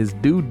doing his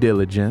due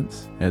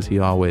diligence, as he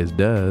always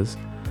does,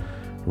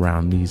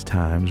 around these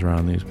times,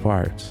 around these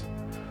parts.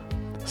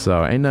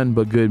 So ain't nothing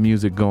but good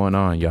music going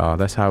on, y'all.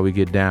 That's how we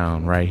get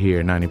down right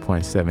here,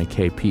 90.7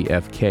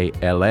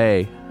 KPFK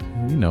LA.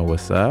 You know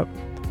what's up.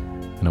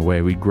 And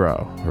away we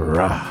grow.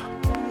 Rah.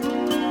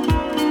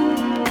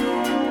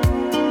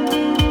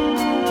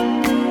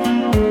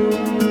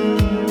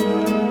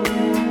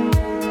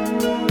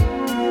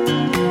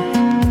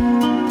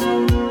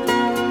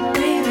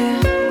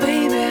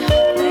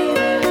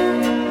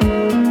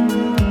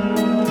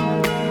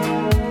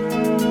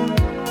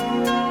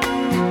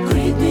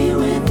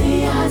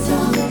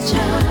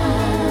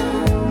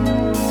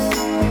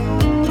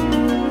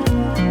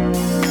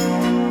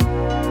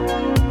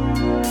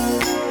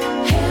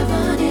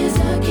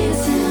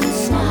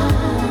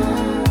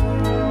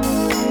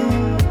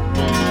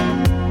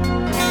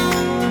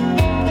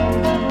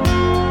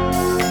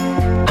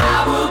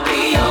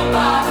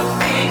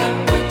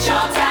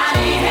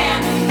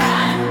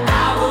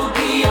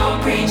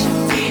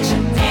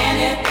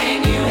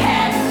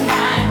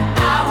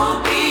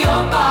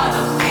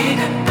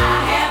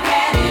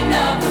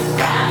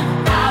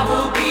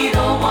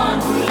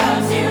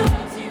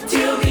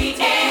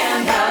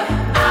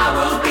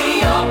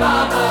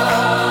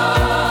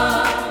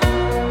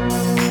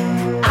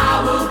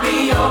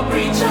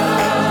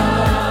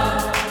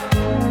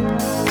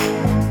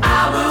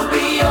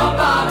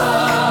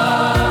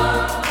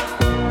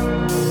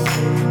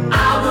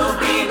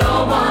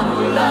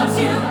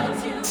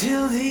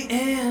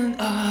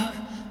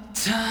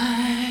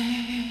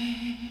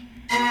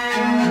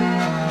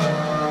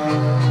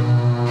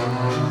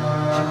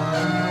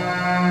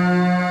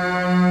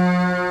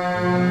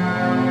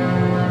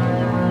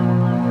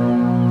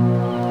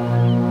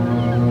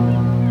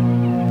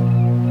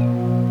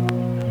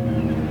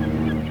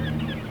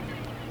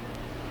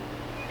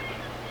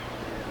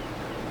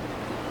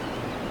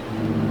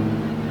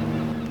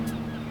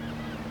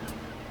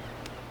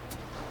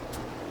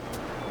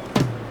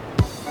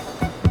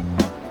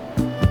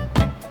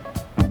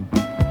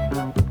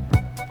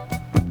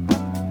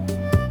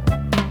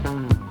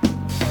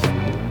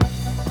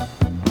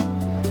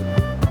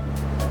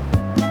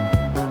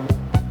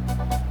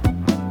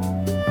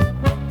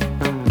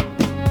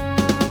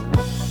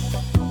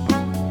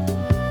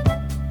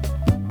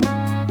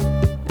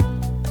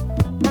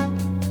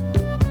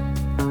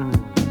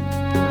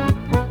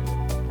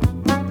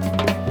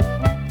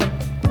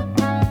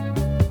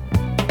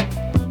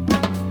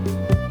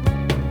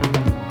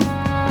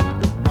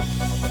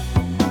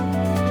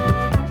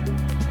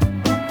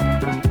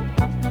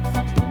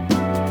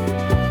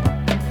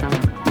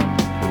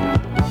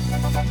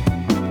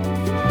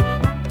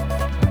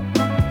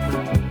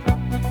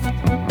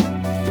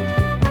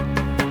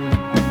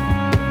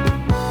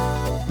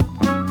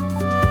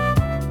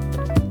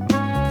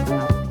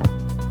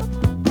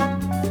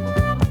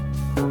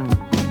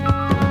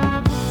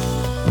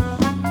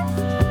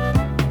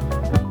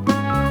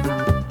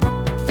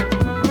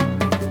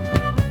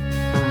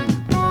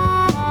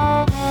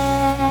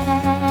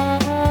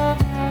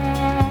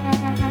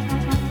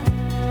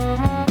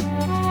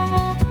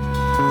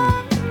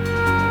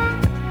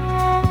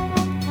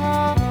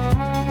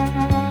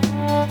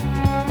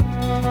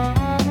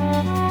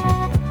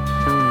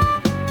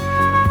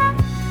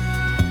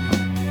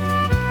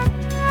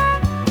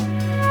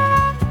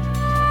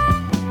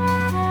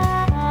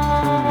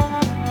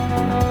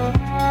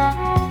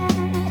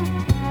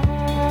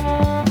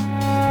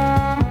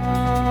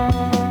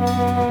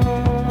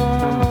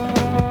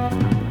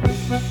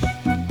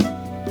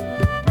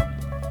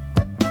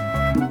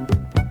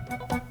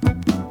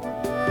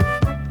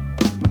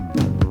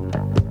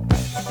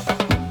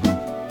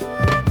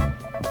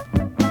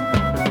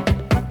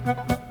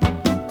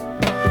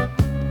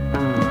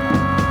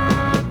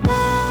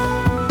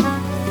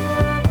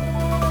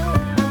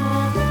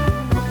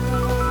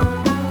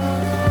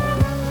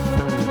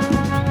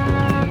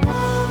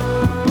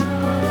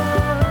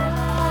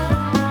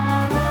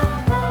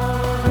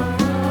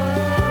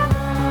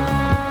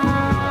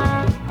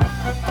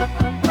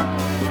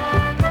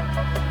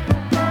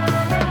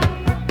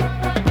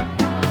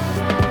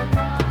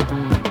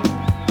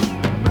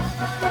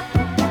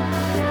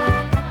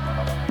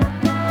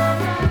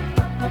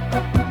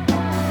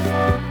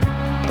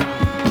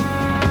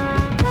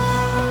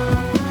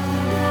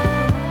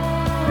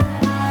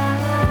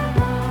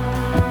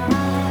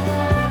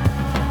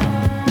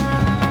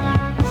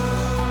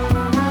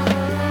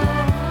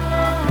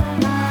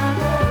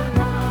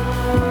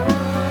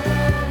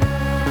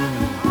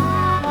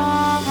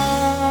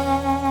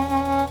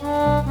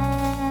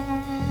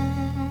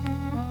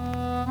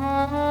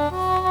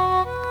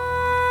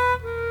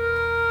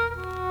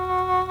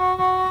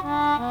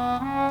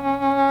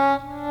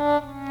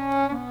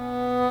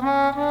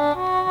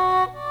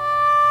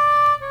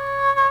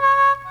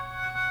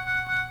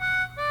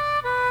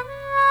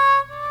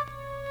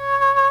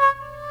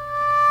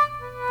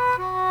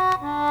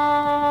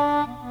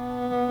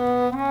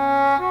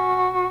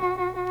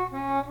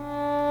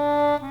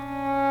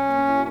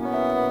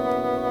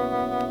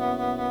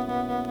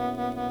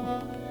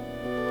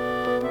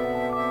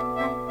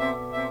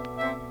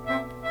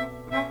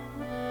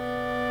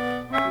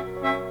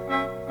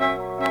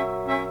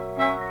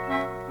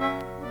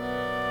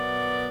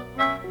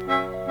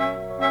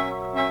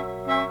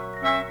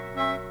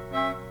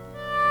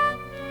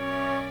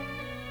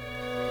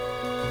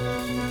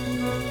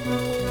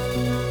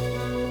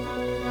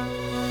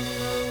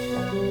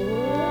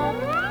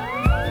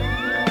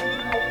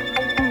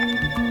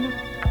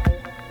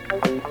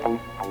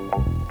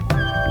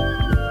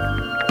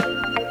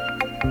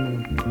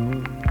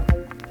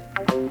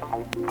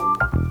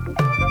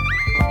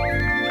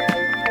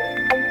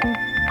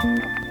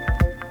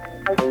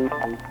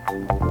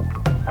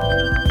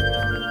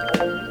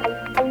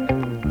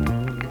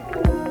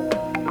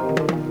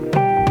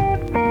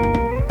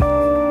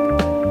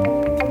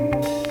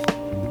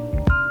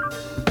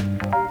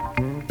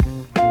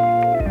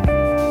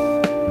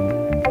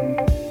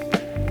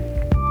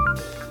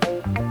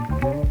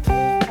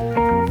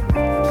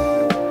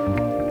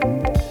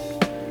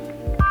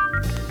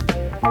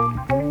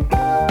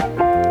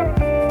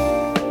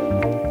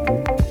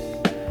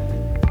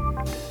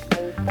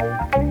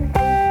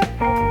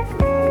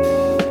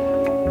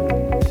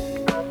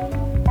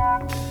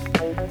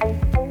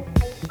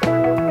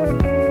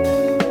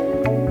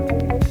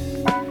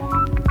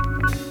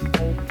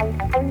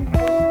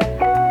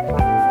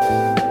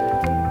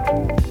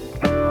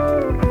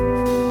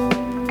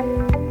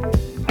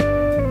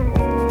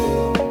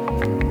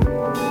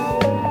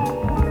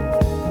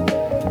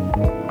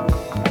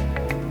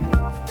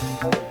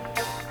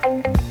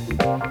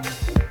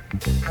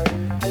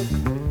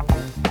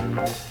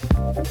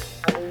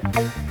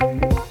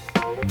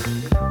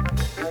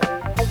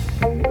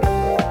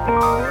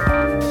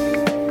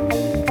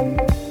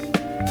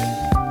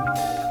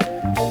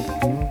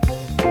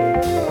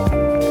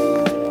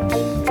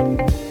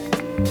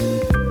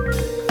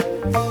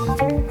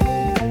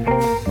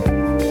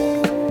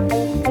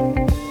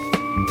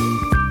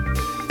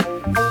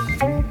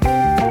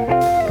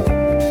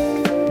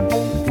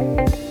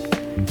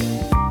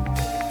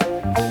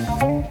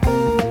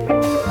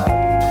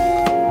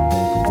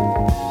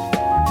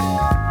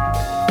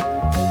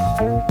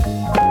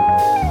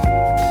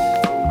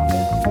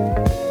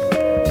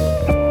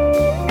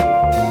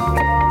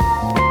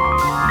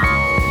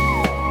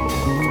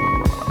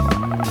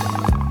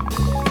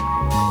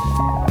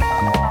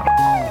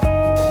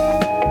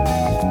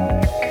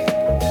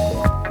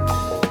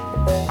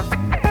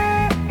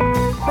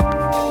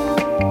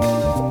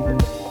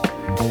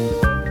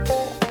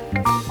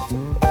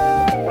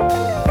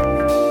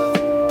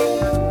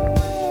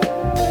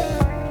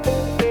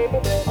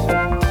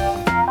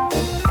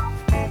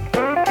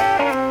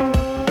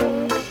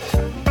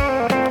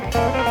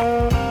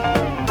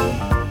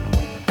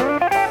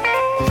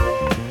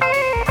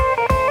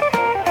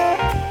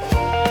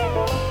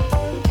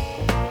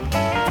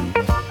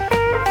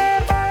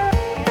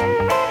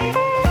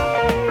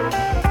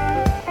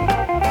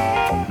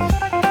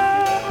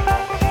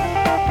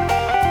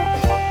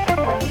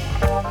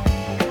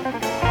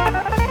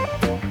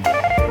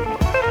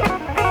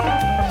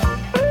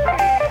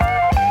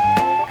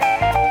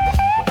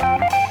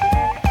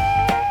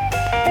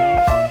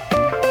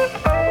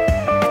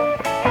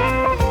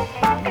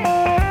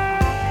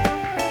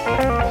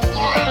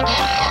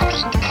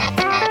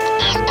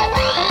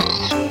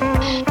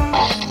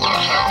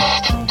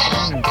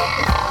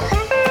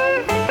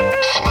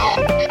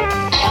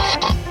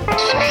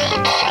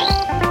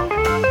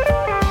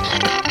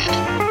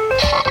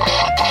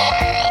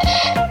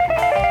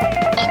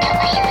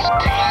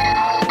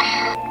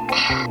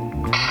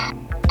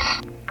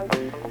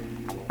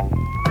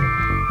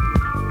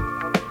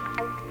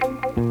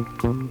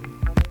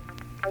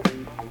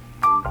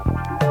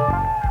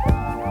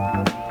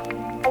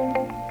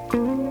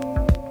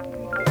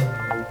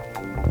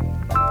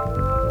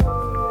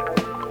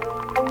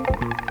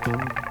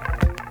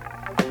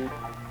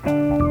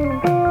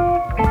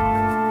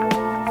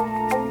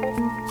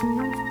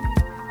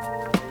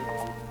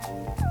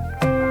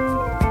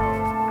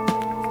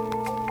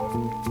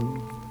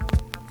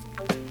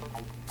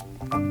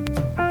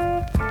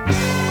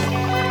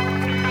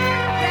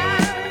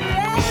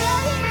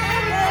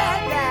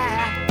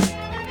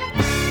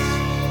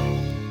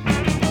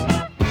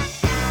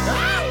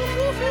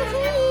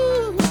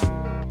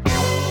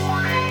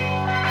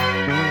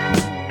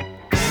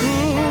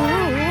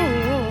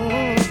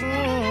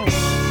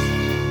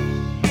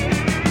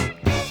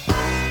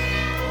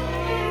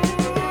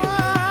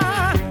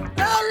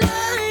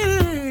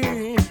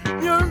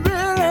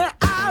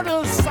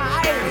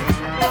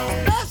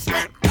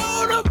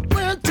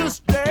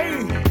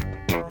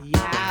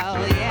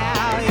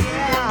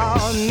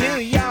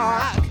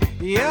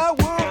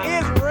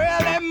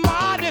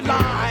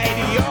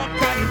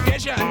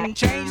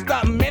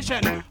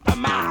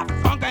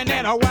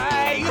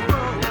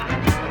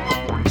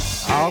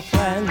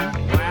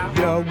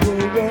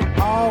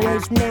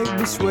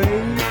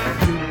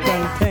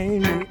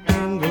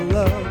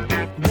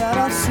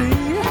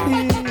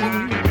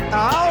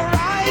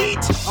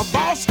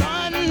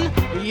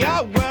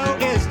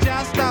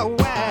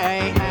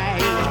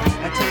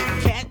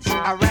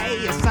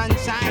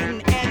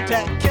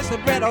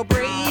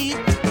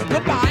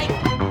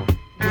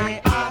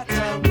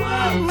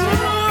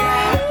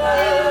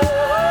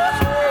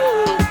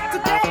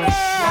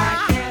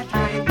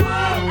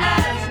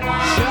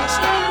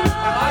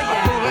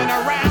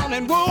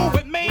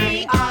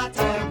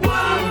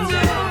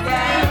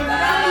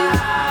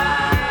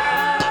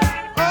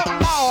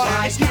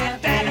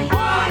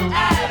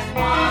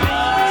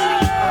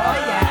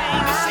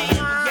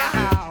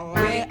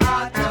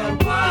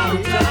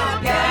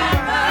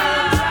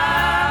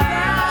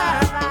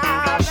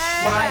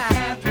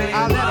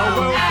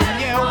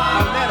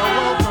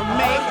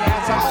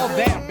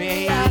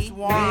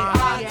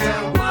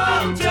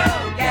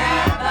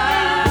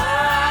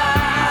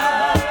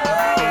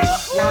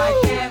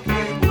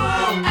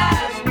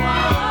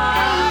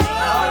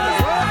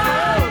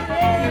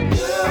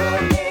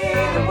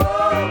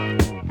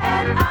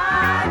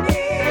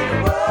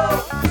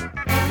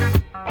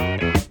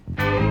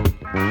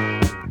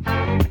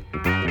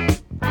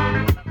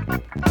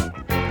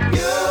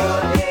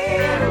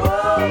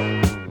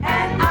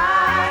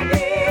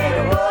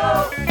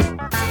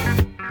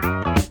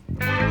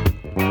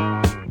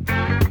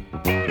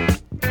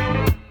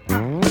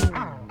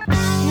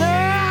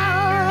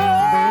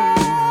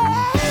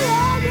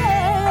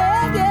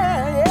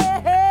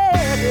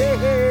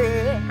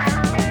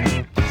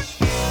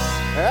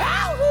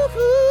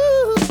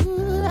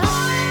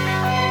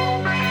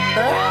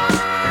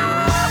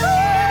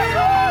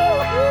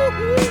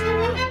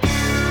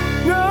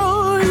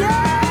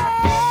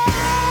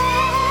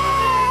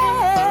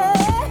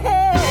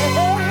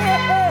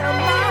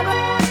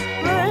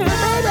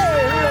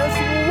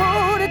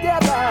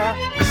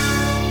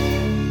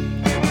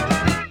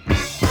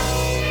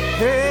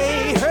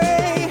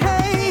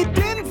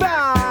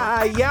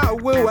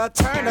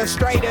 as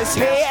straight as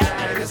hair.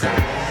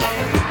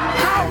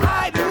 How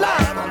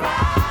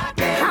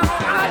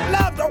I'd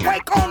love to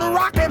wake on a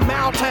Rocky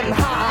Mountain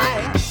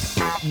high.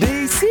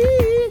 DC,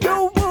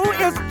 your woo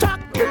is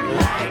chocolate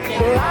like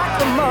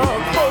a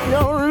mug for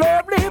your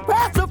lovely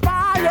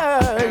pacifier.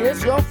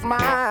 It's your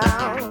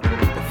smile.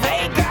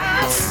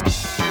 Vegas,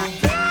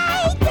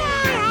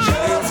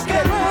 just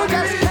get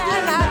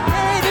stand out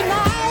day to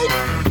night.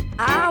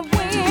 I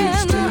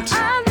win,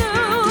 I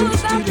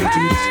lose, I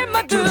pay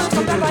my dues,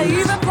 sometimes I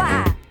even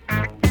fly.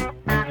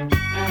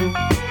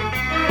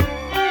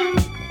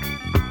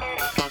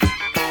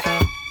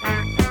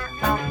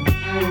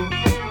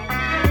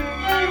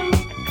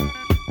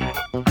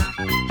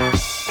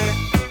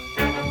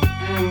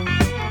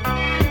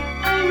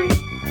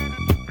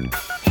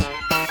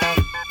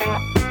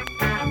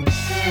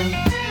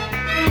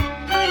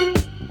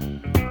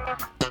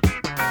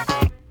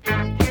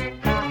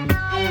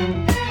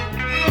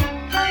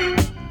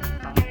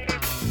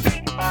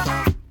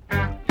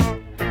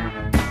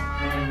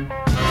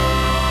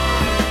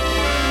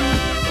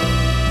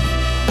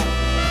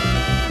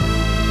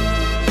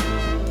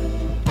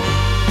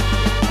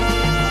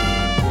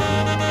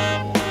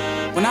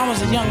 When I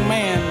was a young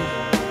man,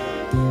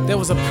 there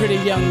was a pretty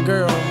young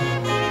girl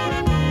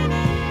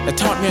that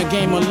taught me a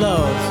game of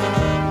love.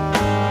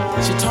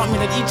 She taught me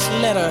that each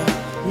letter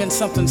meant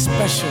something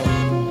special.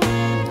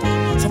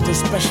 Something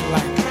special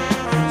like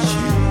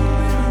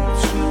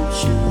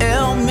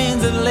L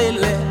means that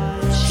lately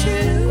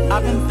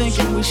I've been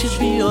thinking we should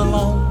be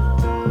alone.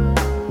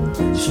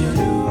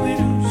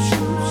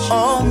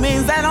 O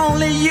means that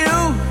only you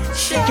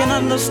can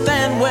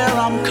understand where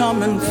I'm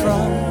coming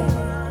from.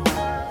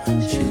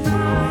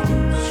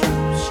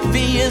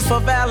 V is for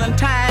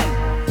Valentine.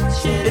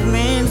 It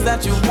means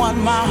that you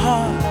won my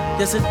heart.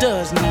 Yes, it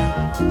does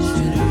now.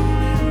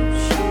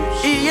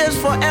 E is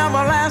for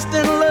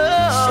everlasting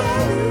love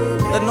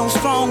that no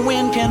strong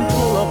wind can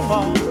pull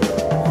apart.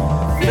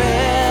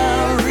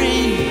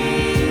 Very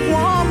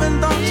woman,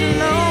 don't you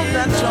know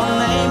that your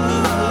name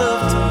means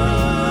love to me?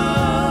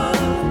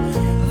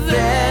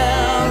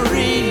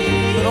 Very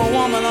little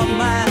woman of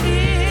mine,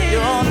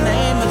 your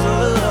name is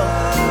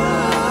love.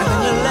 And then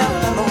you left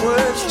and the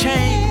words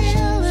changed.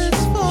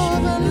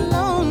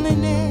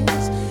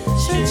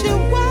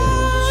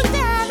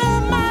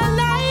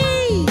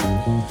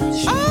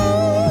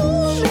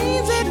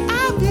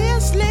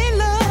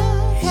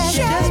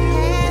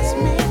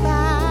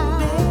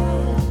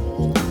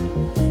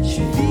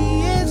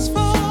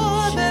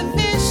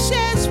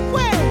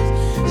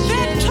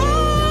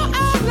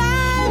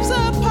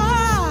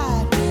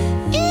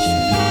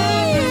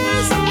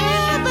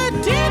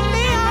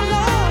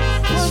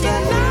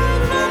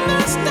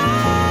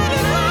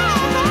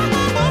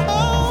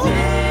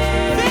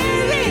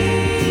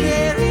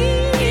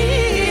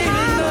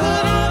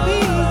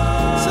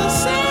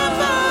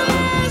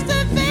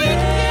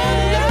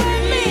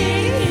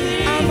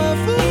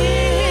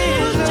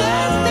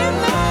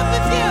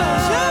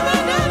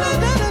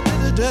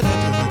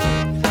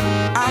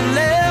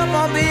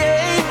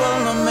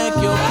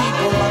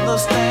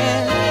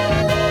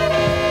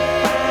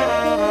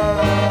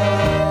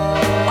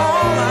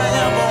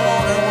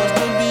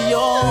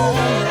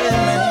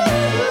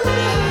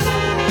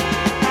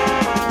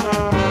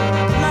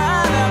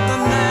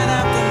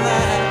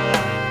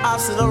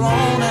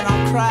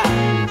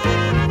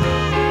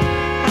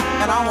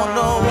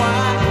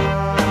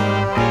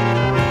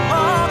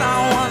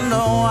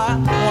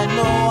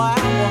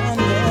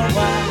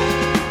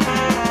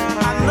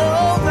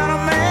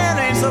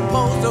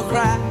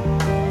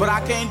 But I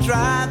can't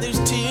dry these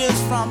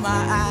tears from my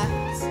eyes.